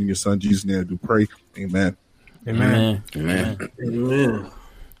you again in your Son Jesus' name. I do pray. Amen. Amen. Amen. Amen.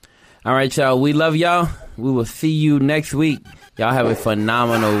 All right, y'all. We love y'all. We will see you next week. Y'all have a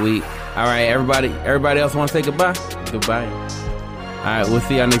phenomenal week. All right, everybody else want to say goodbye? Goodbye. All right, we'll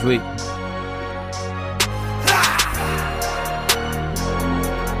see y'all next week.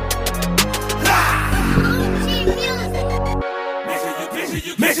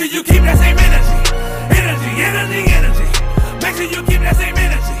 Make sure you keep that same energy. Make sure you keep that same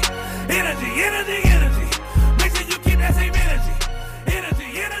energy. Make sure you keep that same energy.